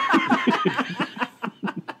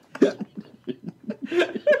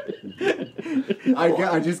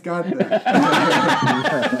 I just got that.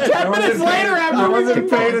 10 minutes later, I wasn't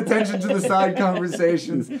paying attention to the side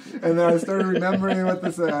conversations, and then I started remembering what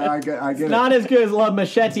this. I get it. Not as good as Love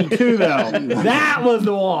Machete 2, though. That was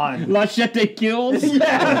the one. Machete kills?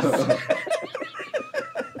 Yes.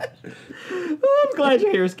 I'm glad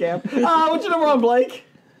you're here, Scam. What's your number one, Blake?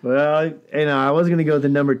 Well, I was going to go with the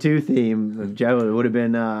number 2 theme. It would have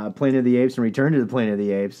been Planet of the Apes and Return to the Planet of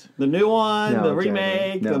the Apes. The new one, No, the okay.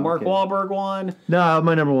 remake, No, the Mark okay. Wahlberg one. No,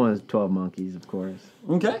 my number 1 is 12 Monkeys, of course.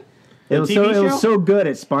 Okay. It was, TV so, it show? was so good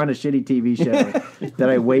it spawned a shitty TV show that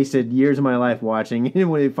I wasted years of my life watching. And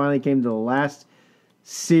when it finally came to the last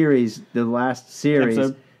series,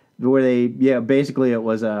 Episode. where they, basically it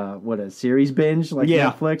was a series binge, like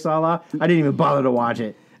Yeah. Netflix a la. I didn't even bother to watch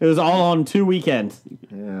it. It was all on 2 weekends.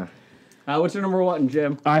 Yeah. What's your number one,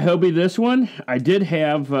 Jim? I Hobie this one. I did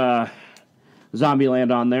have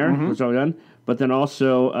Zombieland on there, which I've done, but then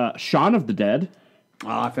also Shaun of the Dead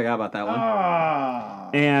Oh, I forgot about that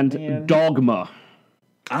one. and Dogma.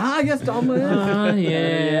 I guess Dogma is.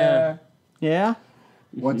 Yeah. Yeah?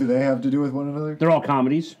 What do they have to do with one another? They're all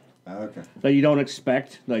comedies Okay. that you don't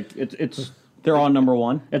expect. Like it's They're on number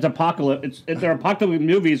one. it's apocalypse. They're apocalyptic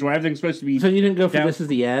movies where everything's supposed to be. So you didn't go for down- This Is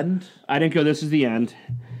the End? I didn't go. This is the end.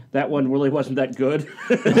 That one really wasn't that good.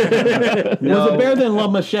 Was it better than La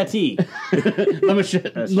Machete?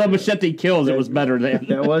 La Machete kills. It was better than.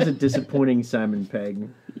 That was a disappointing Simon Pegg.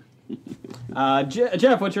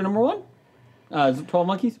 Jeff, what's your number one? Is it 12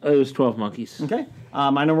 Monkeys? It was 12 Monkeys. Okay.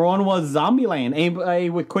 My number one was Zombieland. Anybody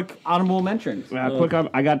with quick honorable mentions? Quick,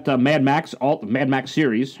 I got Mad Max, all the Mad Max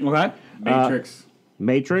series, Okay. Matrix.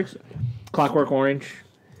 Matrix, Clockwork Orange.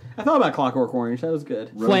 I thought about Clockwork Orange. That was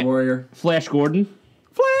good. Road Warrior. Flash Gordon,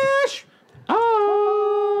 Flash!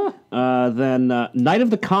 then Night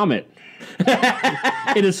of the Comet.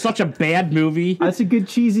 It is such a bad movie. That's a good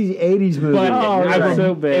cheesy 80s movie. But it was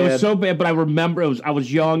so bad. It was so bad, but I remember I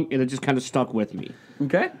was young and it just kind of stuck with me.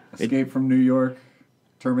 Okay. Escape from New York.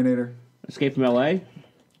 Terminator. Escape from L.A.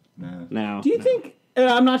 Nah. No. Do you think...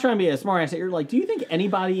 I'm not trying to be a smart ass. You're like, do you think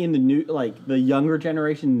anybody in the younger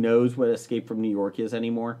generation knows what Escape from New York is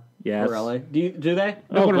anymore? Yes. Or LA? Do they? They're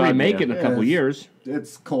going to God, remake yeah. it in a couple years.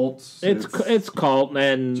 It's cults. It's cult,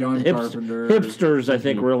 and John Carpenter. hipsters, I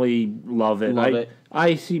think, really love it. Love it.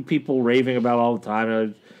 I see people raving about it all the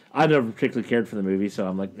time. I never particularly cared for the movie, so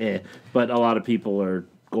I'm like, eh. But a lot of people are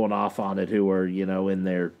going off on it who are, in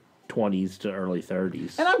their 20s to early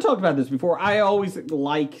 30s. And I've talked about this before. I always it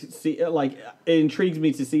intrigues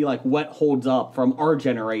me to see what holds up from our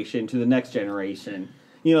generation to the next generation.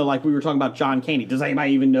 Like we were talking about John Candy. Does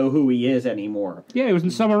anybody even know who he is anymore? Yeah, it was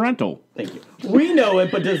in Summer Rental. Thank you. We know it,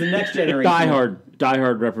 but does the next generation? Die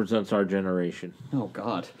Hard represents our generation. Oh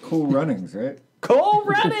God. Cool Runnings, right? Cool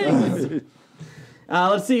Runnings.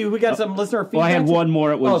 Let's see. We got some listener feedback. Well, I had one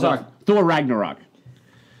more. It was sorry. Thor Ragnarok.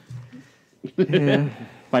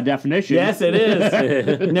 By definition. Yes, it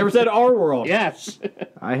is. Never said our world. Yes.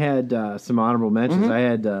 I had some honorable mentions. I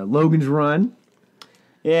had Logan's Run.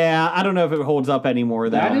 Yeah, I don't know if it holds up anymore.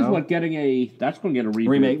 That's Though. going to get a reboot.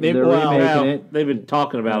 Remake. They're remaking it. They've been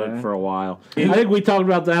talking about it for a while. I think we talked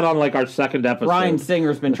about that on our second episode. Ryan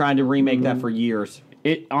Singer's been trying to remake that for years.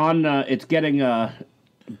 It's getting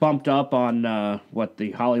bumped up on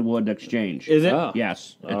the Hollywood Exchange. Is it? Oh.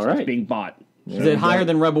 Yes. It's right. being bought. Is it higher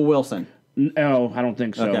than Rebel Wilson? No, I don't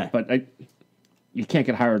think so. Okay. But you can't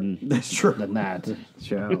get higher than That's true. than that.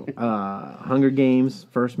 Show. Hunger Games,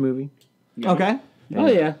 first movie. Okay. Oh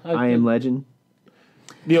yeah, I Am Legend.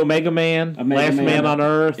 the Omega Man, Last Man on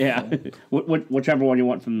Earth. Yeah, whichever one you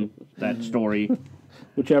want from that story.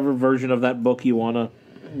 Whichever version of that book you wanna.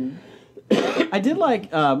 I did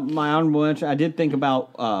like my honorable mention. I did think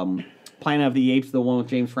about Planet of the Apes, the one with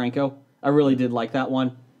James Franco. I really did like that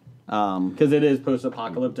one because it is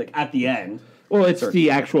post-apocalyptic at the end. Well, it's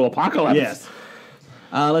the actual apocalypse. Yes.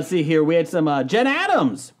 Let's see here. We had some Jen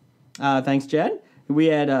Adams. Thanks, Jen. We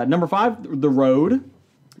had number 5, The Road.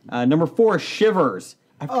 Number 4, Shivers.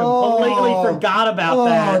 I completely forgot about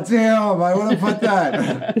that. Oh, damn. I would have put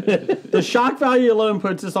that. The shock value alone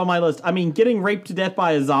puts this on my list. I mean, getting raped to death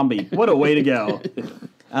by a zombie. What a way to go.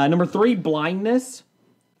 Number 3, Blindness.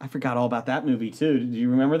 I forgot all about that movie, too. Do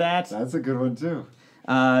you remember that? That's a good one, too.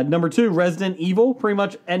 Number 2, Resident Evil. Pretty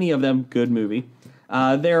much any of them, good movie.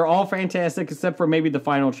 They're all fantastic except for maybe the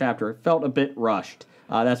final chapter. It felt a bit rushed.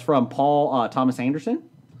 That's from Paul Thomas Anderson.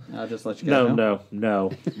 Just let you guys know.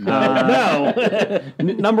 No.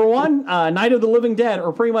 Number 1, Night of the Living Dead,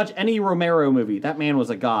 or pretty much any Romero movie. That man was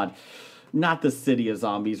a god. Not the City of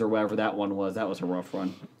Zombies or whatever that one was. That was a rough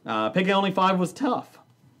one. Picking only 5 was tough.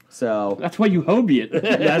 So That's why you hobie it.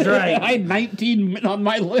 That's right. I had 19 on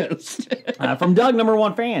my list. From Doug, number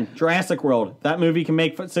 1 fan, Jurassic World. That movie can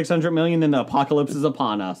make $600 million and the apocalypse is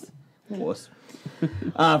upon us. Wuss.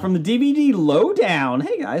 From the DVD Lowdown.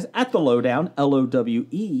 Hey guys, at the Lowdown, Lowe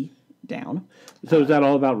down. So is that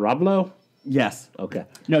all about Rob Lowe? Yes. Okay.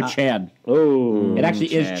 No, Chad. Oh. It actually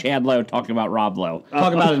Chad. is Chad Lowe talking about Rob Lowe.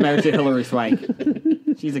 Talk about his marriage to Hillary Swank.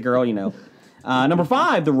 She's a girl, you know. Number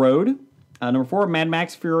 5, The Road. Number 4, Mad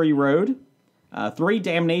Max Fury Road. 3,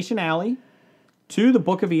 Damnation Alley. 2, The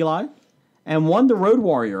Book of Eli. And 1, The Road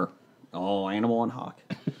Warrior. Oh, Animal and Hawk.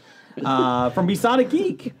 From Besotted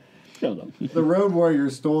Geek. The Road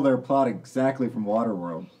Warriors stole their plot exactly from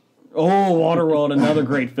Waterworld. Oh, Waterworld, another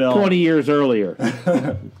great film. 20 years earlier.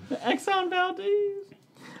 Exxon Valdez.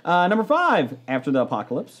 Number 5, After the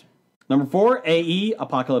Apocalypse. Number 4, AE,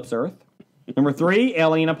 Apocalypse Earth. Number 3,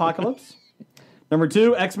 Alien Apocalypse. Number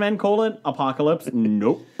 2, X-Men, Apocalypse.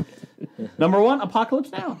 Nope. Number 1,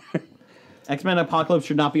 Apocalypse Now. X-Men Apocalypse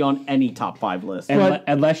should not be on any top 5 list.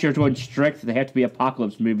 Unless you're going strict, they have to be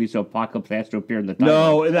Apocalypse movies, so Apocalypse has to appear in the title.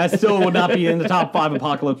 No, that still would not be in the top 5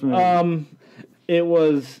 Apocalypse movies. It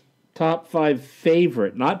was top 5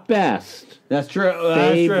 favorite, not best. That's true.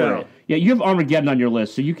 That's true. Yeah, you have Armageddon on your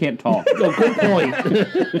list, so you can't talk. Oh, good point.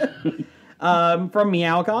 From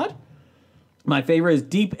Meow God, my favorite is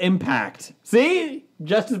Deep Impact. See?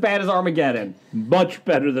 Just as bad as Armageddon. Much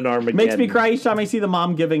better than Armageddon. Makes me cry each time I see the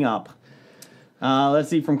mom giving up. Let's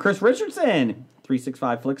see, from Chris Richardson,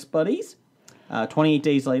 365 Flicks Buddies, 28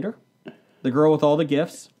 Days Later, The Girl with All the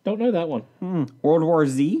Gifts, Don't know that one. World War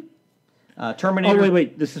Z, Terminator. Oh,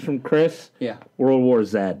 wait. This is from Chris? Yeah. World War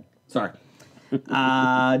Z. Sorry.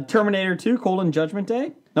 Terminator 2, Judgment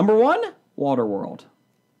Day. Number 1, Waterworld.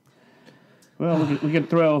 Well, we can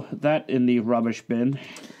throw that in the rubbish bin.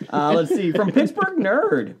 Let's see, from Pittsburgh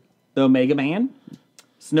Nerd, The Omega Man,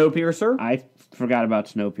 Snowpiercer. I forgot about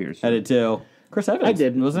Snowpiercer. I did too. Chris Evans. I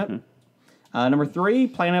did. Wasn't it? Number 3,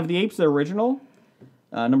 Planet of the Apes, the original.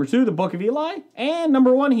 Number 2, The Book of Eli. And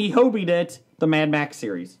number 1, he hobied it, the Mad Max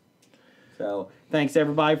series. So, thanks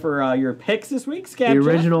everybody for your picks this week. Scab The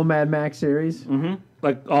Jeff. original Mad Max series.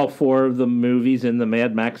 Like all 4 of the movies in the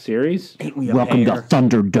Mad Max series. Ain't we a Welcome pair? to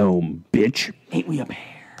Thunderdome, bitch. Ain't we a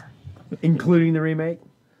pair? Including the remake.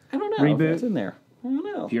 I don't know Reboot? if that's in there. I don't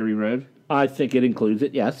know. Fury Road. I think it includes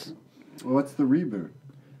it, yes. Well, what's the reboot?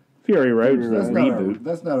 Fury Road's the That's reboot.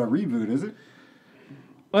 That's not a reboot, is it?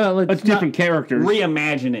 Well, It's different characters.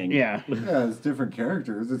 Reimagining. Yeah. Yeah, it's different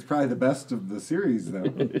characters. It's probably the best of the series,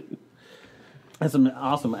 though. That's some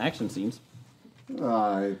awesome action scenes.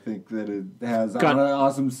 I think that it has Got-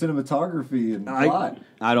 awesome cinematography and plot.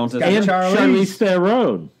 I don't And disagree. Charlize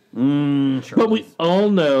Theron. Sure. But we all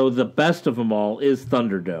know the best of them all is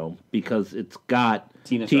Thunderdome because it's got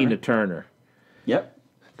Tina Turner. Yep.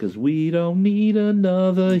 Because we don't need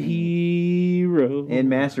another hero. And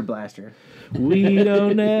Master Blaster. We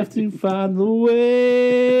don't have to find the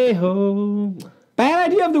way home.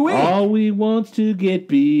 Bad idea of the week. All we want's to get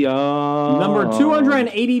beyond. Number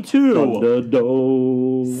 282.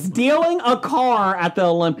 Thunderdome. Stealing a car at the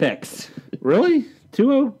Olympics. Really?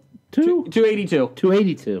 202? 282.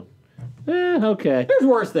 282. Okay. There's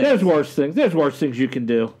worse things. There's worse things. There's worse things you can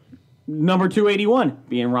do. Number 281,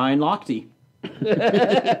 being Ryan Lochte.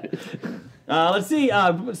 Let's see.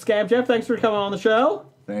 Scab Jeff, thanks for coming on the show.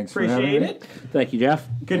 Thanks for Appreciate having me. it. Thank you, Jeff.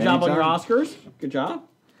 Good job on your Anytime. Oscars. Good job.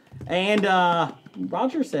 And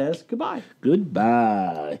Roger says goodbye.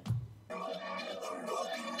 Goodbye.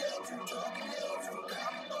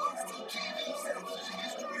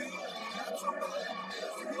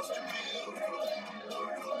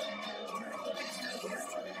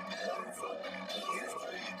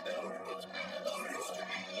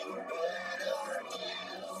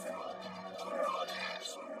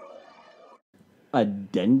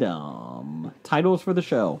 Addendum. Titles for the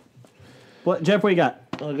show. What, Jeff, what you got?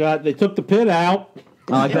 I got, they took the pin out.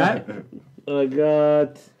 I like that. I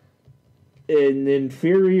got an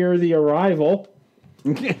Inferior the Arrival.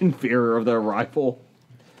 Inferior of the Arrival.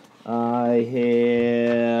 I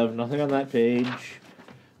have nothing on that page.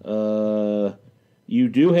 You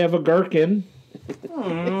do have a gherkin. It's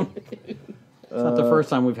not the first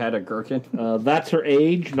time we've had a gherkin. That's her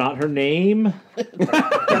age, not her name.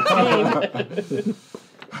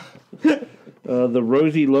 The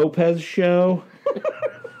Rosie Lopez Show.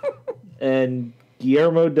 And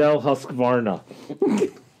Guillermo del Husqvarna.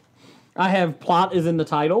 I have plot is in the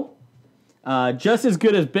title. Just as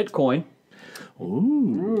good as Bitcoin.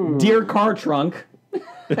 Ooh. Dear Car Trunk.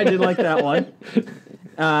 I did like that one.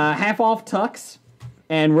 Half Off Tux.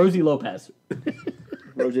 And Rosie Lopez.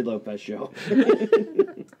 Rosie Lopez Show.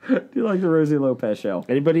 Do you like the Rosie Lopez Show?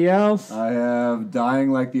 Anybody else? I have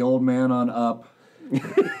Dying Like the Old Man on Up. 20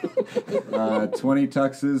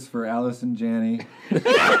 tuxes for Alice and Janney.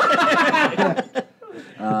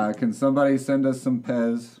 Can somebody send us some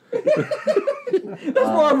Pez? That's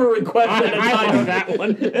more of a request than a I title. know that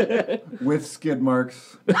one. With skid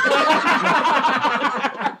marks.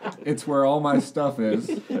 It's where all my stuff is.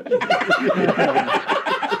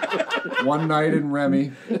 One Night in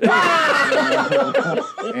Remy.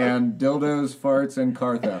 And dildos, farts, and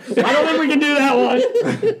car thefts. I don't think we can do that one.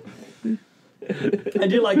 I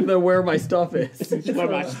do like the where my stuff is. Where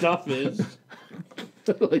my stuff is.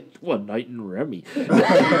 Like One Night in Remy.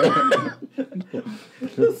 The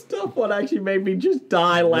stuff one actually made me just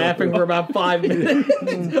die laughing for about 5 minutes.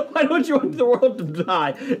 Why don't you want the world to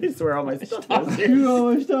die? It's where all my stuff is.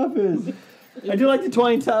 all my stuff is. I do like the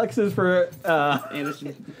 20 tuxes for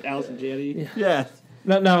Allison Janney. yes.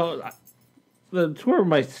 No, that's where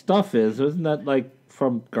my stuff is. Isn't that like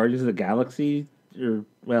from Guardians of the Galaxy? Or,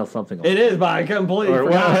 well, something like It is, but I completely Or,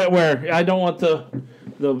 forgot. where I don't want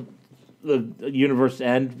the universe to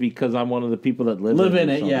end because I'm one of the people that live Live in in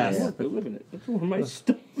or it, something. yes. Yeah. I live in it. That's where my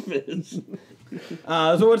stuff is.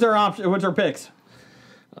 So what's our option? What's our picks?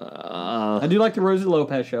 I do like the Rosie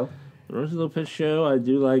Lopez Show. Rosie Lopez Show. I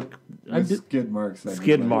do like Skid marks.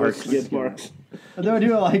 skid marks. Skid marks. Although I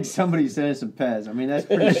do like somebody sending some Pez. I mean, that's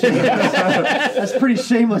pretty shameless. That's pretty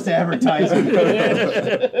shameless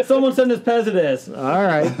advertising. Someone send us Pez it is. All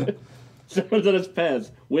right. Someone's on his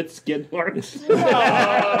Pez with skid marks.